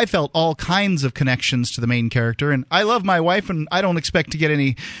relationships, I felt all kinds of connections to the main character, and I love my wife, and I don't expect to get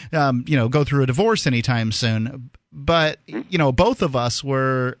any go through a divorce anytime soon. But both of us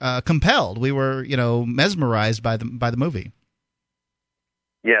were compelled. We were mesmerized by the movie.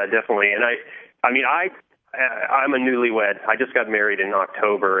 Yeah, definitely. And I'm a newlywed. I just got married in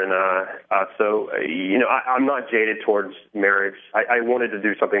October, and I'm not jaded towards marriage. I wanted to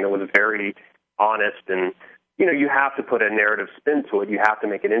do something that was very honest, and you have to put a narrative spin to it. You have to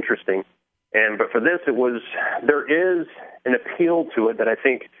make it interesting. But for this, there is an appeal to it that I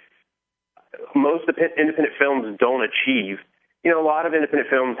think most independent films don't achieve. A lot of independent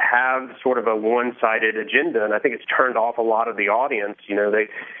films have sort of a one-sided agenda, and I think it's turned off a lot of the audience.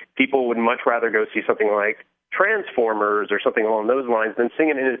 People would much rather go see something like Transformers or something along those lines than seeing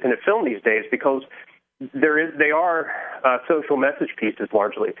an independent film these days, because they are social message pieces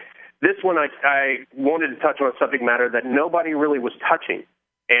largely. This one, I wanted to touch on a subject matter that nobody really was touching,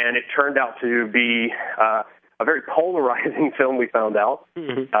 and it turned out to be a very polarizing film, we found out.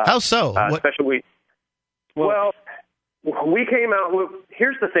 Mm-hmm. How so? Especially, we came out.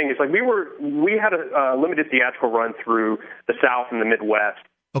 Here's the thing: it's like we had a limited theatrical run through the South and the Midwest.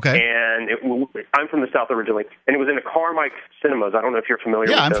 Okay. And I'm from the South originally, and it was in the Carmike Cinemas. I don't know if you're familiar.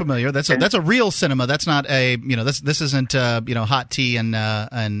 Yeah, with I'm those. familiar. That's a real cinema. That's not a this isn't hot tea and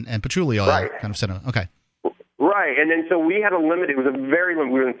patchouli oil kind of cinema. Okay. Right, and then so we had a limited. It was a very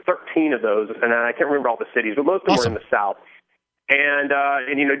limited. We were in 13 of those, and I can't remember all the cities, but most of them were in the South. And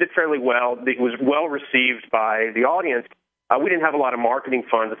it did fairly well. It was well received by the audience. We didn't have a lot of marketing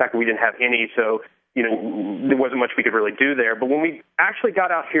funds. In fact, we didn't have any, so there wasn't much we could really do there. But when we actually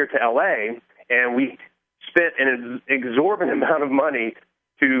got out here to L.A. and we spent an exorbitant amount of money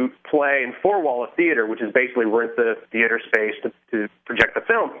to play in four-wall a theater, which is basically rent the theater space to project the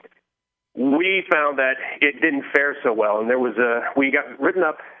film, we found that it didn't fare so well. And we got written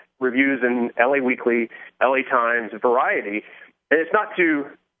up reviews in L.A. Weekly, L.A. Times, Variety. And it's not to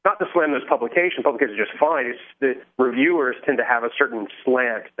slam those publications. Publications are just fine. It's the reviewers tend to have a certain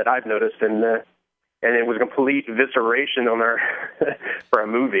slant that I've noticed, and it was a complete evisceration on for a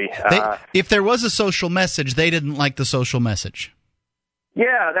movie. If there was a social message, they didn't like the social message.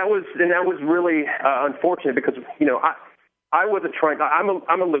 Yeah, that was really unfortunate because I wasn't trying.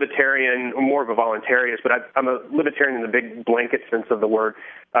 I'm a libertarian, more of a voluntarist, but I'm a libertarian in the big blanket sense of the word,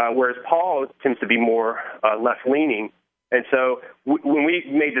 whereas Paul tends to be more left-leaning. And so when we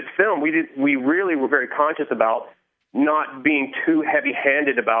made this film, we really were very conscious about not being too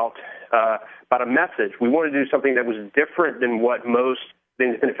heavy-handed about a message. We wanted to do something that was different than what most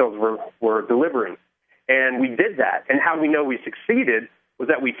independent films were delivering. And we did that. And how we know we succeeded was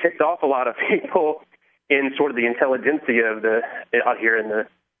that we ticked off a lot of people in sort of the intelligentsia out here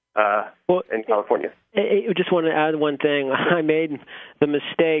in California. I just want to add one thing. I made the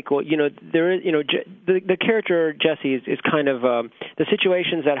mistake. Well, there is, the character Jesse is kind of the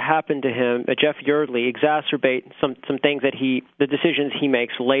situations that happen to him. Jeff Yardley exacerbate some things that the decisions he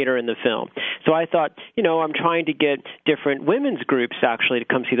makes later in the film. So I thought, I'm trying to get different women's groups actually to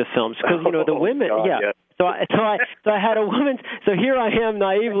come see the films because the women, yeah. So I had a woman. So here I am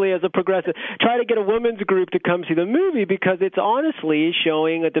naively as a progressive, try to get a women's group to come see the movie because it's honestly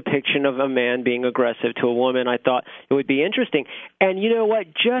showing a depiction of a man being aggressive to a woman. I thought it would be interesting. And you know what?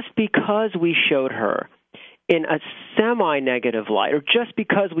 Just because we showed her in a semi-negative light, or just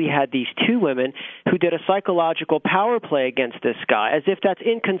because we had these two women who did a psychological power play against this guy, as if that's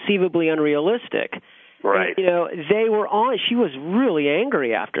inconceivably unrealistic, Right. And, they were on. She was really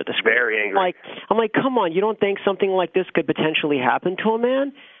angry after the screen. Very angry. I'm like, come on, you don't think something like this could potentially happen to a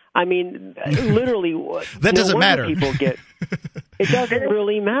man? I mean, literally, that doesn't matter. People get it doesn't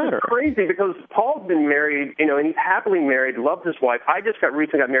really matter. It's crazy because Paul's been married, and he's happily married, loves his wife. I just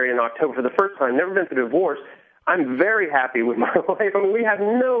recently got married in October for the first time. Never been through a divorce. I'm very happy with my wife. I mean, we have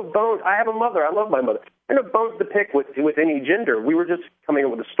no bones. I have a mother. I love my mother. I have no bones to pick with any gender. We were just coming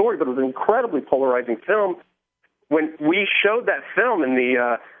up with a story, but it was an incredibly polarizing film. When we showed that film, and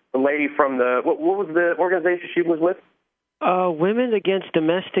the lady from what was the organization she was with? Women against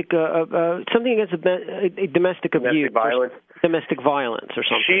domestic, something against domestic abuse, domestic violence, or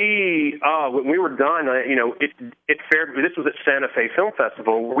something. When we were done, it fared. This was at Santa Fe Film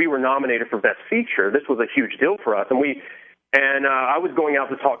Festival, where we were nominated for Best Feature. This was a huge deal for us, and I was going out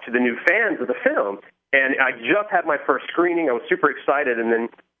to talk to the new fans of the film, and I just had my first screening. I was super excited, and then,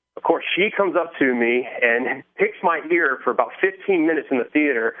 of course, she comes up to me and picks my ear for about 15 minutes in the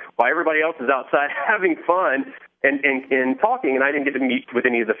theater while everybody else is outside having fun. And talking, and I didn't get to meet with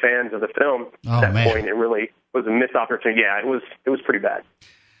any of the fans of the film at that point. It really was a missed opportunity. Yeah, it was pretty bad.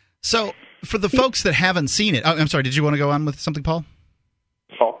 So, for the folks that haven't seen it, I'm sorry, did you want to go on with something, Paul?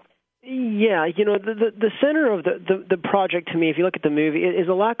 Paul? Yeah, the center of the project to me, if you look at the movie, is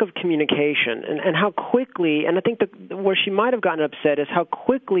a lack of communication and how quickly, and I think where she might have gotten upset is how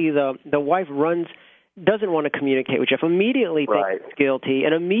quickly the wife doesn't want to communicate with Jeff, immediately thinks he's guilty,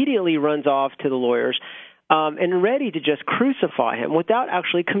 and immediately runs off to the lawyers. And ready to just crucify him without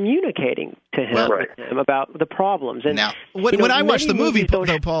actually communicating to him about the problems. And now, when I watched the movie,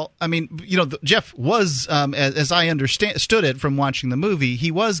 though, Paul, I mean, Jeff was, as I understood it from watching the movie,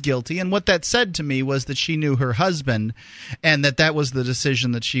 he was guilty. And what that said to me was that she knew her husband, and that was the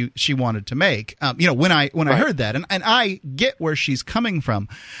decision that she wanted to make. When I heard that, and I get where she's coming from,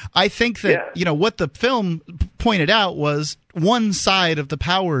 I think that what the film pointed out was one side of the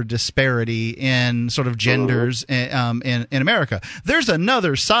power disparity in sort of genders in America. There's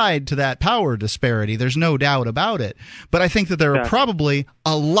another side to that power disparity. There's no doubt about it. But I think that there are probably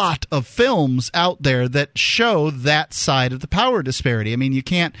a lot of films out there that show that side of the power disparity. I mean, you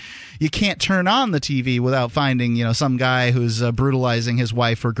can't turn on the TV without finding some guy who's brutalizing his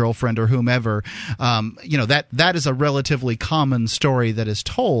wife or girlfriend or whomever. That is a relatively common story that is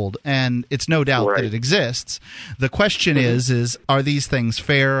told, and it's no doubt that it exists. The question is are these things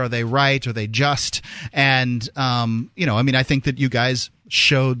fair? Are they right? Are they just? And I think that you guys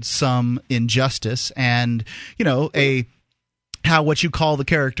showed some injustice and how what you call the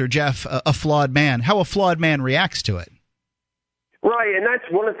character Jeff a flawed man, how a flawed man reacts to it. Right, and that's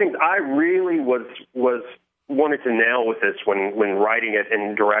one of the things I really wanted to nail with this when writing it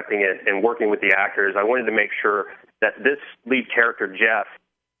and directing it and working with the actors. I wanted to make sure that this lead character Jeff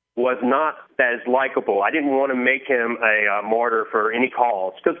was not as likable. I didn't want to make him a martyr for any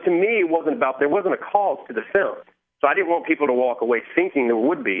cause, because to me there wasn't a cause to the film. So I didn't want people to walk away thinking there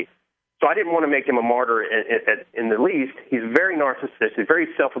would be. So I didn't want to make him a martyr in the least. He's very narcissistic, very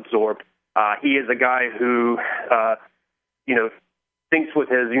self-absorbed. He is a guy who, thinks with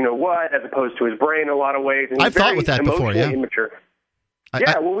his as opposed to his brain in a lot of ways. And I've thought with that before, yeah. Immature.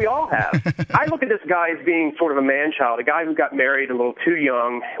 Well, we all have. I look at this guy as being sort of a man-child, a guy who got married a little too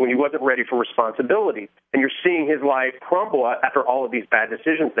young when he wasn't ready for responsibility. And you're seeing his life crumble after all of these bad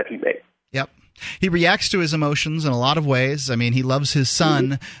decisions that he made. Yep. He reacts to his emotions in a lot of ways. I mean, he loves his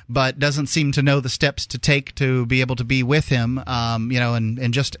son, but doesn't seem to know the steps to take to be able to be with him.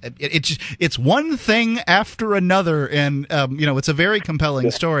 And just it's one thing after another, and it's a very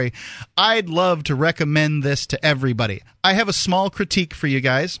compelling story. I'd love to recommend this to everybody. I have a small critique for you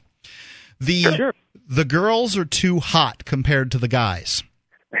guys. The girls are too hot compared to the guys.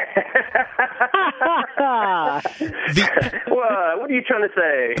 What are you trying to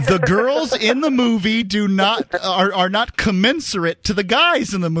say? The girls in the movie are not commensurate to the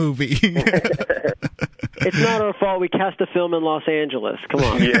guys in the movie. It's not our fault. We cast a film in Los Angeles. Come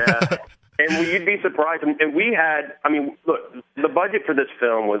on. Yeah. And you'd be surprised. And we had, look, the budget for this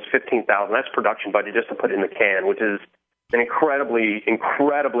film was $15,000. That's production budget just to put it in the can, which is an incredibly,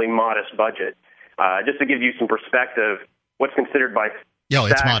 incredibly modest budget. Just to give you some perspective, what's considered by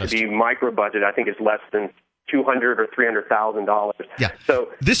SAG to be micro budget, I think is less than $200,000 or $300,000. Yeah. So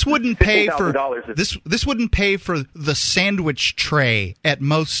this wouldn't pay for this wouldn't pay for the sandwich tray at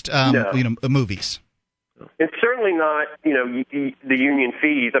most movies. It's certainly not, the union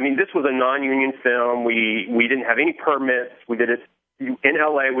fees. I mean, this was a non-union film. We didn't have any permits. We did it in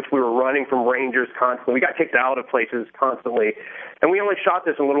L.A., which we were running from Rangers constantly. We got kicked out of places constantly. And we only shot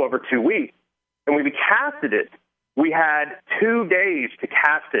this in a little over 2 weeks. And when we casted it, we had 2 days to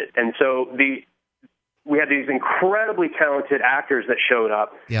cast it. And so we had these incredibly talented actors that showed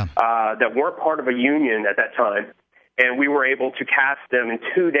up that weren't part of a union at that time, and we were able to cast them in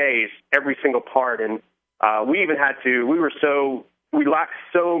 2 days, every single part. And we even had to. We lacked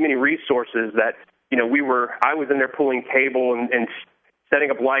so many resources that I was in there pulling cable and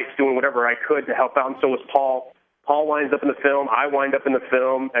setting up lights, doing whatever I could to help out, and so was Paul. Paul winds up in the film. I wind up in the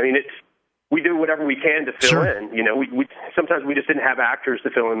film. I mean, we do whatever we can to fill in. We sometimes we just didn't have actors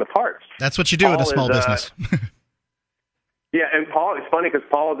to fill in the parts. That's what you do in a small business. Yeah, and Paul, it's funny because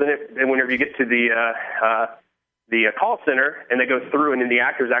Paul is in it, and whenever you get to the call center and they go through, and then the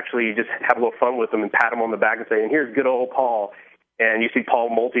actors actually just have a little fun with them and pat him on the back and say, and here's good old Paul. And you see Paul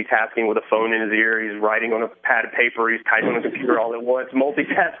multitasking with a phone in his ear. He's writing on a pad of paper. He's typing on a computer all at once,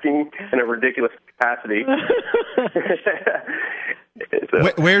 multitasking in a ridiculous capacity.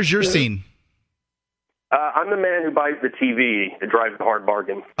 Where's your scene? I'm the man who buys the TV that drives the hard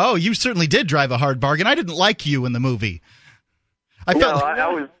bargain. Oh, you certainly did drive a hard bargain. I didn't like you in the movie. I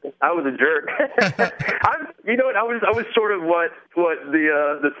was a jerk. I was sort of what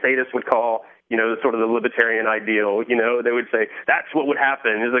the statists would call, sort of the libertarian ideal. They would say that's what would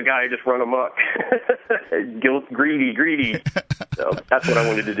happen is a guy just run amok, greedy. So that's what I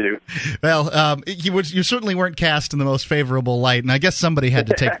wanted to do. Well, you certainly weren't cast in the most favorable light, and I guess somebody had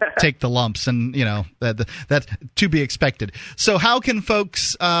to take the lumps, and that's to be expected. So how can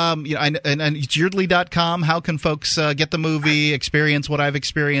folks, and it's Yeardley.com, how can folks get the movie, experience what I've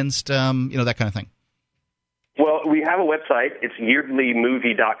experienced, that kind of thing? Well, we have a website. It's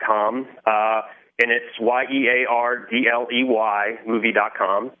YeardleyMovie.com, and it's Yeardley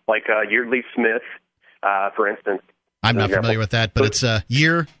movie.com, like Yeardley Smith, for instance. I'm not familiar with that, but it's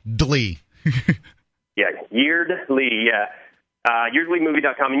Yeardley. Yeah, Yeardley, yeah.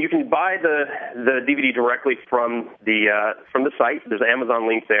 YeardleyMovie.com, and you can buy the DVD directly from the site. There's an Amazon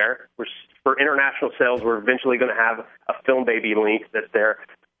link there. For international sales, we're eventually going to have a Film Baby link that's there.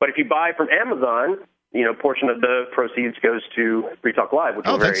 But if you buy from Amazon, a portion of the proceeds goes to Free Talk Live, which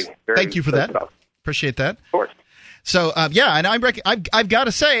we're very thank you for that. About. Appreciate that. Of course. So and I've got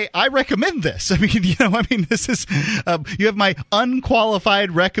to say I recommend this. I mean, this is you have my unqualified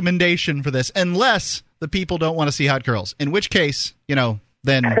recommendation for this, unless the people don't want to see hot girls, in which case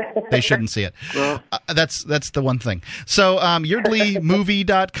then they shouldn't see it. That's the one thing. So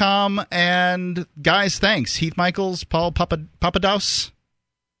YeardleyMovie.com, and guys, thanks. Heath Michaels, Paul Papadopoulos.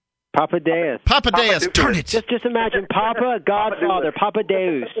 Papadopoulos. Turn it. Just imagine Papa, Godfather,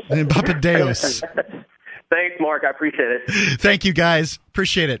 Papadopoulos. And Papadopoulos. Thanks, Mark. I appreciate it. Thank you, guys.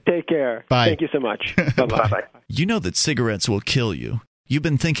 Appreciate it. Take care. Bye. Thank you so much. Bye-bye. You know that cigarettes will kill you. You've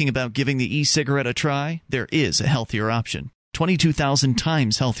been thinking about giving the e-cigarette a try? There is a healthier option. 22,000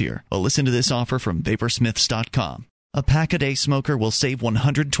 times healthier. Well, listen to this offer from Vaporsmiths.com. A pack-a-day smoker will save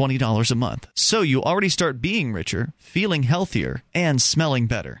 $120 a month. So you already start being richer, feeling healthier, and smelling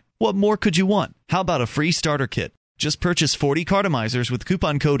better. What more could you want? How about a free starter kit? Just purchase 40 cartomizers with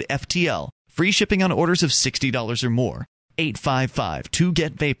coupon code FTL. Free shipping on orders of $60 or more.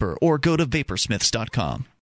 855-2-GET-VAPOR or go to Vaporsmiths.com.